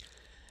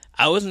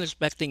 I wasn't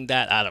expecting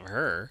that out of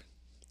her,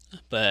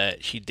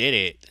 but she did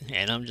it,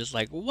 and I'm just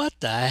like, what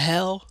the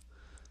hell?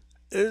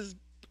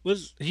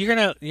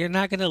 You're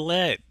not gonna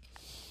let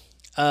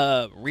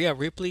Rhea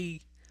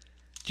Ripley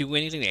do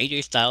anything to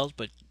AJ Styles,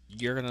 but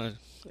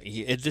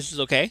this is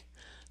okay?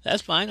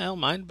 That's fine, I don't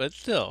mind, but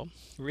still,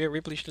 Rhea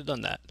Ripley should have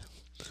done that.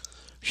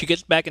 She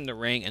gets back in the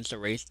ring, and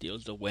Saray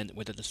steals the win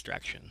with a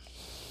distraction.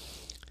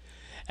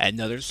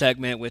 Another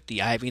segment with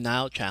the Ivy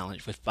Nile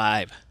challenge with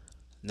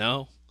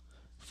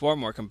 4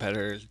 more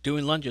competitors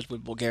doing lunges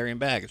with Bulgarian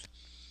bags.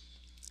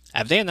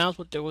 Have they announced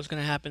what was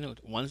going to happen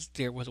once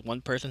there was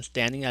one person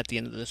standing at the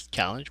end of this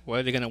challenge? What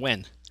are they going to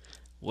win?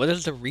 What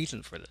is the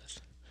reason for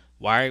this?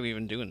 Why are we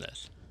even doing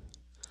this?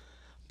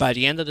 By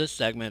the end of this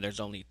segment,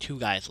 there's only 2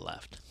 guys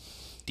left.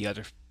 The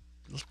others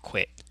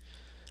quit.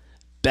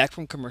 Back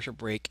from commercial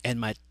break, and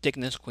my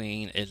thickness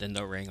queen is in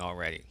the ring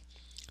already.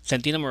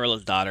 Santina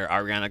Marilla's daughter,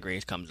 Ariana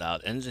Grace, comes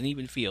out and is an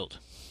even field.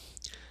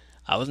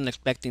 I wasn't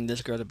expecting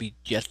this girl to be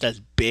just as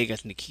big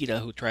as Nikita,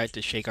 who tries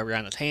to shake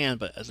Ariana's hand,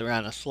 but as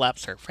Ariana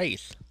slaps her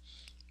face.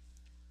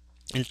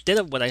 Instead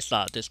of what I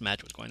thought this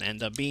match was going to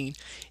end up being,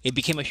 it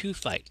became a shoot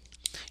fight.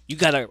 You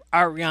got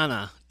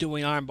Ariana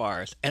doing arm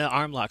bars and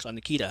arm locks on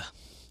Nikita.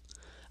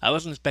 I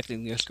wasn't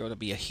expecting this girl to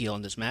be a heel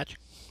in this match.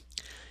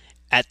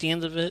 At the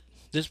end of it,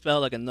 this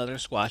felt like another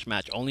squash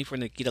match only for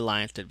Nikita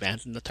Lyons to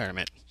advance in the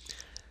tournament.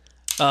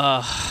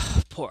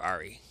 Poor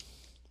Ari.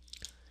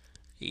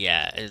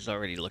 Yeah, it's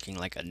already looking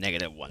like a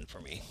 -1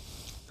 for me.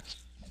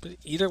 But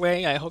either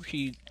way, I hope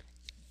she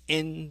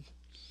on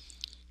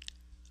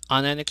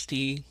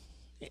NXT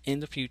in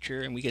the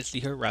future and we get to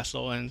see her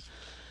wrestle and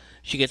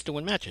she gets to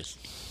win matches.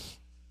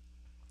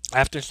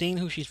 After seeing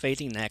who she's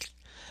facing next,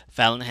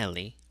 Fallon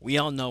Henley, we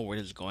all know where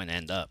this is going to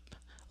end up.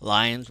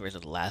 Lions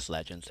versus the Last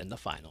Legends in the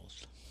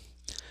finals.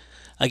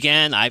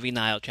 Again, Ivy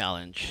Nile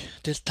challenge.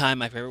 This time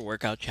my favorite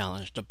workout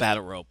challenge, the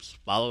battle ropes,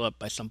 followed up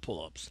by some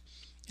pull-ups.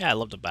 Yeah, I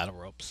love the battle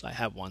ropes. I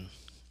have one.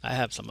 I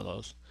have some of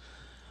those.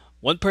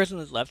 One person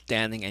is left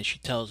standing and she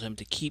tells him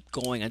to keep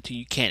going until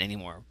you can't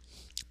anymore.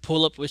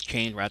 Pull-up with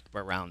chain wrapped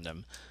around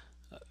him.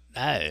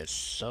 That is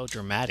so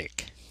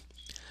dramatic.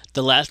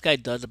 The last guy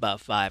does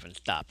about 5 and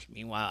stops.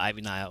 Meanwhile,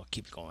 Ivy Nile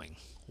keeps going.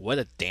 What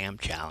a damn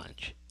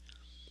challenge.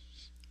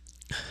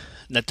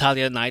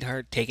 Natalia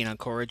Neidhart taking on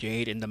Cora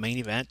Jade in the main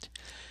event.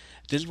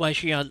 This is why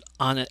she's on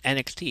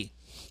NXT.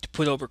 To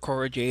put over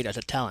Cora Jade as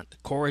a talent.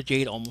 Cora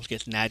Jade almost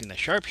gets Natty in the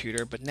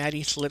sharpshooter, but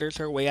Natty slithers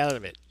her way out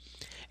of it.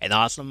 An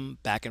awesome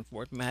back and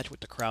forth match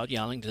with the crowd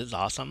yelling, "This is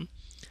awesome."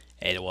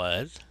 It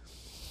was.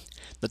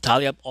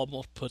 Natalia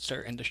almost puts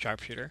her in the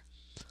sharpshooter.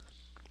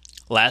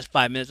 Last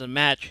 5 minutes of the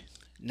match,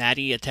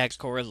 Natty attacks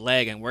Cora's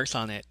leg and works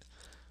on it.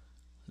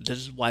 This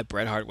is why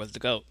Bret Hart was the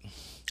GOAT.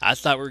 I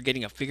thought we were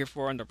getting a figure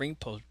 4 on the ring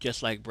post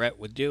just like Bret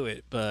would do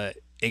it, but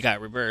it got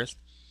reversed.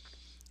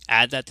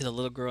 Add that to the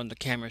little girl in the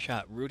camera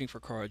shot rooting for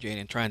Cora Jade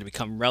and trying to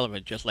become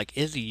relevant just like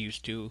Izzy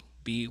used to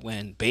be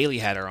when Bayley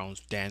had her own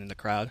stand in the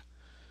crowd.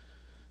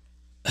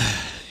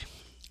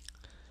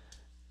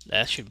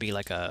 That should be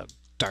like a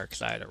dark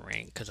side of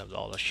ring because of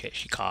all the shit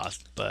she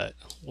caused, but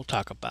we'll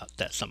talk about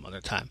that some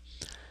other time.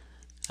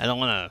 I don't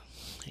want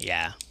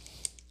to,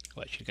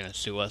 what, she's going to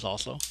sue us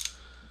also?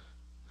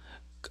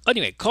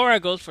 Anyway, Cora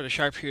goes for the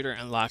sharpshooter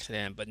and locks it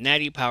in, but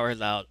Natty powers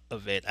out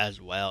of it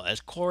as well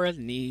as Cora's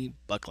knee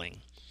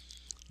buckling.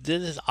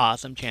 This is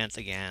awesome chance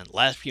again.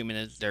 Last few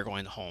minutes, they're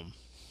going home.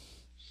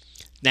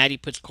 Natty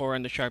puts Cora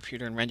in the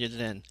sharpshooter and wrenches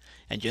it in,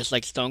 and just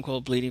like Stone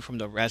Cold bleeding from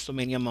the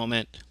WrestleMania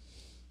moment,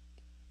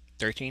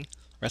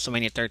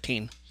 WrestleMania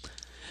 13,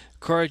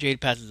 Cora Jade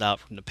passes out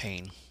from the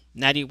pain.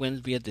 Natty wins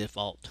via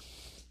default.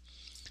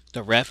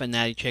 The ref and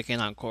Natty check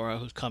in on Cora,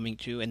 who's coming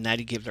to, and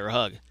Natty gives her a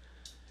hug.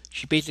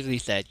 She basically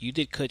said, "You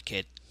did good,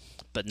 kid,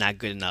 but not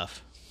good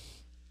enough."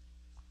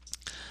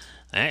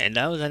 Alright, and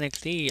that was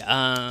NXT.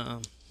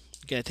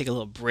 Gonna take a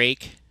little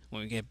break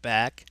when we get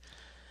back.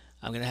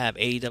 I'm gonna have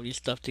AEW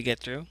stuff to get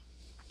through.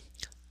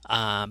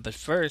 But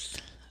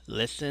first,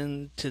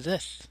 listen to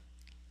this.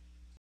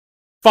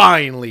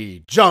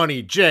 Finally,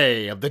 Johnny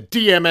J of the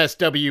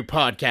DMSW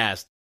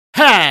podcast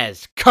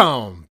has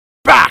come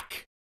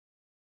back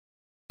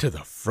to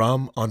the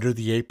From Under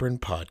the Apron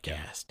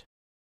podcast.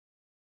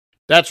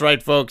 That's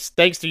right, folks.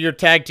 Thanks to your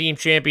tag team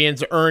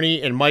champions,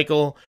 Ernie and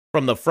Michael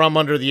from the From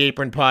Under the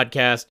Apron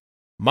podcast.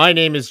 My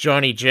name is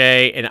Johnny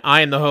J, and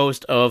I am the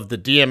host of the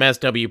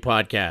DMSW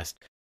podcast.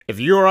 If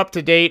you're up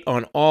to date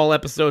on all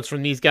episodes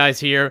from these guys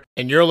here,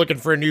 and you're looking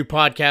for a new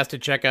podcast to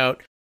check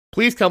out,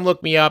 please come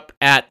look me up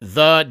at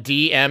the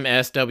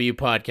DMSW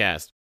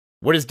podcast.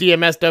 What does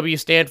DMSW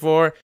stand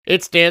for?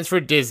 It stands for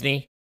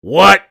Disney.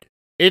 What?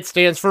 It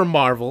stands for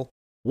Marvel.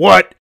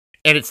 What?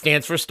 And it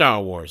stands for Star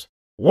Wars.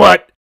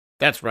 What?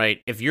 That's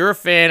right. If you're a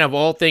fan of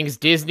all things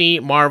Disney,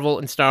 Marvel,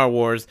 and Star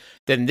Wars,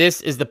 then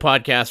this is the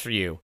podcast for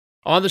you.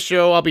 On the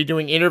show, I'll be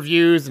doing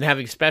interviews and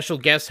having special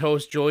guest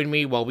hosts join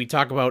me while we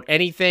talk about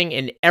anything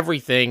and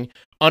everything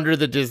under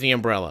the Disney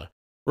umbrella.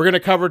 We're going to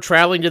cover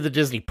traveling to the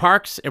Disney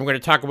parks, and we're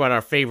going to talk about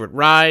our favorite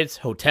rides,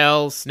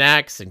 hotels,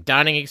 snacks, and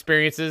dining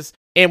experiences.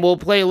 And we'll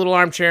play a little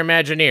Armchair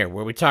Imagineer,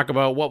 where we talk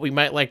about what we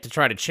might like to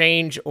try to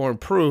change or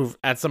improve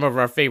at some of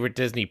our favorite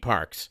Disney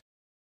parks.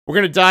 We're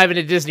going to dive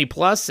into Disney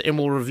Plus, and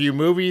we'll review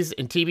movies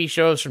and TV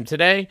shows from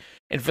today.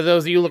 And for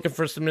those of you looking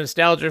for some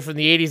nostalgia from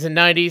the 80s and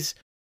 90s,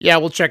 yeah,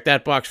 we'll check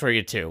that box for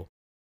you too.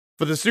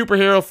 For the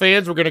superhero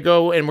fans, we're going to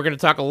go and we're going to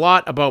talk a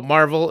lot about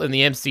Marvel and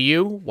the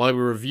MCU while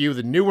we review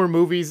the newer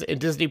movies and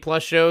Disney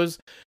Plus shows,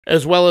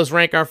 as well as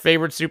rank our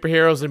favorite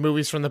superheroes and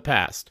movies from the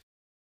past.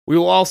 We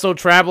will also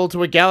travel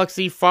to a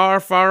galaxy far,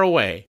 far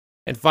away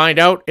and find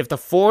out if the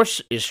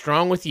Force is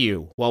strong with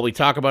you while we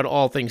talk about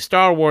all things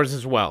Star Wars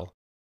as well.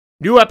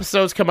 New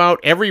episodes come out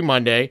every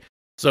Monday,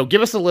 so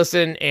give us a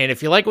listen, and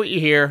if you like what you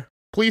hear,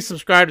 please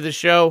subscribe to the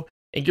show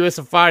and give us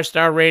a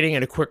 5-star rating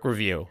and a quick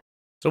review.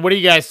 So what do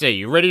you guys say?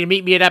 You ready to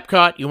meet me at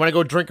Epcot? You want to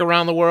go drink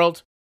around the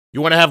world?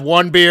 You want to have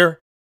 1 beer?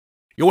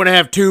 You want to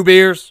have 2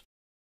 beers?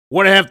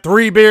 Want to have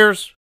 3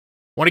 beers?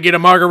 Want to get a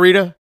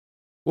margarita?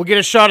 We'll get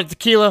a shot at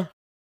tequila?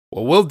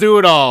 Well, we'll do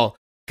it all,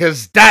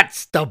 because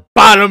that's the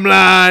bottom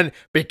line,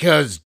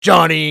 because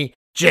Johnny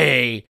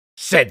J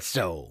said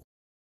so.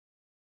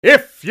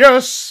 If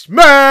you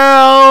smell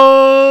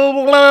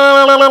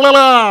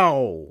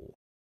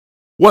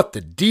what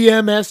the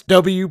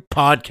DMSW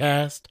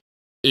podcast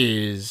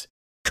is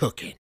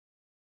cooking.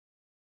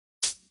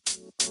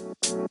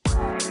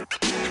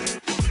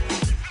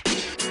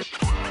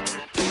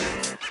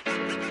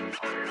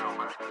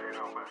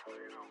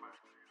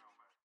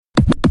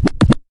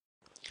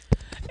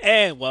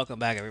 And welcome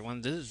back,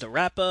 everyone. This is the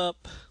wrap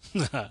up.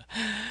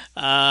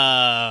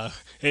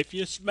 If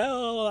you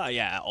smell,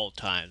 yeah, old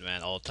times,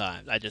 man, old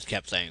times. I just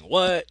kept saying,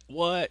 what? Too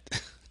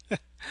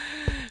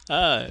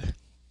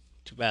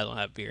bad I don't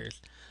have beers.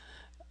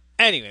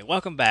 Anyway,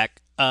 welcome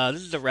back.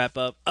 This is the wrap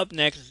up. Up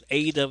next is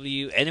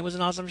AEW, and it was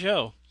an awesome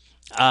show.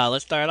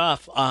 Let's start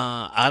off.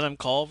 Adam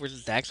Cole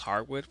versus Dax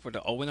Harwood for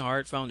the Owen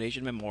Hart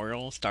Foundation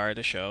Memorial started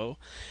the show.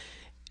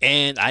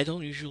 And I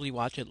don't usually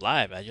watch it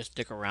live. I just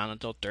stick around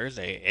until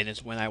Thursday, and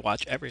it's when I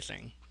watch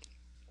everything.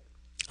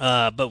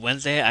 But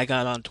Wednesday I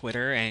got on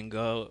Twitter and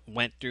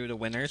went through the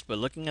winners. But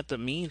looking at the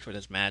memes for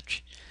this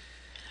match,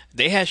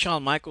 they had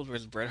Shawn Michaels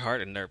versus Bret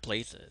Hart in their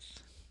places.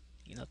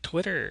 You know,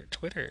 Twitter's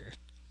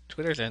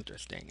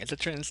interesting. It's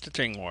a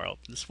interesting world.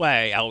 That's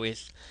why I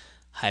always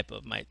hype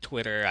up my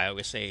Twitter. I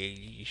always say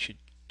you should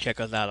check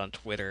us out on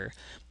Twitter.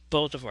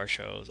 Both of our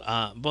shows,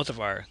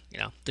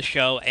 the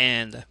show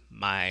and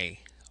my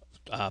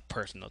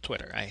personal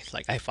Twitter.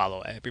 I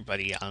follow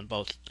everybody on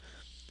both.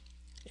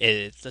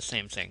 It's the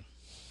same thing,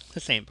 the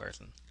same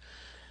person.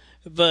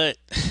 But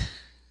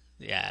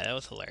yeah, that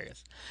was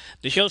hilarious.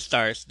 The show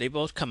starts. They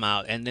both come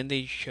out, and then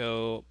they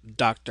show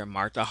Dr.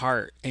 Martha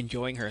Hart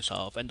enjoying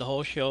herself, and the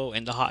whole show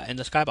in the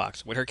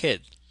skybox with her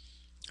kids.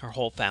 Her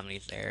whole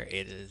family's there.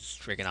 It is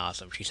freaking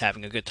awesome. She's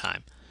having a good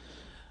time.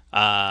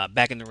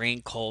 Back in the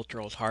ring, Cole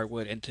throws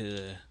Harwood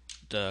into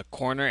the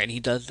corner, and he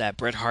does that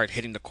Bret Hart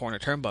hitting the corner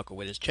turnbuckle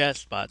with his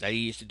chest spot that he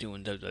used to do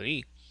in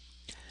WWE.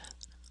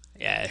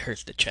 Yeah, it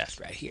hurts the chest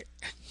right here.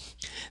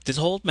 This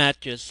whole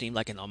match just seemed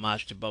like an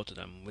homage to both of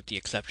them, with the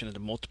exception of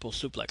the multiple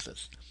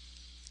suplexes.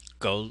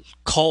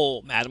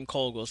 Adam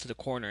Cole goes to the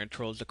corner and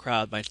trolls the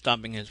crowd by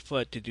stomping his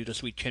foot to do the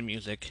sweet chin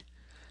music,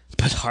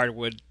 but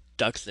Harwood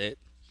ducks it.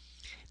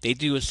 They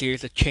do a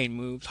series of chain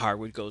moves.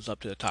 Harwood goes up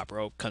to the top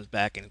rope, comes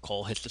back, and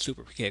Cole hits the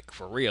super kick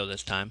for real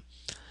this time.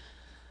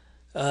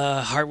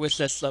 Harwood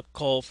sets up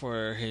Cole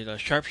for his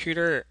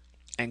sharpshooter,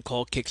 and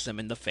Cole kicks him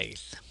in the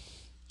face.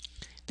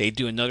 They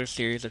do another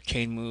series of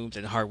chain moves,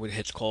 and Harwood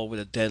hits Cole with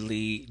a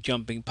deadly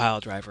jumping pile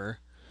driver.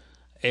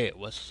 It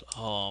was,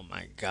 oh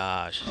my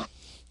gosh.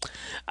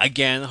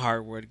 Again,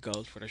 Harwood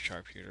goes for the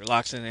sharpshooter,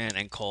 locks it in,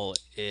 and Cole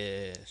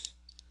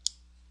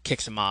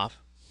kicks him off.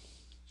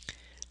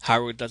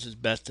 Harwood does his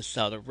best to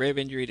sell the rib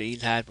injury that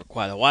he's had for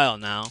quite a while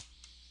now,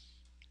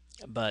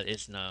 but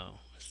it's no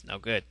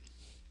good.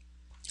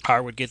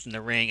 Harwood gets in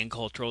the ring, and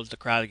Cole trolls the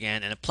crowd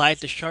again and applies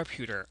the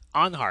sharpshooter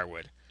on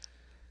Harwood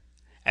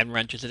and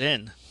wrenches it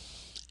in.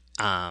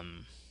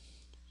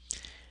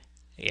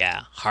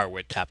 Yeah,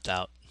 Harwood tapped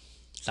out.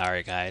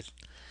 Sorry, guys.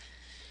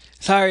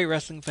 Sorry,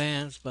 wrestling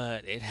fans,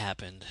 but it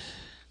happened.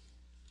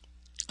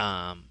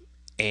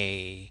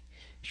 A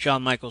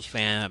Shawn Michaels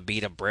fan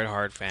beat a Bret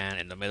Hart fan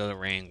in the middle of the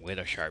ring with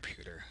a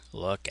sharpshooter.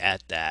 Look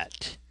at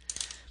that.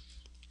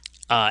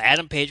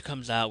 Adam Page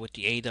comes out with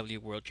the AEW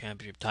World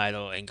Championship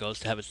title and goes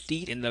to have a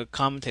seat in the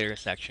commentator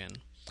section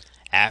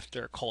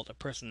after Cult of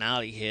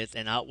Personality hits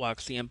and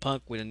outwalks CM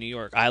Punk with a New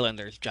York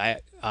Islanders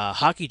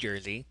hockey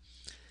jersey.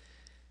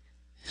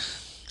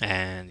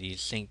 And you'd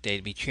think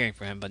they'd be cheering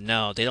for him, but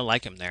no, they don't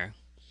like him there.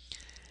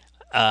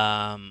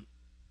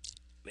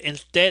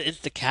 Instead, it's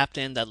the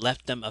captain that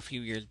left them a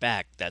few years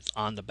back that's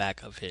on the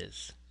back of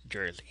his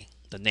jersey,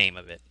 the name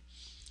of it.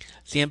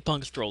 CM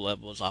Punk's throw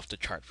level is off the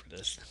chart for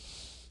this.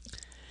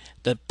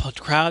 The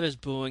crowd is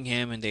booing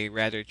him, and they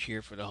rather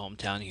cheer for the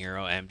hometown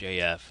hero,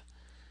 MJF.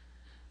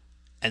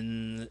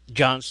 And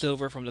John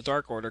Silver from the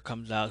Dark Order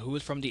comes out, who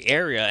is from the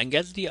area, and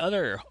gets the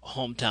other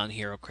hometown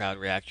hero crowd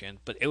reaction.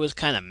 But it was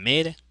kind of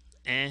mid.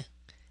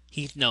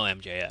 He's no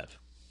MJF.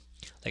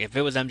 Like, if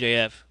it was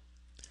MJF,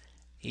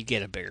 he'd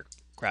get a bigger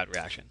crowd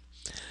reaction.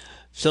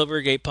 Silver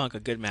gave Punk a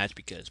good match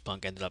because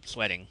Punk ended up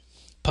sweating.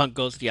 Punk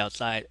goes to the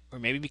outside, or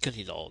maybe because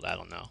he's old, I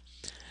don't know.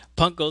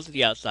 Punk goes to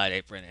the outside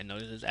apron and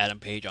notices Adam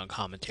Page on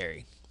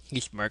commentary. He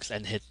smirks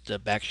and hits the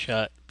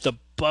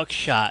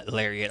buckshot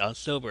lariat on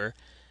Silver,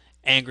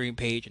 angering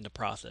Page in the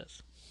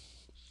process.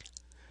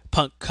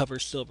 Punk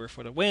covers Silver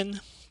for the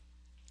win.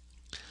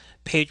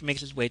 Page makes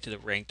his way to the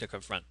ring to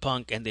confront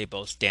Punk, and they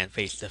both stand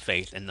face to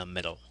face in the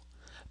middle.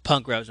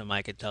 Punk grabs a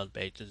mic and tells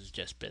Page this is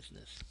just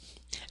business.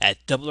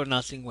 At Double or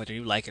Nothing, whether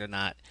you like it or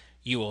not,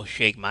 you will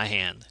shake my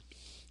hand,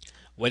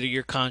 whether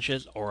you're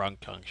conscious or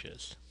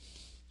unconscious.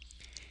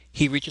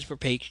 He reaches for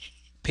Page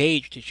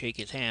to shake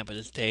his hand, but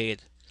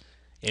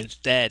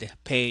instead,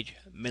 Page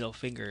middle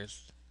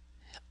fingers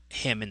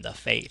him in the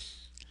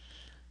face.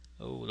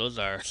 Oh, those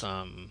are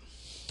some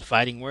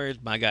fighting words,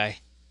 my guy.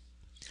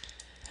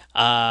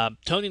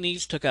 Tony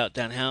Nese took out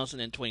Danhausen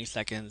in 20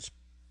 seconds,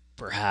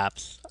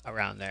 perhaps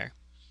around there,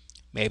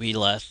 maybe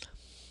less.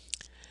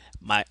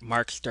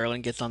 Mark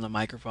Sterling gets on the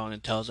microphone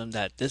and tells him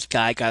that this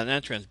guy got an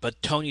entrance,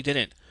 but Tony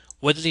didn't.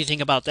 What does he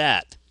think about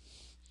that?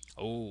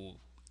 Oh,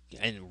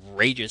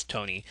 enrages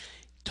Tony.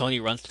 Tony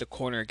runs to the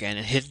corner again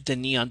and hits the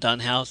knee on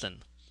Danhausen.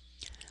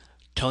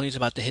 Tony's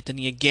about to hit the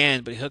knee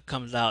again, but Hook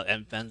comes out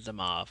and fends him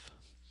off.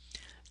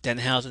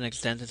 Danhausen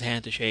extends his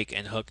hand to shake,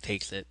 and Hook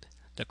takes it.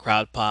 The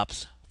crowd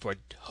pops for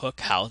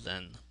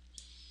Hookhausen.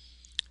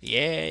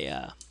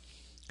 Yeah.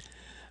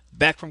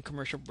 Back from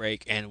commercial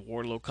break, and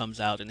Wardlow comes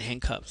out in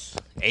handcuffs.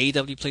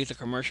 AEW plays a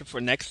commercial for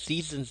next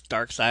season's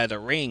Dark Side of the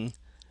Ring,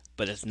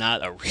 but it's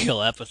not a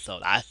real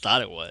episode. I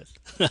thought it was.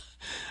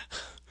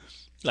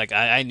 Like,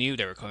 I knew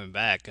they were coming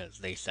back because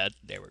they said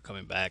they were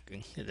coming back.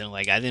 And then,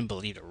 like, I didn't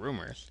believe the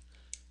rumors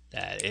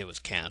that it was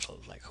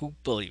canceled. Like, who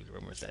believes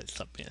rumors that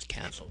something is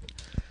canceled?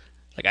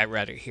 Like, I'd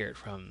rather hear it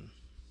from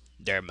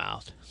their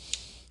mouth.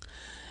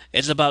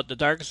 It's about the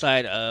dark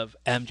side of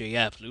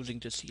MJF losing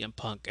to CM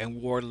Punk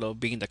and Wardlow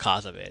being the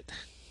cause of it.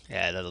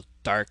 Yeah, the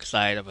dark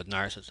side of a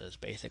narcissist,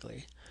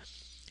 basically.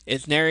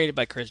 It's narrated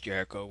by Chris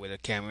Jericho with a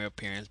cameo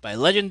appearance by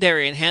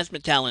legendary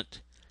enhancement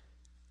talent.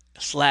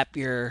 Slap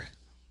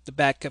the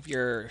back of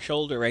your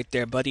shoulder right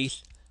there,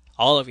 buddies.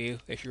 All of you,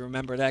 if you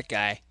remember that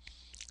guy.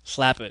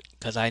 Slap it,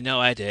 because I know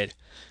I did.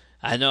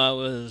 I know I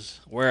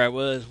was where I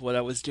was, what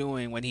I was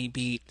doing when he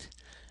beat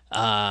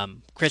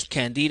Chris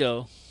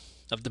Candido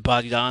of the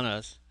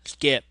Bodydonnas,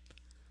 Skip.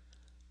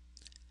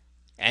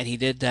 And he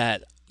did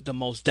the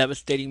most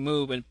devastating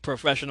move in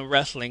professional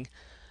wrestling,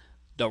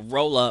 the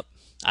roll-up.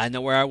 I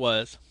know where I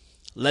was.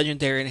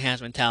 Legendary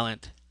enhancement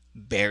talent,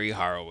 Barry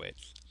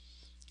Horowitz.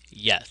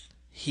 Yes,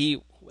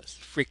 he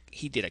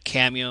did a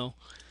cameo,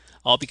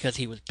 all because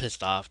he was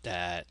pissed off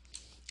that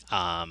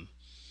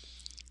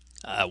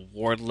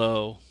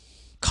Wardlow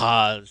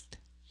caused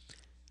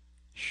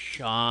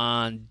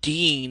Sean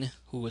Dean,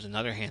 who was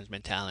another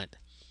enhancement talent,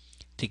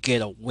 to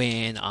get a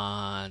win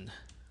on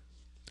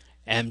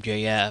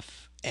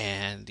MJF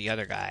and the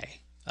other guy,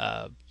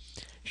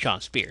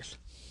 Sean Spears.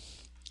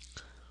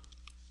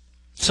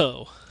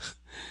 So,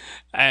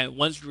 and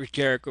once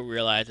Jericho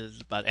realizes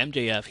about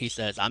MJF, he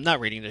says, "I'm not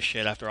reading this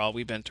shit after all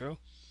we've been through."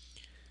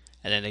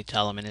 And then they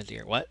tell him in his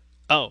ear, "What?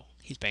 Oh,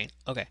 he's paying.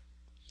 Okay."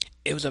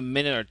 It was a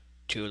minute or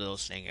two of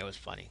those things. It was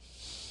funny.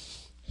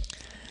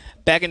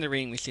 Back in the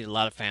ring, we see a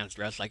lot of fans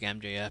dressed like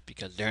MJF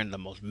because they're in the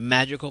most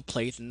magical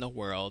place in the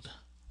world,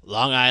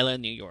 Long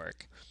Island, New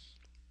York.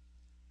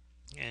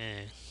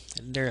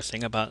 Isn't there a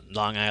thing about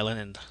Long Island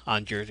and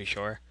on Jersey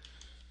Shore?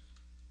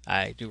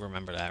 I do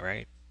remember that,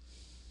 right?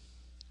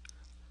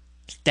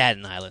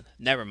 Staten Island.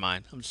 Never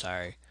mind. I'm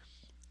sorry.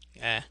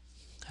 I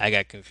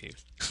got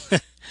confused.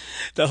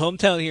 The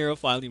hometown hero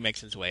finally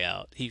makes his way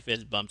out. He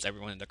fist bumps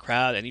everyone in the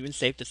crowd, and even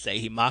safe to say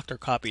he mocked or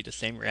copied the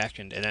same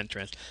reaction and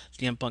entrance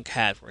CM Punk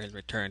had for his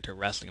return to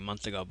wrestling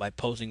months ago by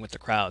posing with the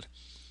crowd.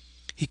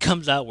 He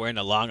comes out wearing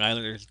a Long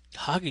Islanders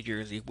hockey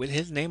jersey with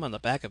his name on the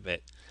back of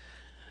it.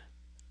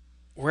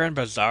 We're in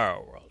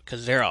Bizarro World,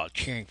 because they're all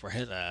cheering for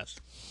his ass.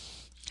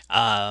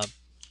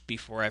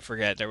 Before I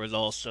forget, there was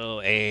also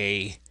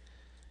a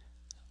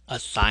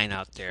sign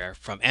out there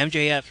from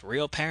MJF's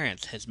real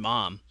parents, his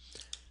mom,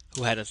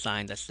 who had a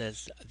sign that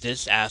says,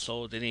 "This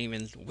asshole didn't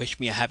even wish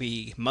me a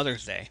happy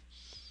Mother's Day."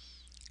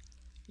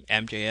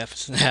 MJF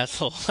is an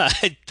asshole.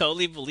 I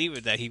totally believe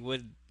it that he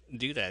would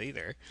do that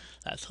either.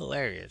 That's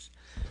hilarious.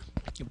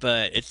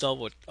 But it's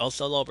also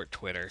all over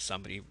Twitter.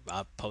 Somebody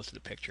posted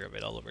a picture of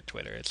it all over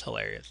Twitter. It's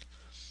hilarious.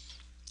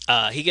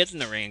 He gets in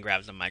the ring and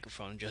grabs the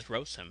microphone and just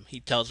roasts him.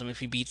 He tells him if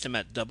he beats him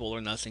at Double or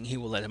Nothing, he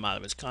will let him out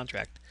of his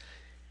contract.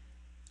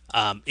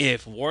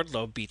 If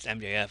Wardlow beats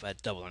MJF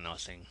at Double or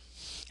Nothing,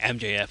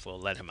 MJF will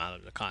let him out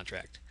of the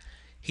contract.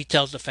 He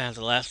tells the fans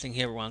the last thing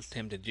he ever wants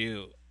him to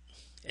do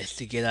is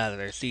to get out of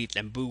their seats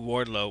and boo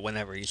Wardlow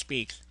whenever he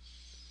speaks.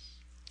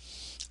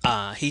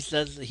 He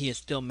says that he is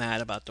still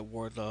mad about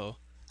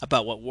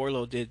what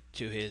Wardlow did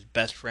to his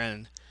best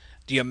friend,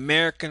 the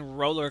American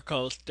roller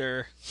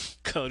coaster,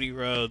 Cody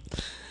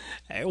Rhodes.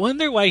 I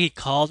wonder why he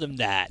called him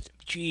that.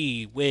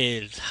 Gee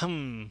whiz.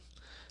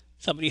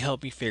 Somebody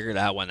help me figure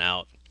that one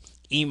out.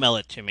 Email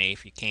it to me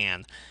if you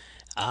can.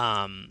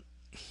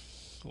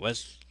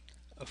 Was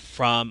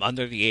from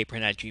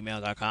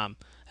undertheapron@gmail.com.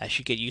 I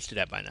should get used to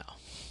that by now.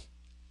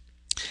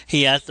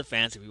 He asked the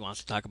fans if he wants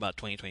to talk about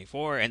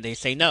 2024, and they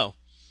say no.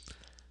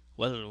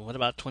 What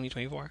about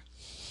 2024?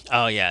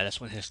 Oh yeah, that's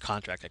when his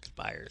contract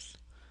expires.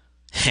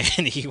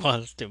 And he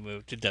wants to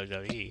move to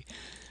WWE.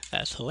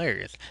 That's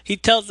hilarious. He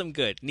tells them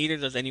good. Neither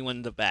does anyone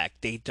in the back.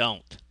 They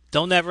don't.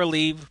 Don't ever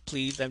leave,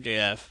 please,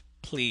 MJF.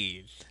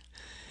 Please.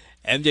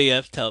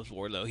 MJF tells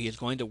Wardlow he is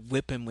going to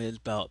whip him with his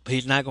belt, but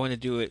he's not going to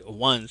do it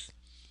once,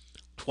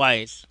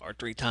 twice, or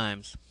 3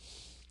 times,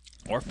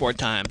 or 4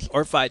 times,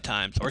 or 5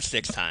 times, or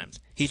 6 times.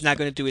 He's not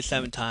going to do it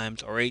 7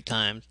 times, or 8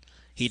 times.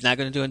 He's not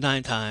going to do it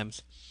 9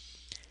 times.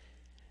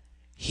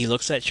 He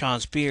looks at Sean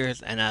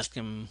Spears and asks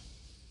him,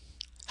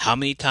 how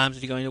many times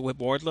is he going to whip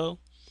Wardlow?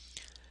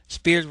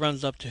 Spears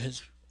runs up to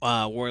his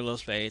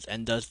Wardlow's face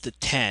and does the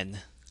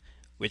 10,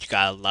 which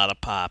got a lot of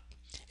pop.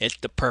 It's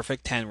the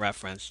perfect 10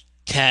 reference.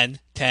 10,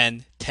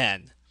 10,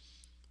 10.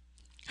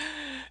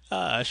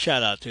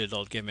 Shout out to his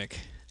old gimmick.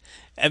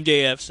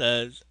 MJF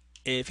says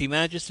if he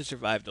manages to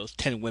survive those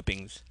 10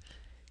 whippings,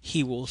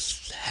 he will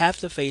have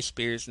to face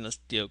Spears in a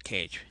steel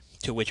cage,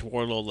 to which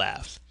Wardlow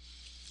laughs.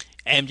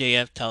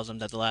 MJF tells him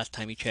that the last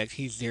time he checked,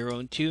 he's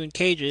 0-2 in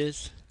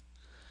cages.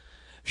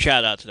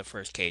 Shout out to the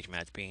first cage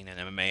match being an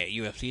MMA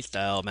UFC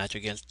style match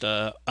against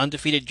the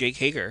undefeated Jake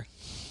Hager.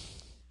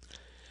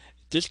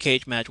 This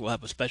cage match will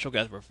have a special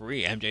guest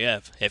referee,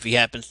 MJF. If he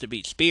happens to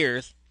beat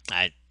Spears,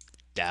 I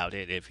doubt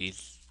it if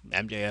he's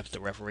MJF's the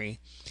referee,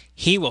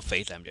 he will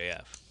face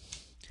MJF.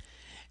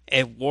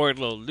 If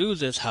Wardlow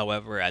loses,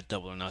 however, at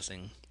Double or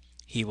Nothing,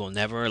 he will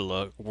never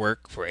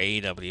work for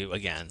AEW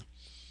again.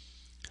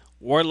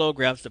 Wardlow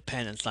grabs the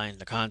pen and signs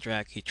the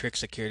contract. He tricks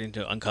security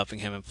into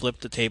uncuffing him and flips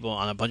the table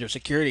on a bunch of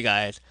security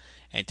guys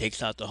and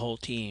takes out the whole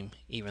team,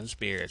 even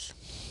Spears.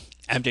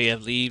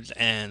 MJF leaves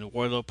and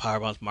Wardlow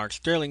powerbombs Mark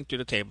Sterling through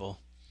the table.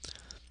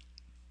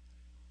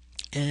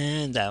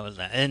 And that was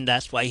that. And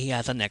that's why he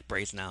has a neck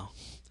brace now.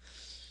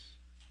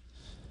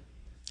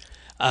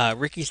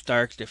 Ricky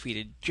Starks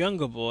defeated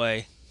Jungle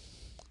Boy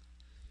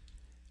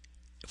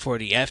for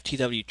the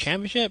FTW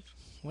Championship?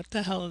 What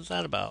the hell is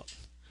that about?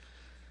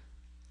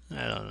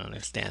 I don't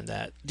understand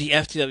that. The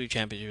FTW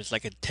Championship is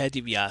like a Ted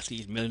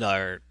DiBiase's $1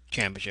 million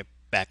championship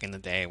back in the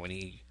day when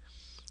he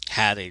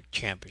had a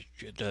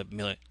championship, the $1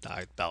 million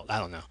belt. I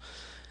don't know.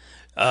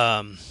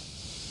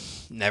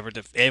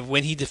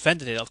 When he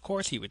defended it, of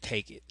course he would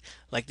take it.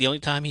 Like the only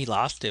time he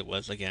lost it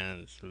was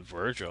against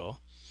Virgil,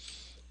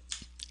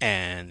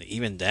 and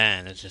even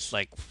then, it's just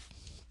like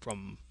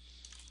from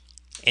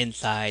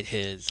inside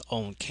his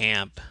own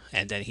camp,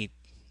 and then he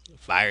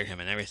fired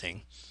him and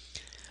everything.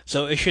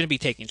 So it shouldn't be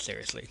taken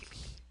seriously.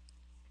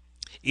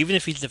 Even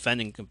if he's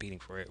defending and competing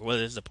for it, what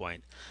is the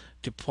point?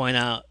 To point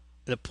out,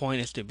 the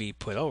point is to be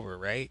put over,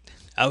 right?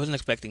 I wasn't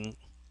expecting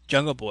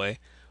Jungle Boy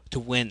to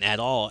win at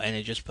all, and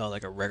it just felt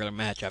like a regular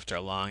match after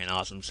a long and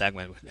awesome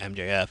segment with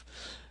MJF.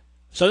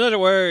 So in other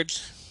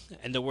words,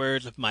 in the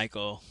words of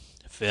Michael,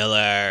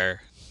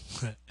 filler.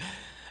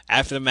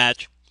 After the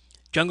match,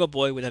 Jungle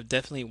Boy would have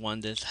definitely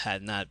won this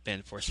had not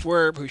been for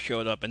Swerve, who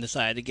showed up and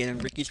decided to get in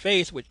Ricky's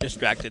face, which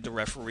distracted the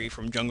referee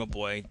from Jungle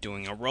Boy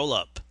doing a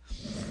roll-up.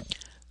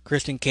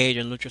 Christian Cage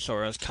and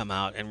Luchasaurus come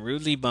out and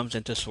rudely bumps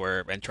into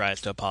Swerve and tries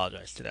to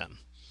apologize to them.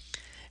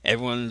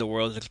 Everyone in the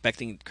world is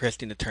expecting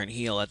Christian to turn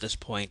heel at this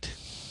point,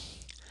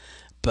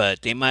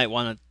 but they might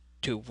want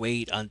to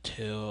wait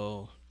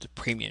until the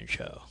premium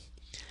show.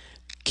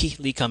 Keith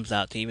Lee comes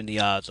out to even the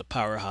odds of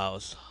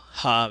Powerhouse,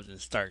 Hobbs, and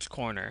Stark's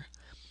corner.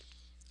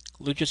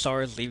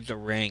 Luchasaurus leaves the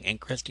ring,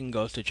 and Christian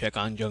goes to check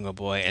on Jungle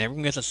Boy, and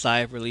everyone gets a sigh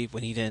of relief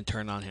when he didn't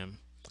turn on him.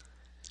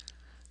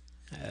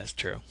 That's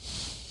true.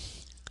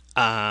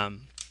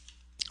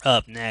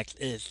 Up next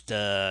is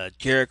the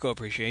Jericho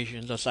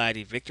Appreciation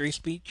Society victory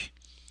speech.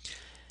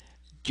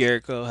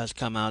 Jericho has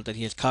come out that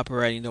he is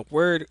copyrighting the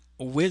word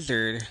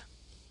wizard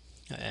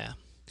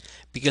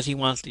because he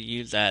wants to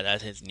use that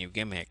as his new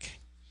gimmick.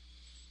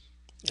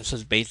 So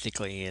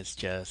basically it's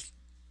just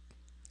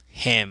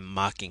him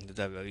mocking the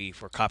WWE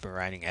for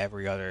copywriting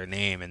every other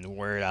name and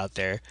word out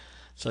there.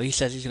 So he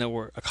says he's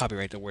going to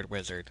copyright the word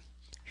wizard.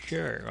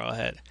 Sure, go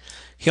ahead.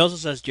 He also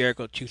says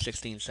Jericho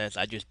 216 says,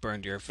 "I just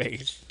burned your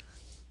face."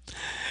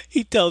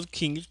 He tells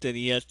Kingston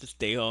he has to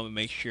stay home and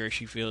make sure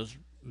she feels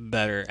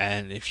better,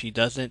 and if she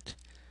doesn't,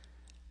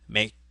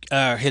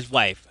 his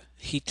wife.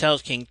 He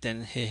tells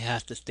Kingston he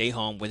has to stay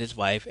home with his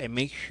wife and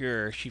make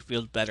sure she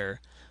feels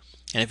better,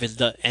 and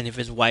if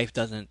his wife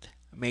doesn't,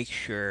 make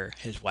sure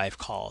his wife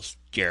calls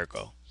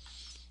Jericho.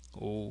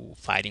 Ooh,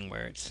 fighting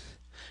words.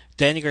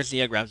 Danny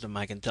Garcia grabs the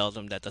mic and tells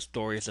him that the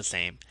story is the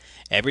same.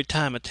 Every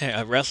time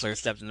a wrestler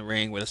steps in the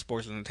ring with a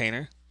sports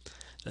entertainer,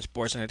 the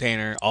sports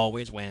entertainer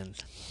always wins.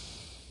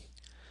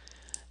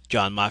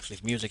 Jon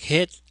Moxley's music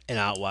hits, and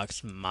out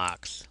walks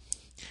Mox.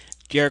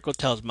 Jericho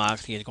tells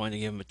Mox he is going to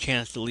give him a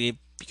chance to leave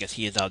because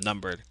he is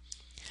outnumbered.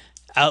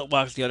 Out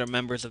walks the other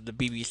members of the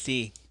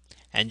BBC,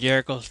 and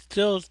Jericho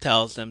still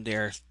tells them they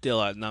are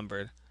still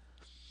outnumbered.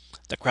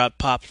 The crowd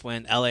pops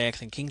when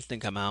LAX and Kingston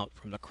come out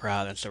from the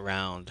crowd and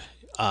surround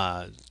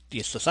the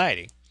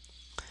society.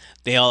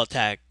 They all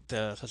attack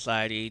the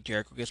society.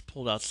 Jericho gets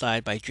pulled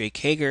outside by Jake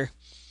Hager,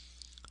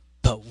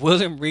 but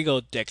William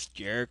Regal decks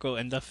Jericho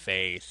in the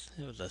face.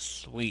 It was a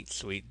sweet,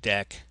 sweet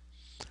deck.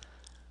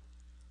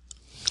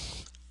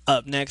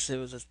 Up next, it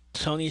was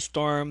Toni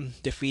Storm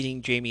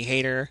defeating Jamie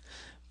Hayter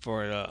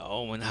for the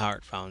Owen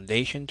Hart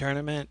Foundation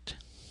tournament.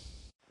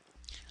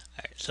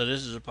 Alright, so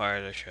this is a part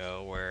of the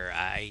show where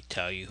I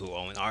tell you who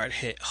Owen Hart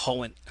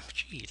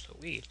Jeez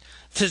Louise.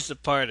 This is the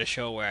part of the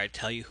show where I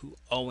tell you who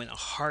Owen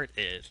Hart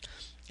is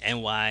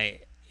and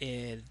why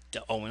the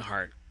Owen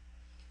Hart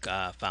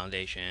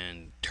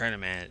Foundation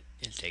tournament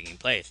is taking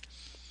place.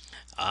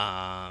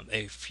 A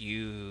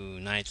few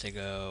days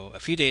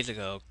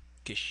ago,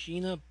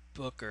 Kashina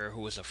Booker,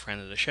 who was a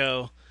friend of the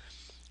show,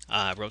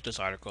 wrote this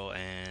article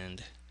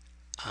and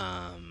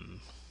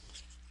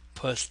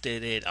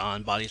posted it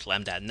on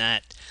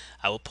bodyslam.net.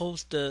 I will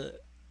post the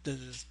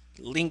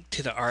link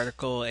to the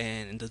article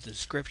in the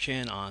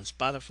description on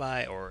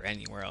Spotify or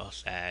anywhere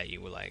else that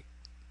you would like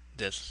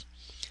this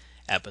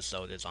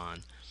episode is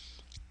on.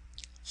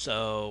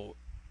 So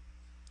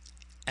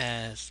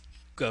as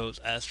goes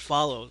as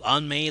follows.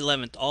 On May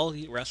 11th, All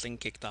Elite Wrestling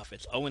kicked off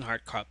its Owen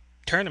Hart Cup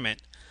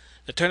tournament.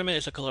 The tournament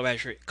is a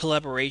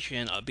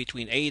collaboration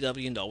between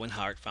AEW and the Owen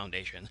Hart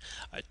Foundation,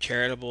 a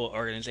charitable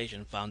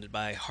organization founded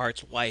by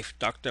Hart's wife,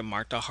 Dr.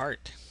 Martha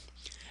Hart.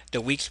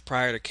 The weeks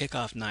prior to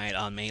kickoff night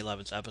on May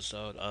 11th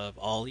episode of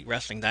All Elite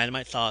Wrestling,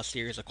 Dynamite saw a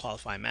series of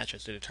qualifying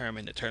matches to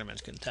determine the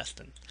tournament's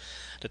contestants.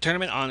 The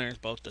tournament honors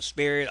both the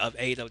spirit of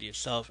AEW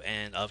itself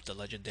and of the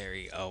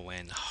legendary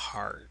Owen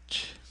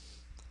Hart.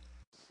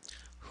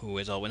 Who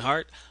is Owen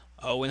Hart?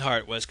 Owen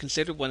Hart was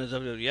considered one of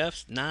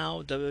WWF's,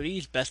 now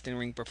WWE's, best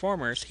in-ring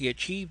performers. He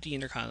achieved the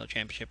Intercontinental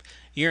Championship,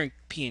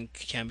 European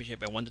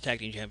Championship, and won the Tag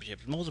Team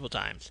Championships multiple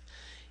times.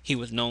 He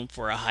was known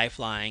for a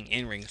high-flying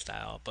in-ring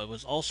style, but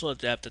was also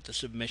adept at the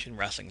submission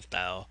wrestling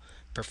style,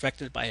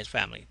 perfected by his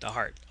family, the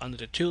Hart, under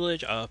the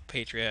tutelage of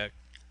patriarch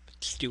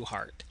Stu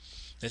Hart.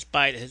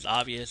 Despite his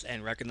obvious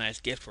and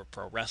recognized gift for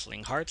pro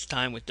wrestling, Hart's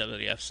time with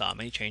WWF saw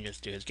many changes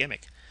to his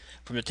gimmick.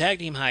 From the tag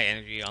team High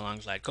Energy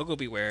alongside Coco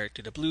Beware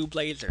to the Blue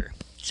Blazer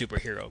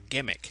superhero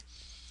gimmick.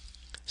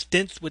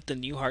 Stints with the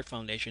New Hart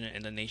Foundation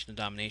and the Nation of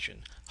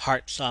Domination.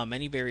 Hart saw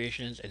many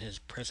variations in his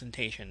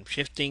presentation,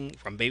 shifting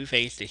from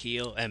babyface to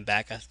heel and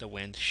back as the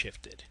wind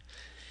shifted.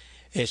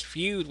 His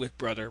feud with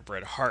brother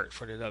Bret Hart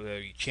for the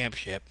WWE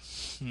Championship.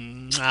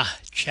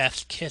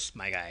 Chef's kiss,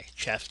 my guy.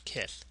 Chef's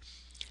kiss.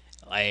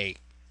 Like,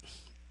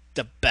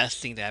 the best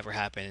thing that ever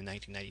happened in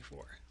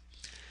 1994.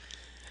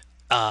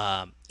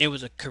 It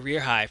was a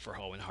career high for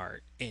Owen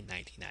Hart in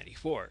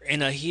 1994.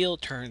 In a heel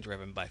turn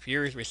driven by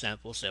furious,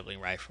 resentful sibling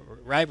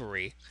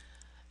rivalry,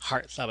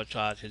 Hart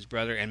sabotaged his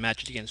brother in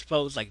matches against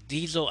foes like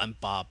Diesel and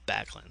Bob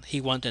Backlund. He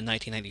won the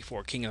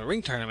 1994 King of the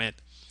Ring tournament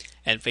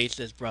and faced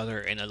his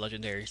brother in a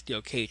legendary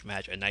steel cage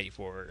match at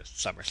 94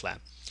 SummerSlam.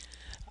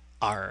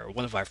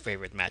 One of our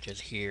favorite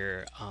matches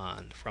here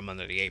on From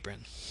Under the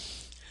Apron.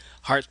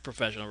 Hart's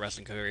professional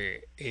wrestling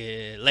career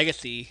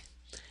legacy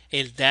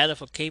is that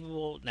of a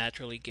capable,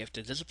 naturally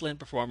gifted, disciplined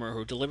performer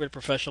who delivered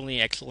professionally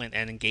excellent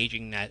and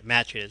engaging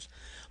matches,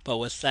 but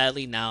was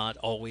sadly not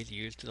always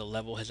used to the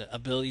level his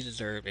abilities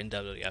deserved in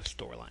WWF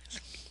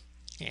storylines.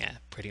 Yeah,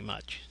 pretty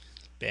much.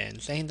 Been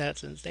saying that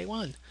since day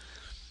one.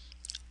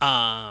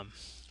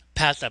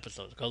 Past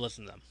episodes, go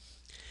listen to them.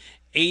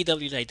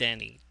 AEW's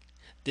identity.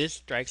 This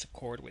strikes a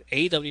chord with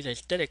AEW's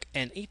aesthetic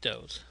and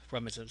ethos.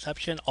 From its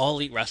inception, All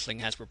Elite Wrestling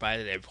has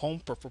provided a home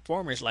for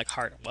performers like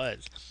Hart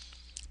was.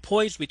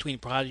 Poised between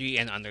prodigy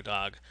and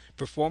underdog,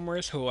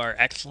 performers who are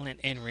excellent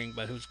in-ring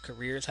but whose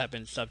careers have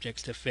been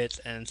subject to fits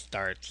and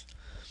starts,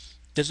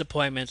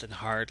 disappointments and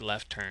hard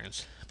left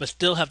turns, but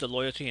still have the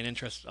loyalty and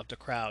interest of the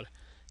crowd,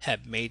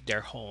 have made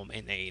their home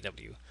in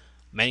AEW.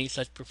 Many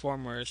such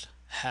performers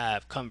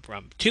have come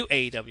to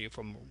AEW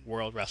from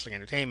World Wrestling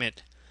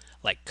Entertainment,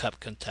 like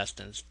Cup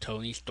contestants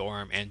Toni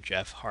Storm and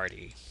Jeff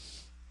Hardy.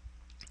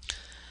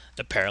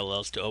 The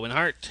parallels to Owen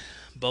Hart.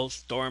 Both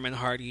Storm and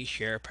Hardy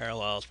share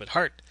parallels with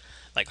Hart.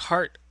 Like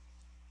Hart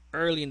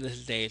early in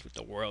his days with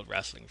the World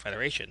Wrestling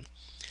Federation,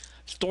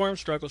 Storm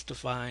struggles to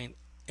find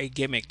a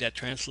gimmick that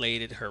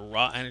translated her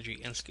raw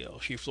energy and skill.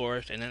 She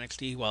flourished in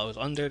NXT while it was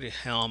under the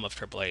helm of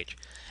Triple H,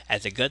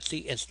 as a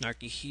gutsy and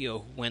snarky heel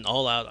who went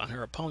all out on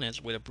her opponents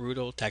with a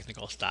brutal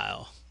technical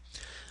style.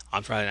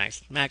 On Friday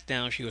Night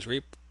SmackDown, she was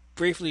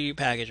briefly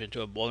repackaged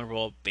into a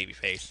vulnerable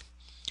babyface.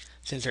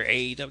 Since her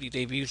AEW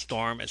debut,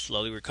 Storm is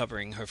slowly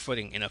recovering her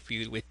footing in a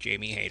feud with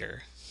Jamie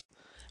Hayter.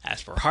 As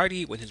for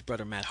Hardy, when his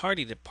brother Matt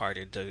Hardy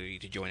departed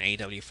WWE to join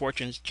AEW,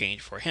 fortunes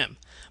changed for him,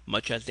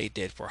 much as they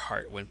did for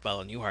Hart when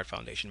fellow New Hart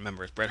Foundation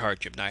members Bret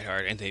Hart, Jim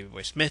Neidhart, and Davey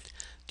Boy Smith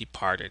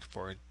departed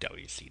for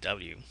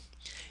WCW.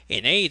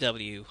 In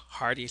AEW,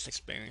 Hardy is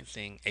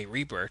experiencing a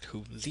rebirth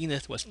whose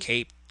zenith was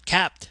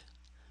capped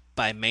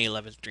by May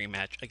 11th dream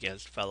match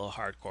against fellow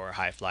hardcore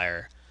high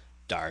flyer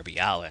Darby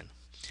Allin,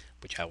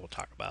 which I will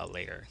talk about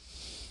later.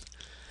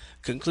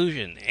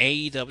 Conclusion: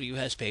 AEW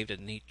has paved a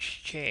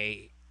niche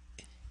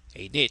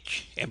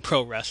in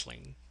pro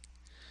wrestling.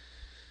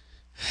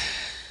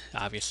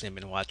 Obviously, I've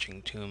been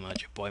watching too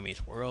much Boy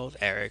Meets World.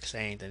 Eric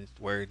saying the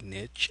word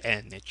niche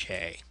and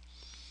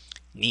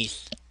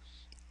niche.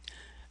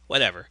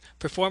 Whatever.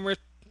 Performers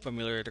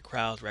familiar to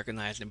crowds,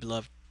 recognized and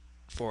beloved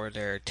for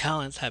their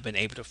talents, have been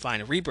able to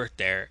find a rebirth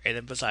there. It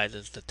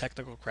emphasizes the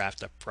technical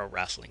craft of pro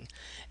wrestling,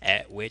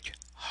 at which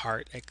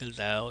Hart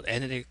excelled,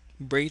 and it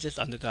embraces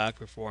underdog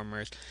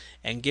performers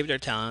and give their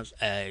talents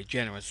a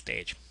generous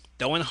stage.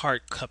 The Owen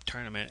Hart Cup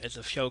tournament is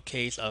a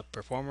showcase of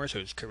performers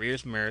whose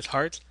careers mirrors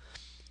Hart's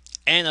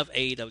and of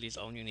AEW's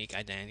own unique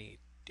identity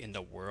in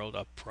the world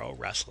of pro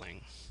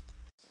wrestling.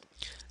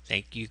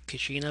 Thank you,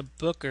 Kashina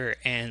Booker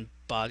and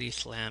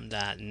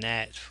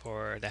Bodyslam.net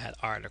for that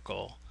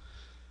article.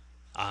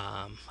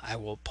 I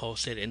will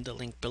post it in the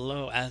link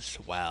below as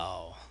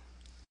well.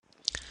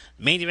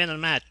 Main event of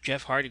the match,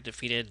 Jeff Hardy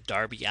defeated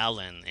Darby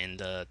Allin in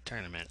the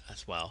tournament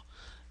as well.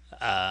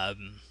 I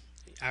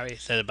already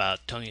said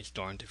about Toni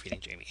Storm defeating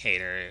Jamie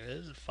Hayter. It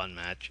was a fun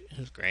match. It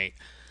was great.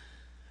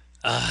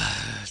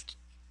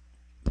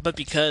 But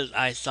because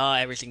I saw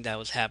everything that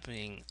was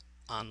happening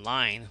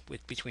online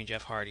between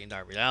Jeff Hardy and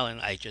Darby Allin.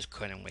 I just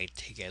couldn't wait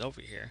to get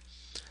over here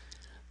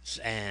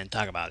and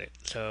talk about it.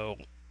 So,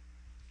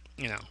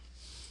 you know,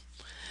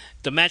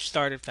 the match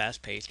started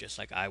fast paced, just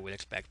like I would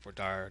expect for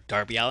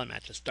Darby Allin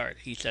match to start.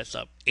 He sets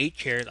up 8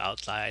 chairs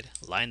outside,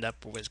 lined up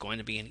for what's going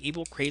to be an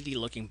evil, crazy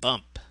looking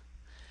bump.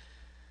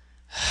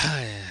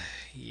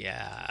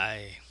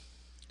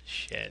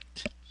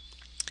 Shit.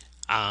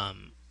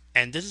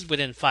 And this is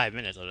within 5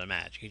 minutes of the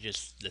match. He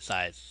just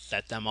decides,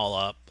 set them all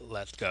up,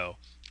 let's go.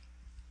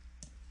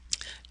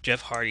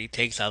 Jeff Hardy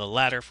takes out a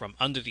ladder from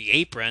under the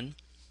apron.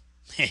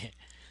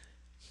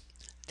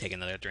 Take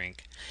another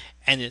drink.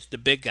 And it's the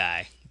big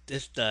guy.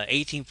 This the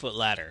 18-foot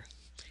ladder.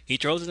 He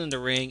throws it in the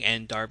ring,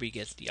 and Darby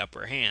gets the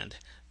upper hand.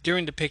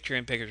 During the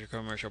picture-in-picture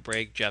commercial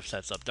break, Jeff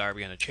sets up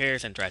Darby on the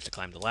chairs and tries to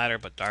climb the ladder,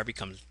 but Darby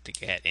comes to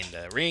get in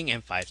the ring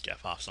and fights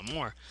Jeff off some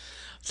more.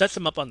 Sets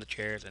him up on the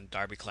chairs, and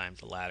Darby climbs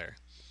the ladder.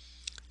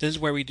 This is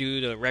where we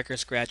do the record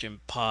scratch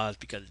and pause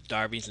because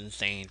Darby's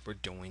insane for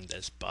doing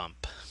this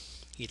bump.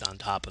 He's on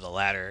top of the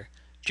ladder,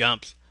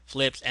 jumps,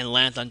 flips, and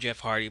lands on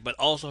Jeff Hardy, but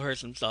also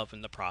hurts himself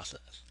in the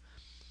process.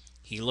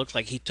 He looks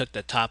like he took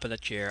the top of the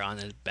chair on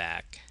his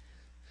back.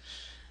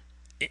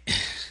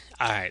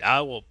 Alright,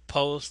 I will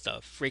post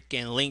a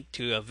freaking link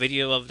to a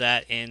video of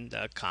that in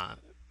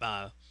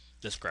the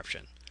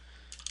description.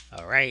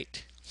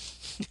 Alright.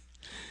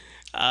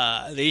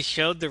 They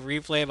showed the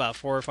replay about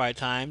 4 or 5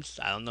 times.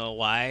 I don't know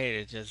why.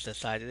 It just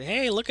decided,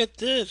 hey, look at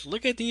this.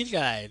 Look at these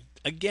guys.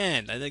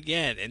 Again and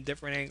again in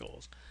different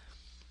angles.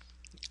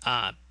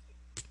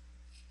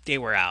 They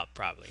were out,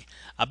 probably.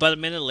 About a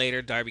minute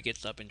later, Darby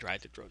gets up and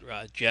tries to throw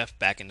Jeff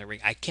back in the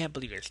ring. I can't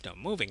believe they're still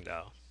moving,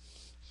 though.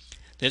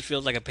 This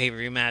feels like a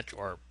pay-per-view match,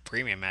 or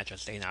premium match,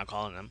 as they now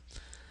calling them.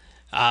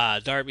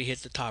 Darby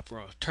hits the top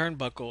row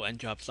turnbuckle and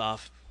jumps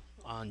off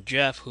on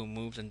Jeff, who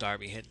moves, and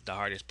Darby hits the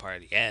hardest part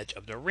of the edge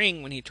of the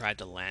ring when he tried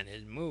to land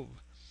his move.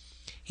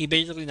 He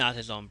basically knocked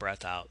his own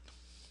breath out.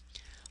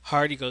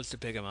 Hardy goes to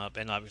pick him up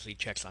and obviously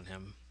checks on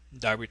him.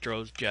 Darby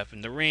throws Jeff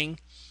in the ring,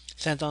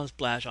 sends on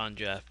splash on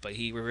Jeff, but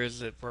he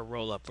reverses it for a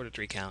roll-up for the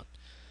 3 count.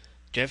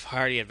 Jeff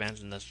Hardy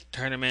advances in the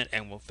tournament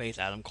and will face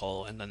Adam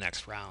Cole in the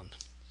next round.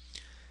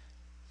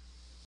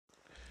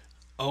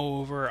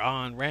 Over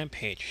on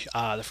Rampage,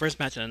 the first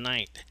match of the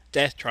night,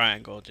 Death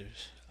Triangle,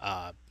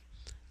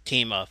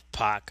 team of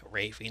Pac,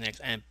 Rey Fenix,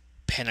 and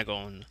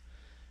Pentagon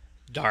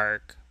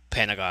Dark,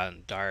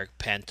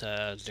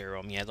 Penta,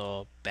 Zero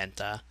Miedo,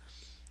 Penta,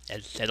 El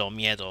Cero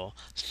Miedo.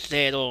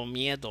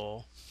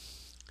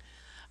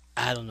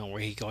 I don't know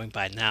where he's going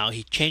by now.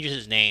 He changes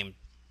his name.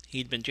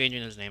 He'd been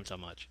changing his name so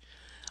much.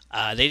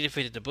 They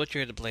defeated the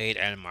Butcher, the Blade,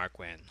 and Mark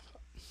Wynn.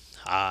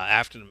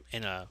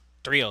 In a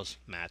trios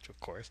match, of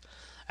course.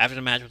 After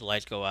the match, the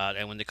lights go out,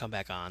 and when they come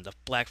back on, the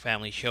Black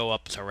family show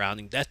up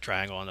surrounding Death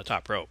Triangle on the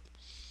top rope.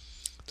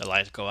 The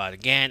lights go out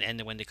again,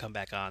 and when they come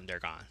back on, they're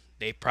gone.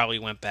 They probably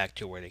went back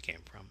to where they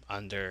came from,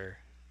 under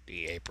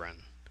the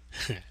apron.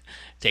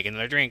 Take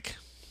another drink.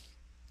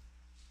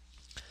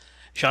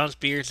 Shawn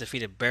Spears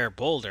defeated Bear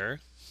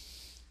Boulder.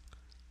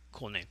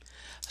 Cool name.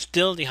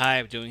 Still in the high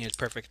of doing his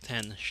Perfect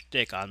 10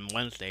 shtick on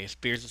Wednesday,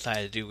 Spears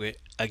decided to do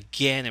it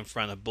again in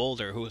front of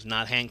Boulder, who was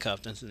not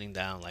handcuffed and sitting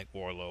down like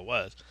Wardlow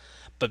was.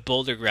 But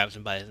Boulder grabs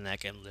him by his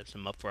neck and lifts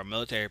him up for a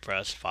military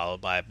press, followed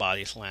by a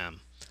body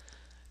slam.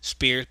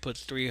 Spears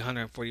puts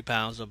 340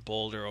 pounds of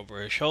Boulder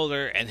over his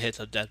shoulder and hits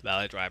a Death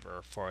Valley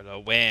driver for the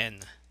win.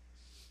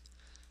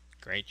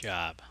 Great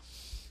job.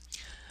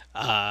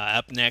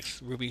 Up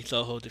next, Ruby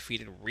Soho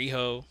defeated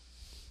Riho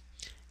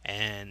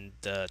and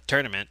the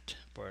tournament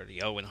for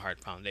the Owen Hart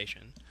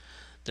Foundation.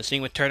 The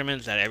thing with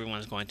tournaments is that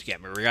everyone's going to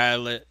get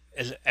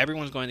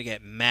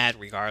mad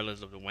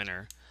regardless of the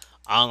winner.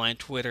 Online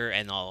Twitter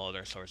and all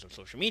other sorts of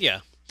social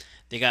media.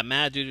 They got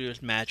mad due to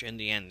this match and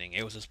the ending.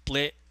 It was a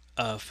split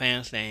of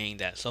fans saying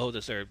that Soho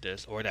deserved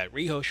this or that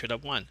Riho should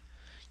have won.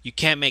 You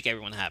can't make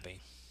everyone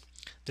happy.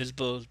 This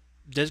goes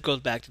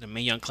back to the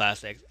Mae Young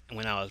Classic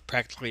when I was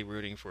practically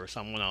rooting for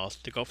someone else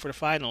to go for the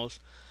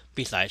finals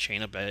besides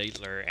Shayna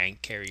Baszler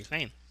and Kairi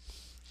Sane.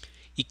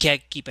 You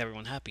can't keep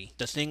everyone happy.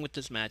 The thing with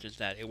this match is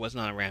that it was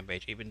not a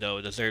Rampage, even though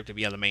it deserved to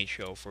be on the main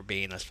show for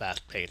being as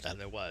fast-paced as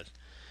it was.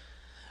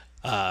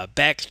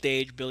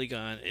 Backstage, Billy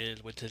Gunn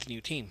is with his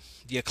new team,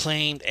 The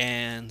Acclaimed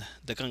and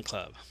the Gun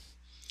Club.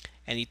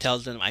 And he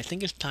tells them, I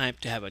think it's time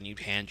to have a new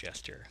hand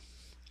gesture.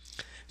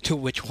 To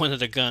which one of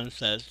the Guns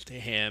says to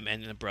him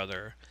and the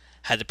brother,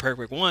 had the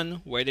perfect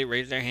one, where they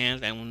raise their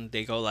hands and when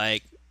they go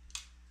like,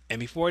 and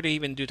before they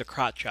even do the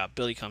crotch chop,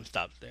 Billy Gunn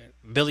stops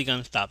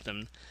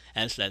them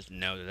and says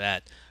no to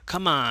that.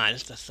 Come on,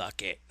 just to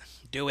suck it.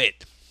 Do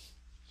it.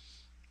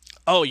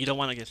 Oh, you don't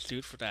want to get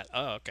sued for that?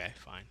 Oh, okay,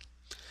 fine.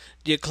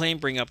 The Acclaim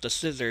bring up the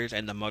scissors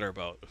and the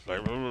motorboat.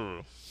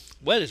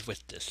 What is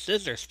with this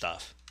scissor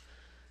stuff?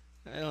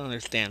 I don't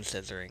understand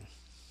scissoring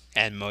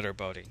and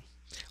motorboating.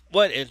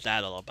 What is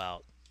that all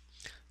about?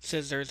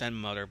 Scissors and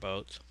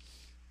motorboats.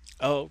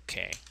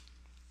 Okay.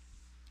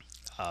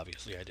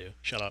 Obviously I do.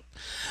 Shut up.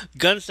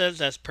 Gunn says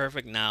that's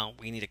perfect now.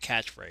 We need a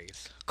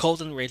catchphrase.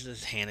 Colton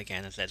raises his hand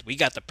again and says, we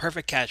got the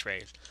perfect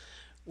catchphrase.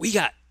 We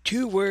got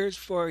 2 words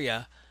for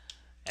you.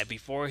 And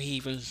before he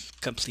even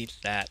completes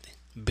that,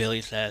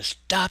 Billy says,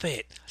 "Stop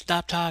it!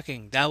 Stop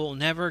talking! That will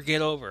never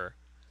get over."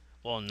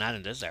 Well, not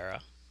in this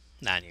era.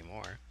 Not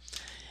anymore.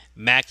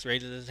 Max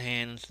raises his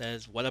hand and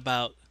says, "What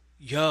about,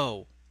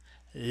 yo,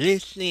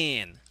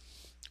 listen?"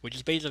 Which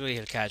is basically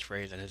his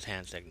catchphrase and his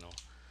hand signal.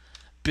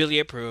 Billy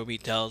approved. He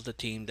tells the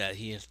team that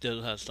he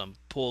still has some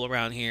pull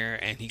around here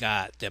and he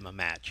got them a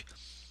match.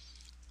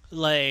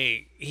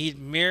 Like, he's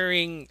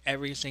mirroring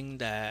everything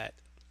that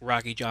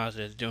Rocky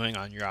Johnson is doing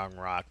on Young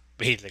Rock.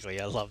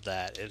 Basically, I love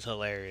that. It's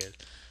hilarious.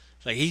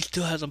 Like, he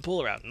still has some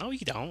pull around. No,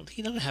 he don't.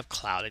 He doesn't have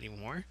clout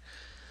anymore.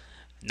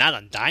 Not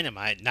on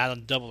Dynamite, not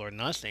on Double or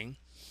Nothing,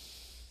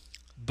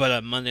 but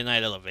on Monday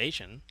Night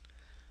Elevation,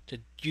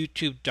 the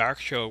YouTube Dark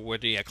Show where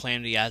the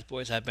Acclaimed the Ass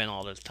Boys have been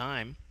all this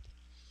time.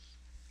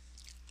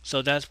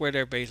 So that's where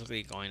they're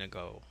basically going to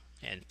go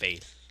and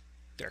face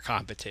their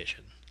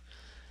competition.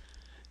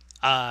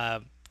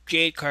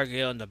 Jade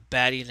Cargill in the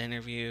Baddies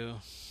interview,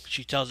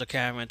 she tells the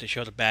cameraman to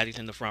show the baddies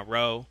in the front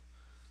row.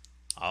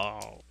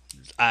 Oh,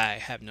 I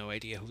have no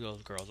idea who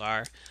those girls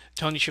are.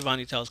 Tony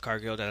Schiavone tells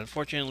Cargill that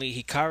unfortunately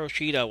Hikaru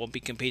Shida won't be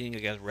competing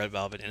against Red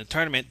Velvet in the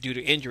tournament due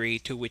to injury,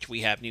 to which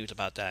we have news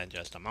about that in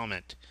just a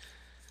moment.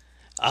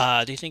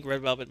 They think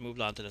Red Velvet moved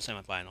on to the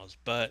semifinals,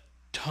 but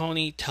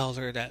Tony tells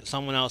her that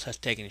someone else has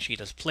taken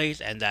Shida's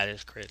place, and that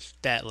is Chris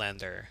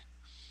Statlander.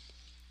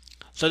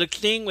 So the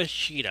thing with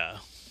Shida,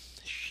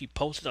 she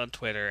posted on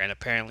Twitter, and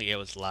apparently it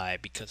was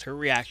live because her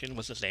reaction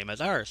was the same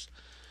as ours.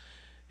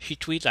 She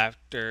tweets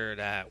after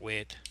that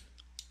with,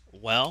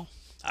 "Well,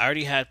 I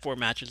already had 4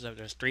 matches of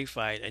the street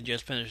fight and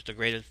just finished the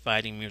greatest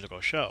fighting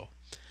musical show.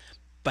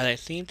 But I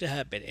seem to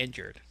have been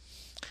injured.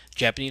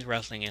 Japanese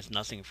wrestling is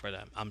nothing for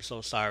them. I'm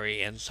so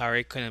sorry, and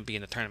sorry couldn't be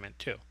in the tournament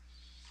too."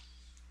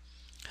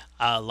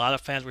 A lot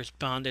of fans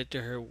responded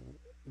to her,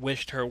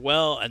 wished her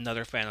well.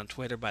 Another fan on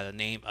Twitter by the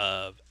name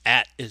of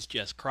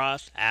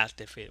 @isjustcross asked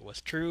if it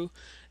was true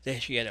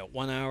that she had a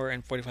 1 hour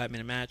and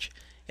 45-minute match.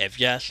 If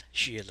yes,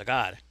 she is a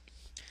god.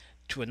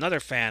 To another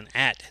fan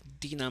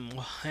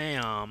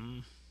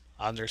 @DinaMoham_,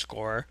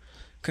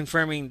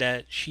 confirming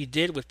that she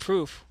did with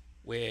proof,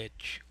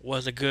 which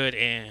was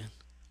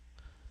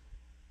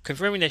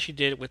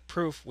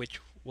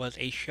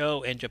a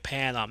show in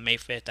Japan on May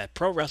 5th at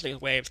Pro Wrestling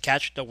Waves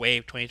Catch the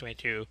Wave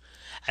 2022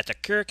 at the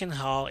Kurikan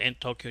Hall in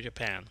Tokyo,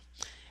 Japan.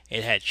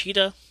 It had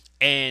Shida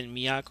and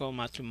Miyako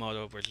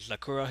Matsumoto versus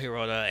Sakura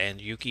Hirota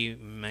and Yuki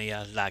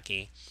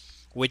Miyazaki,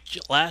 which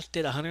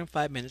lasted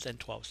 105 minutes and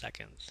 12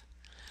 seconds.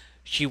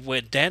 She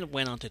then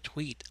went on to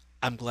tweet,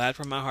 "I'm glad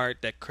from my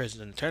heart that Chris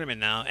is in the tournament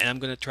now, and I'm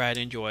going to try to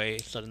enjoy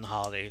Southern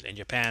holidays in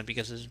Japan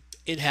because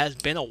it has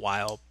been a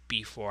while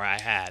before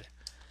I had.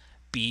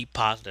 Be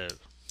positive."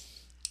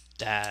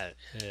 That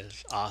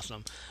is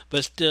awesome.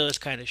 But still, it's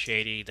kind of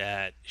shady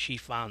that she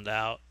found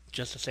out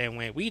just the same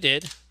way we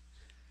did,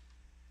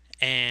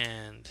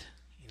 and,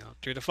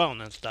 through the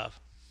phone and stuff.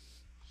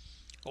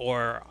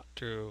 Or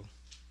through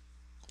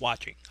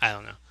watching. I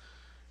don't know.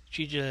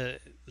 She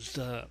just...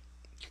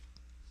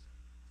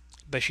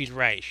 But she's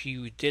right.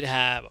 She did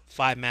have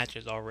 5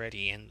 matches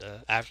already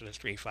after the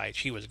street fight.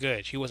 She was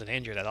good. She wasn't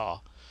injured at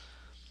all.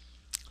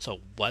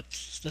 So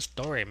what's the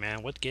story,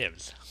 man? What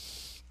gives?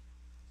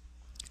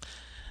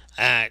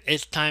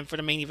 It's time for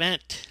the main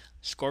event.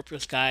 Scorpio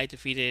Sky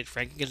defeated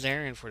Frankie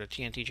Kazarian for the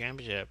TNT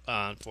Championship.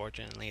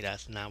 Unfortunately,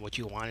 that's not what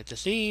you wanted to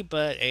see,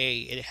 but hey,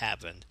 it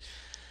happened.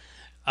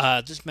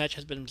 This match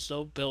has been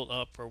so built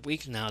up for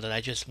weeks now that I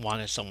just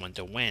wanted someone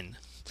to win.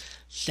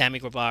 Sammy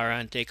Guevara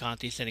and Tay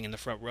Conti sitting in the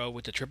front row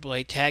with the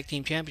AAA Tag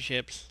Team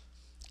Championships.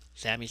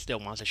 Sammy still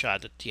wants a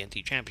shot at the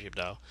TNT Championship,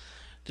 though.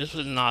 This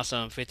was an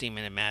awesome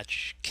 15-minute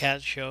match.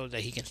 Kaz showed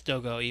that he can still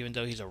go even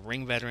though he's a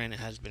ring veteran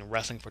and has been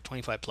wrestling for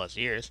 25 plus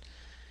years.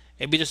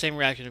 It'd be the same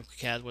reaction if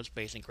Kaz was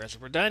facing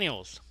Christopher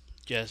Daniels.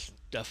 Just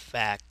the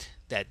fact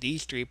that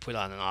these 3 put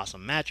on an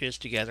awesome matches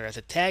together as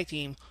a tag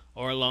team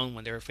or alone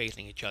when they were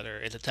facing each other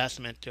is a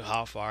testament to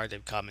how far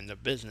they've come in the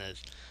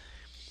business.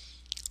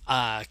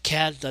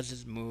 Kaz does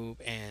his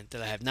move and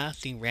that I have not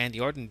seen Randy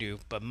Orton do,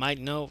 but might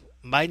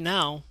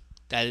now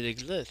that it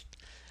exists.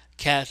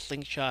 Kaz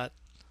slingshot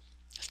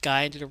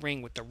Sky into the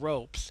ring with the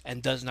ropes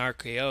and does an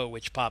RKO,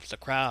 which pops the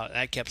crowd. And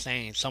I kept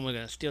saying someone's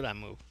gonna steal that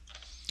move.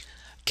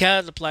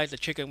 Kaz applies the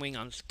chicken wing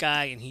on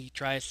Sky and he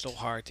tries so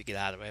hard to get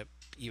out of it,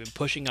 even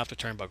pushing off the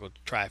turnbuckle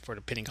to try for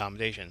the pinning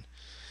combination.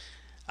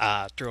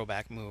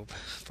 Throwback move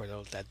for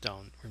those that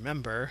don't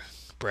remember.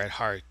 Bret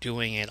Hart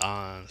doing it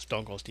on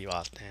Stone Cold Steve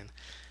Austin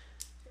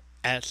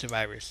at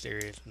Survivor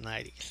Series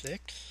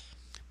 96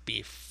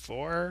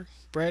 before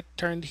Bret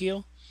turned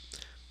heel.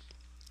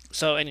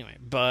 So anyway,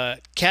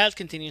 but Kaz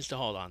continues to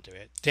hold on to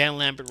it. Dan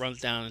Lambert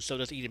runs down and so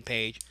does Ethan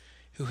Page,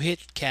 who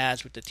hits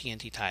Kaz with the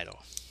TNT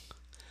title.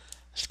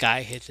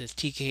 Sky hits his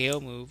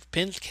TKO move,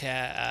 pins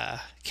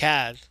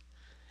Kaz,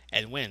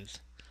 and wins.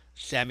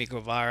 Sammy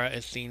Guevara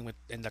is seen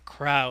in the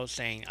crowd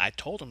saying, "I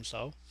told him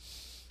so."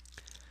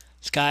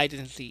 Sky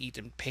didn't see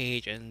Ethan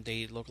Page and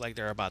they look like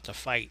they're about to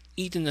fight.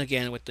 Ethan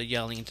again with the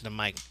yelling into the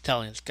mic,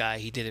 telling Sky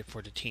he did it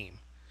for the team.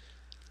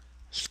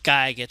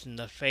 Sky gets in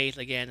the face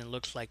again and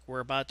looks like we're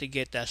about to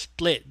get that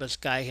split, but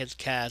Sky hits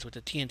Kaz with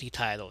the TNT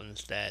title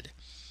instead.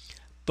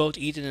 Both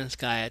Ethan and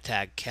Sky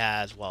attack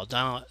Kaz while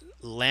Donald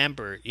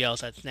Lambert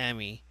yells at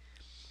Sammy,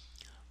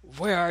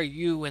 "Where are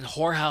you and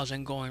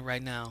Whorehausen going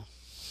right now?"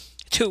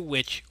 To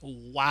which,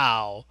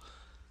 wow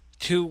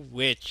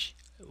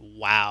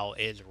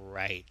is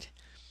right.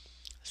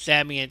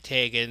 Sammy and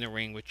Tay get in the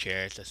ring with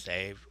chairs to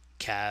save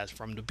Kaz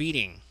from the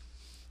beating.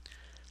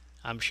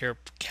 I'm sure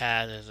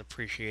Kaz is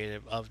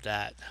appreciative of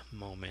that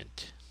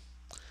moment.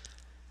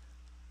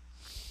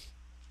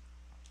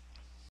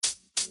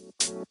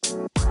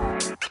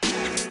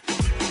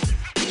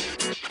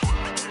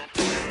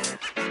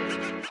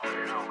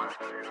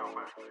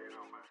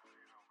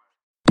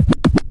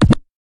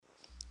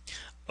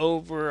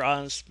 Over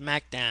on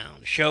SmackDown,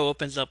 the show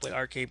opens up with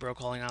RK Bro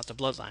calling out the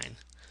Bloodline.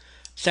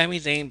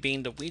 Sami Zayn,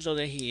 being the weasel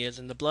that he is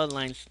and the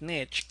Bloodline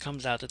snitch,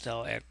 comes out to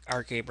tell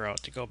RK Bro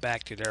to go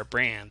back to their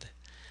brand.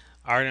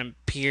 Arden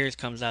Pierce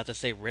comes out to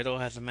say Riddle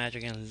has a match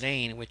against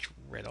Zayn, which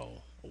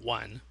Riddle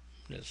won.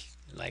 Just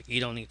like, you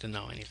don't need to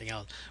know anything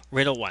else.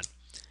 Riddle won.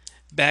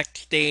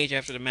 Backstage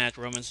after the match,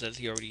 Roman says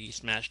he already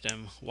smashed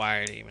him. Why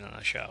are they even on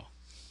a show?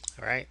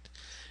 Alright?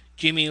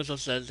 Jimmy Uso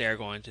says they're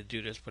going to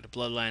do this for the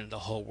Bloodline and the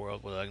whole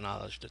world will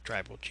acknowledge the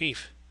tribal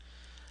chief.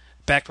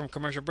 Back from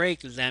commercial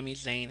break, Sami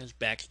Zayn is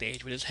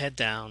backstage with his head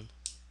down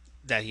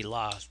that he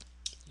lost.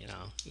 You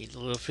know, he's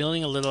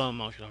feeling a little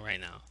emotional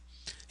right now.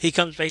 He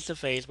comes face to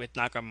face with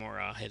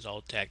Nakamura, his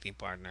old tag team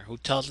partner, who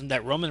tells him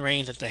that Roman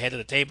Reigns is the head of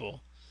the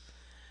table,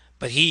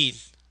 but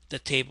he's the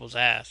table's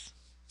ass.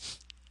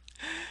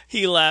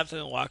 He laughs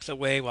and walks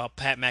away while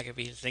Pat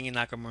McAfee is singing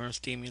Nakamura's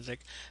theme music.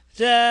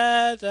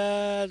 Da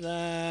da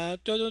da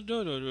do do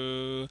do do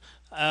do.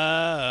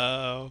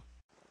 Oh.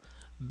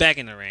 Back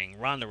in the ring,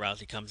 Ronda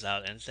Rousey comes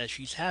out and says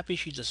she's happy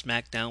she's a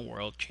SmackDown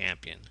World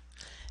Champion,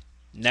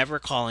 never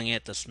calling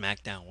it the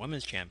SmackDown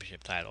Women's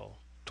Championship title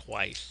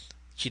twice.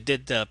 She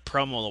did the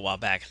promo a while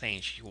back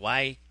saying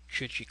why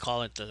should she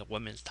call it the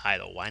women's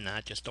title? Why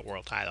not just the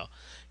world title?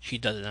 She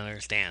doesn't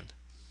understand.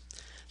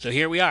 So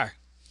here we are.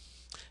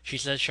 She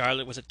says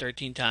Charlotte was a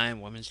 13-time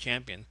women's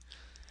champion.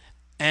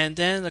 And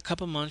then in a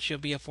couple months she'll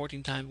be a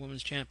 14-time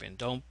women's champion.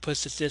 Don't put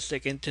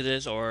statistic into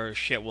this or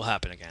shit will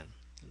happen again.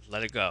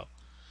 Let it go.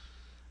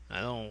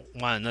 I don't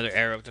want another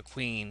era of the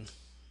Queen.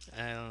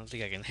 I don't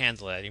think I can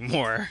handle it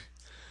anymore.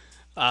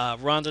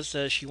 Ronda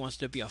says she wants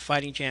to be a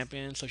fighting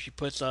champion, so she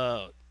puts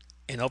an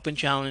open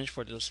challenge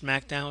for the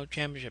SmackDown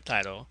Championship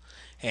title.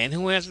 And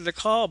who answers the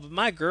call but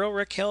my girl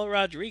Raquel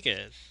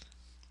Rodriguez?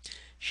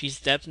 She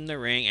steps in the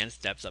ring and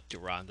steps up to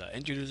Ronda,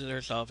 introduces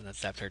herself and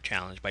accepts her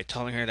challenge by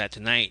telling her that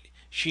tonight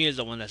she is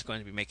the one that's going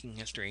to be making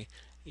history.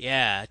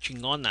 Yeah,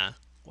 chingona.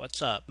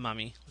 What's up,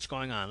 mommy? What's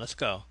going on? Let's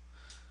go.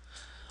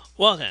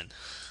 Well then,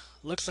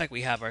 looks like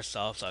we have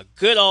ourselves a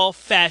good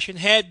old-fashioned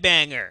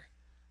headbanger.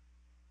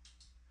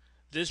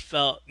 This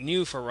felt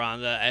new for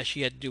Ronda as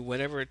she had to do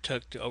whatever it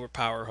took to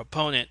overpower her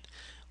opponent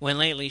when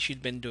lately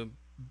she'd been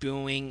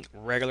doing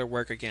regular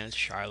work against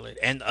Charlotte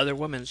and other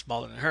women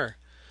smaller than her.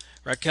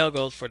 Raquel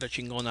goes for the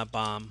chingona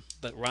bomb,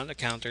 but Ronda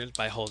counters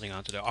by holding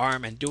onto the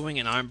arm and doing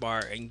an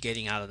armbar and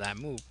getting out of that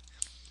move.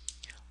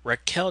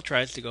 Raquel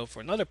tries to go for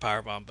another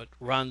powerbomb, but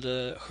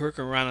Ronda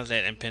hurricanranas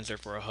it and pins her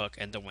for a hook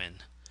and the win.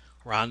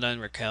 Ronda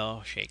and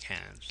Raquel shake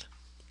hands.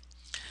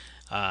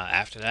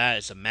 After that,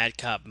 it's a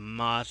Madcap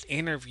Moss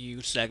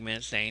interview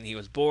segment saying he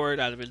was bored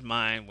out of his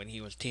mind when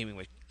he was teaming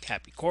with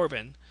Happy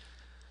Corbin.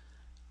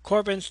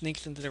 Corbin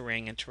sneaks into the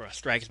ring and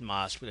strikes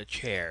Moss with a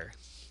chair.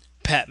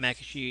 Pat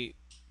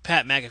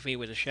McAfee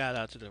with a shout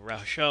out to the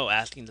show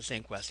asking the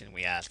same question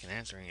we ask and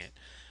answering it.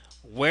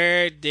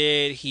 Where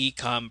did he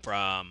come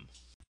from?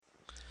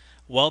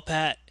 Well,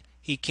 Pat,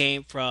 he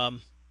came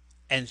from,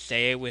 and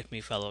say it with me,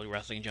 fellow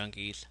wrestling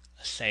junkies,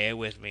 say it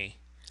with me.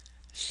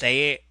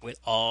 Say it with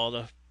all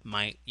the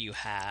might you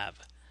have.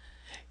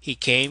 He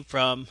came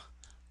from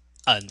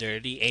under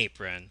the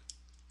apron.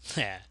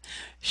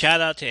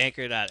 Shout out to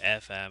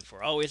Anchor.fm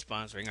for always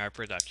sponsoring our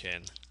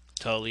production.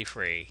 Totally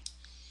free.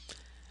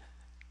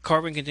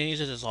 Corbin continues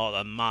his assault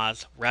on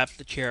Moss, wraps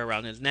the chair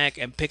around his neck,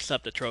 and picks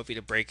up the trophy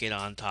to break it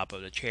on top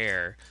of the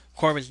chair.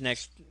 Corbin's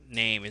next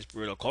name is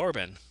Brutal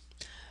Corbin.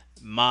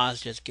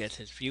 Moss just gets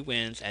his few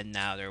wins, and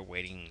now they're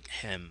writing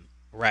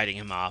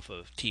him off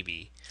of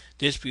TV.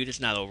 This feud is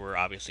not over,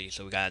 obviously,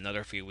 so we got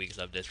another few weeks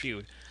of this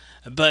feud.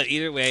 But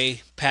either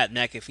way, Pat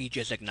McAfee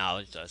just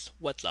acknowledged us.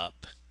 What's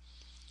up?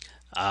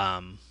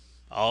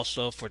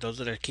 Also, for those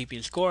that are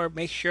keeping score,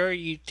 make sure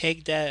you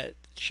take that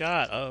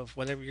shot of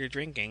whatever you're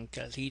drinking,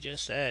 because he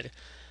just said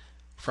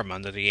from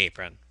under the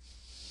apron.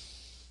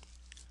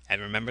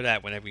 And remember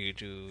that whenever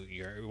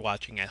you're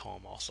watching at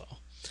home also.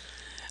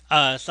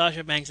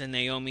 Sasha Banks and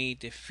Naomi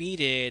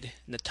defeated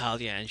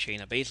Natalya and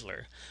Shayna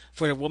Baszler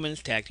for the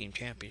Women's Tag Team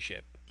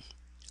Championship.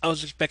 I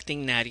was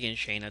expecting Natty and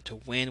Shayna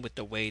to win with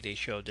the way they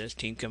showed this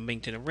team coming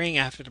to the ring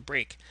after the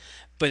break,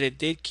 but it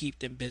did keep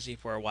them busy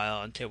for a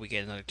while until we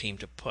get another team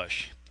to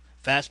push.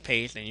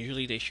 fast-paced, and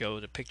usually they show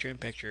the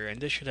picture-in-picture, and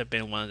this should have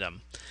been one of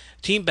them.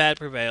 Team Bad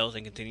prevails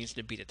and continues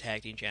to be the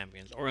tag team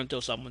champions, or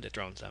until someone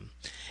dethrones them.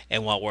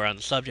 And while we're on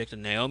the subject of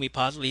Naomi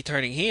possibly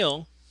turning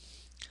heel,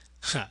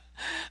 the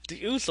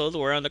Usos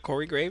were on the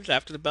Corey Graves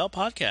After the Bell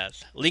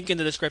podcast. Link in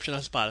the description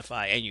on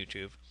Spotify and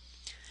YouTube.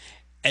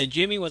 And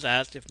Jimmy was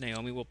asked if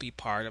Naomi will be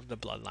part of the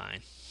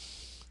bloodline.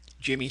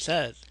 Jimmy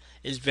says,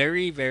 "It's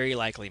very, very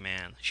likely,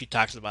 man. She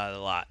talks about it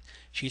a lot.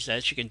 She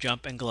says she can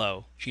jump and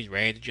glow. She's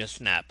ready to just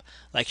snap.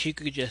 Like she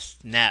could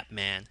just snap,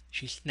 man.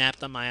 She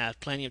snapped on my ass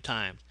plenty of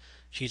times.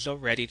 She's so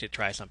ready to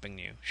try something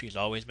new. She's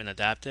always been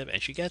adaptive,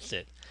 and she gets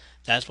it.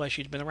 That's why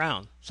she's been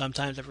around.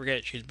 Sometimes I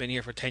forget she's been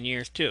here for 10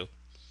 years, too.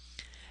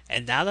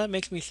 And now that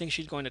makes me think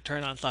she's going to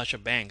turn on Sasha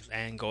Banks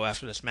and go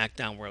after the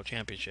SmackDown World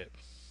Championship.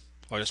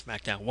 Or the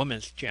SmackDown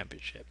Women's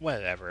Championship.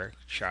 Whatever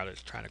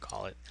Charlotte's trying to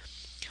call it.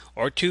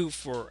 Or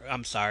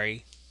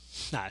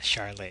not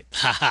Charlotte.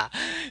 Haha.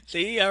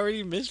 See, I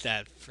already missed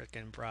that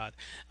freaking broad.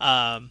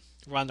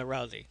 Ronda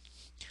Rousey.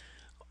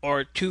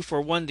 Or 2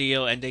 for 1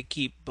 deal, and they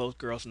keep both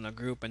girls in the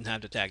group and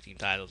have the tag team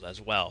titles as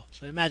well.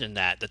 So imagine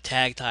that. The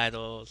tag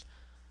titles,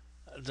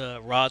 the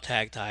Raw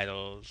tag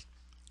titles,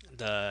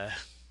 the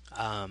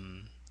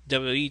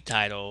WWE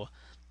title,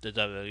 the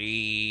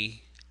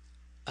WWE,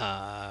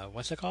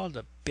 what's it called?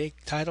 The big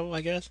title,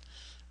 I guess?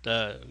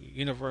 The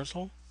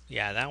Universal?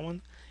 Yeah, that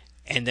one.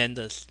 And then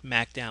the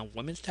SmackDown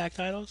Women's Tag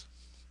titles?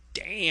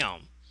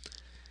 Damn.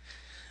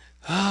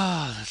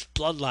 That's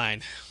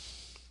Bloodline.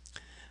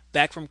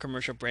 Back from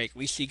commercial break,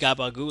 we see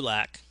Gaba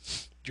Gulak,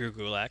 Drew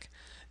Gulak,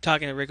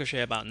 talking to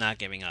Ricochet about not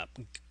giving up.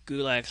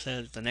 Gulak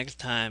says the next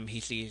time he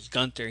sees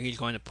Gunther, he's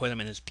going to put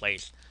him in his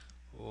place.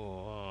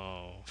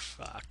 Oh,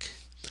 fuck.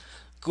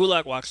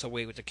 Gulak walks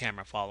away with the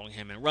camera following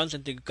him and runs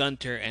into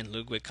Gunther and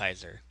Ludwig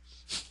Kaiser.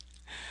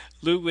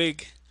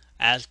 Ludwig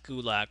asks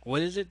Gulak,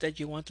 "What is it that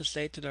you want to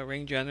say to the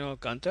ring general,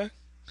 Gunther?"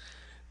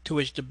 To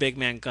which the big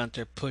man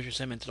Gunther pushes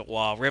him into the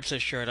wall, rips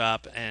his shirt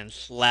up, and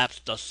slaps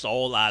the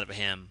soul out of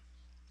him.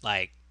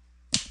 Like,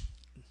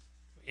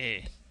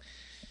 eh.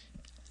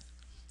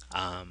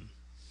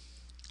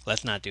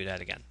 Let's not do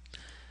that again.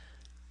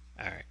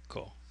 Alright,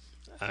 cool.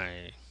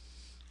 I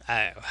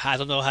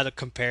don't know how to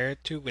compare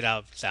it to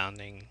without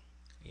sounding,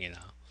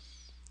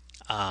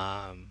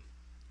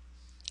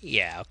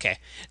 yeah, okay.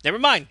 Never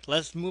mind.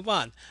 Let's move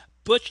on.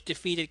 Butch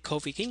defeated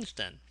Kofi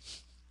Kingston.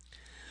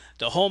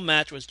 The whole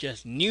match was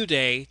just New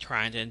Day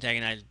trying to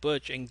antagonize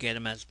Butch and get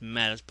him as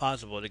mad as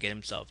possible to get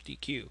himself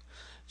DQ.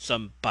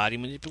 Some body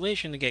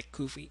manipulation to get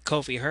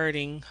Kofi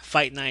hurting,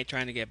 Fight Night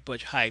trying to get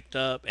Butch hyped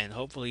up, and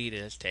hopefully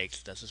this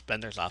takes the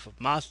suspenders off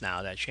of Moss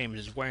now that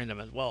Sheamus is wearing them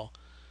as well.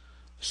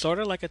 Sort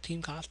of like a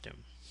team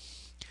costume.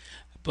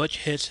 Butch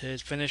hits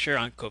his finisher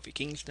on Kofi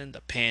Kingston,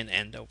 the pin,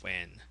 and the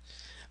win.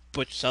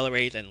 Butch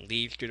celebrates and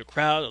leaves through the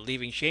crowd,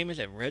 leaving Sheamus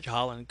and Ridge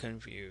Holland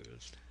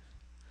confused.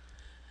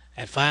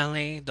 And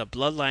finally, the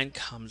Bloodline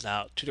comes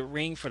out to the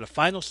ring for the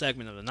final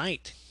segment of the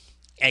night.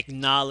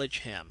 Acknowledge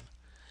him.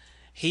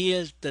 He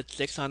is the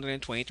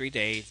 623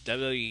 days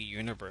WWE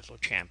Universal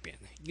Champion.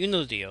 You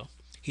know the deal.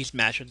 He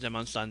smashes them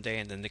on Sunday,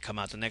 and then they come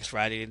out the next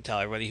Friday and tell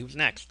everybody who's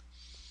next.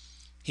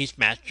 He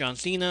smashed John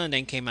Cena, and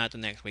then came out the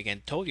next week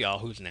and told y'all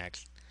who's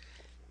next.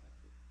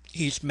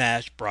 He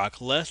smashed Brock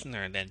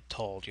Lesnar, and then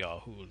told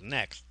y'all who's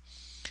next.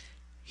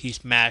 He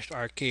smashed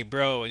RK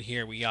Bro, and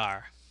here we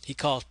are. He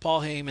calls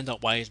Paul Heyman the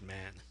wise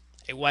man.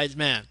 A wise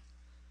man.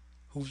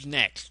 Who's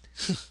next?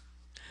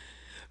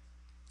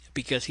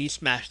 Because he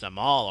smashed them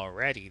all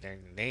already.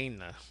 They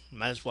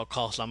might as well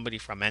call somebody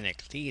from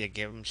NXT to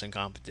give him some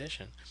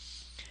competition.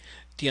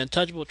 The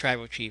Untouchable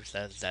Tribal Chief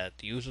says that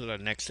the Usos are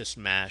next to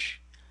smash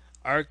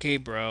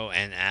RK Bro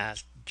and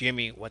ask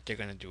Jimmy what they're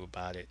going to do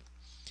about it.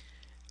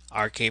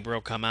 RK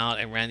Bro come out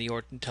and Randy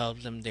Orton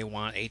tells them they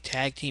want a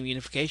tag team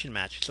unification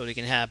match so they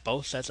can have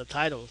both sets of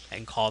titles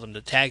and call them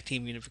the tag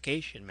team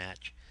unification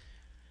match.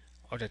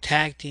 Or the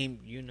tag team,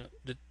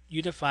 the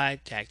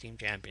unified tag team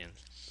champions.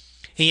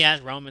 He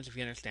asks Roman if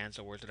he understands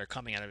the words that are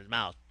coming out of his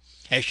mouth.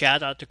 A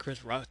shout out to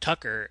Chris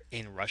Tucker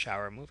in Rush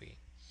Hour movie.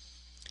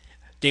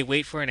 They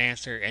wait for an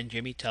answer and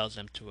Jimmy tells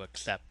them to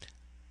accept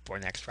for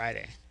next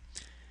Friday.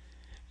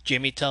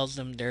 Jimmy tells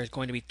them there's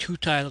going to be 2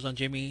 titles on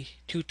Jimmy,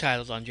 2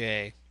 titles on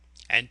Jay,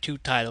 and 2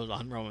 titles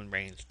on Roman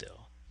Reigns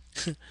still.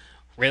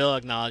 Riddle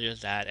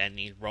acknowledges that and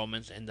needs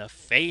Roman's in the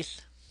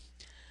face.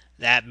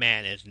 That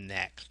man is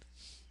next.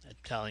 I'm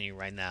telling you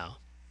right now.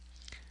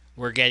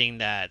 We're getting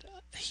that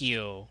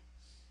heel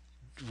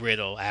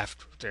Riddle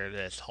after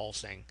this whole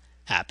thing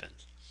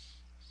happens.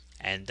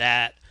 And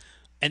that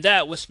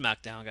was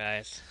SmackDown,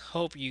 guys.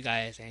 Hope you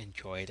guys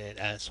enjoyed it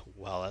as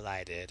well as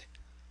I did.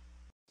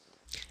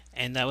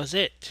 And that was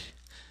it.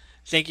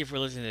 Thank you for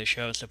listening to the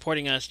show and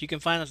supporting us. You can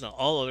find us on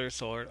all other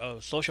sort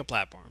of social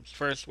platforms.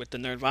 First with the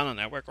Nerdvana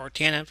Network, or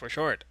TNN for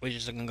short, which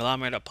is a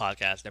conglomerate of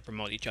podcasts that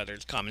promote each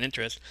other's common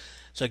interests,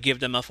 so give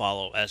them a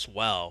follow as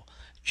well.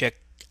 Check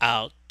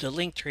out the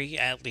Linktree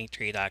at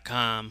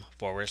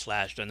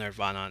linktree.com/the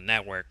Nerdvana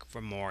Network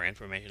for more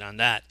information on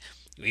that.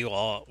 We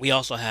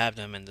also have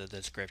them in the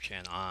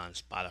description on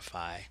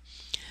Spotify.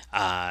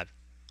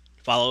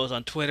 Follow us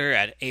on Twitter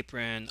at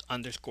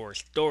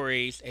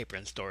apron_stories,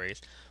 apron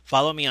stories.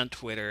 Follow me on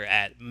Twitter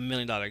at $1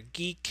 Million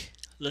Geek.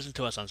 Listen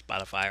to us on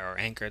Spotify or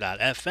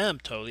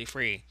Anchor.fm, totally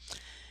free,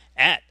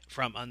 at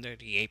From Under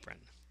the Apron.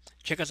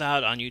 Check us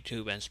out on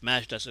YouTube and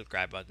smash the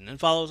subscribe button. And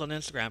follow us on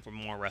Instagram for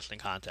more wrestling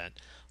content.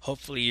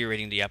 Hopefully you're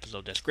reading the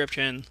episode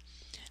description.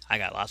 I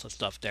got lots of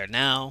stuff there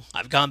now.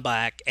 I've gone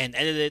back and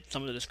edited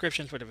some of the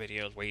descriptions for the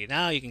videos where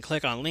now you can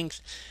click on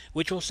links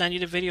which will send you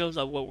the videos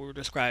of what we're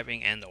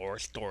describing and or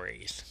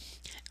stories.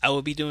 I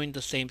will be doing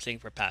the same thing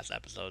for past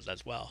episodes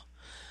as well.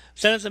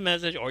 Send us a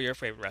message or your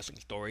favorite wrestling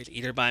stories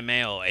either by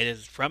mail. It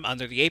is from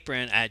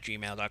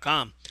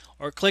undertheapron@gmail.com.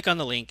 Or click on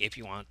the link if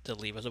you want to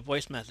leave us a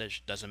voice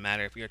message. Doesn't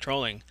matter if you're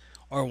trolling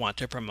or want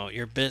to promote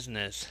your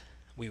business.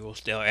 We will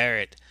still air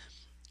it.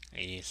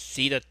 And you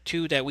see the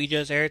two that we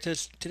just aired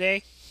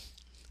today?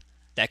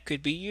 That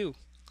could be you.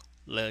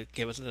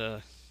 Give us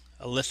a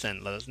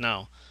listen. Let us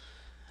know.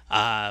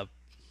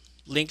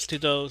 Links to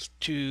those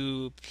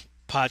two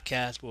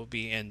podcasts will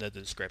be in the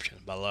description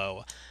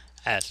below,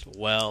 as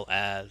well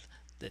as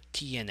the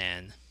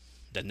TNN,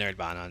 the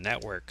Nerdvana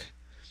Network.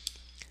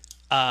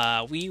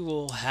 We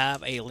will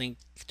have a link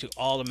to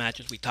all the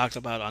matches we talked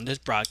about on this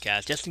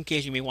broadcast, just in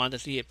case you may want to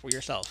see it for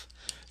yourself.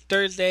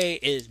 Thursday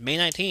is May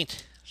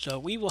 19th, so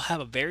we will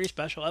have a very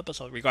special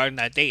episode regarding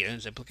that date and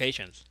its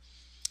implications.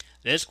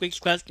 This week's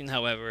question,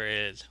 however,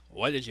 is,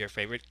 what is your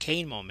favorite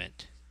Kane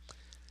moment?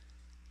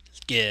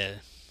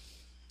 Put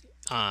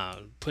it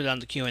on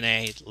the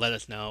Q&A, let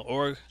us know,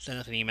 or send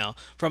us an email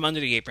from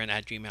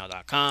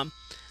undertheapron@gmail.com.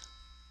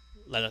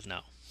 Let us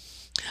know.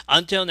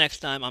 Until next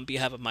time, on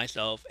behalf of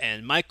myself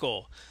and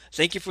Michael,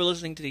 thank you for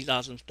listening to these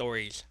awesome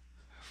stories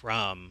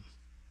from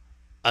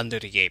Under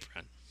the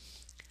Apron.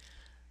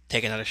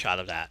 Take another shot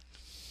of that.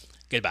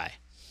 Goodbye.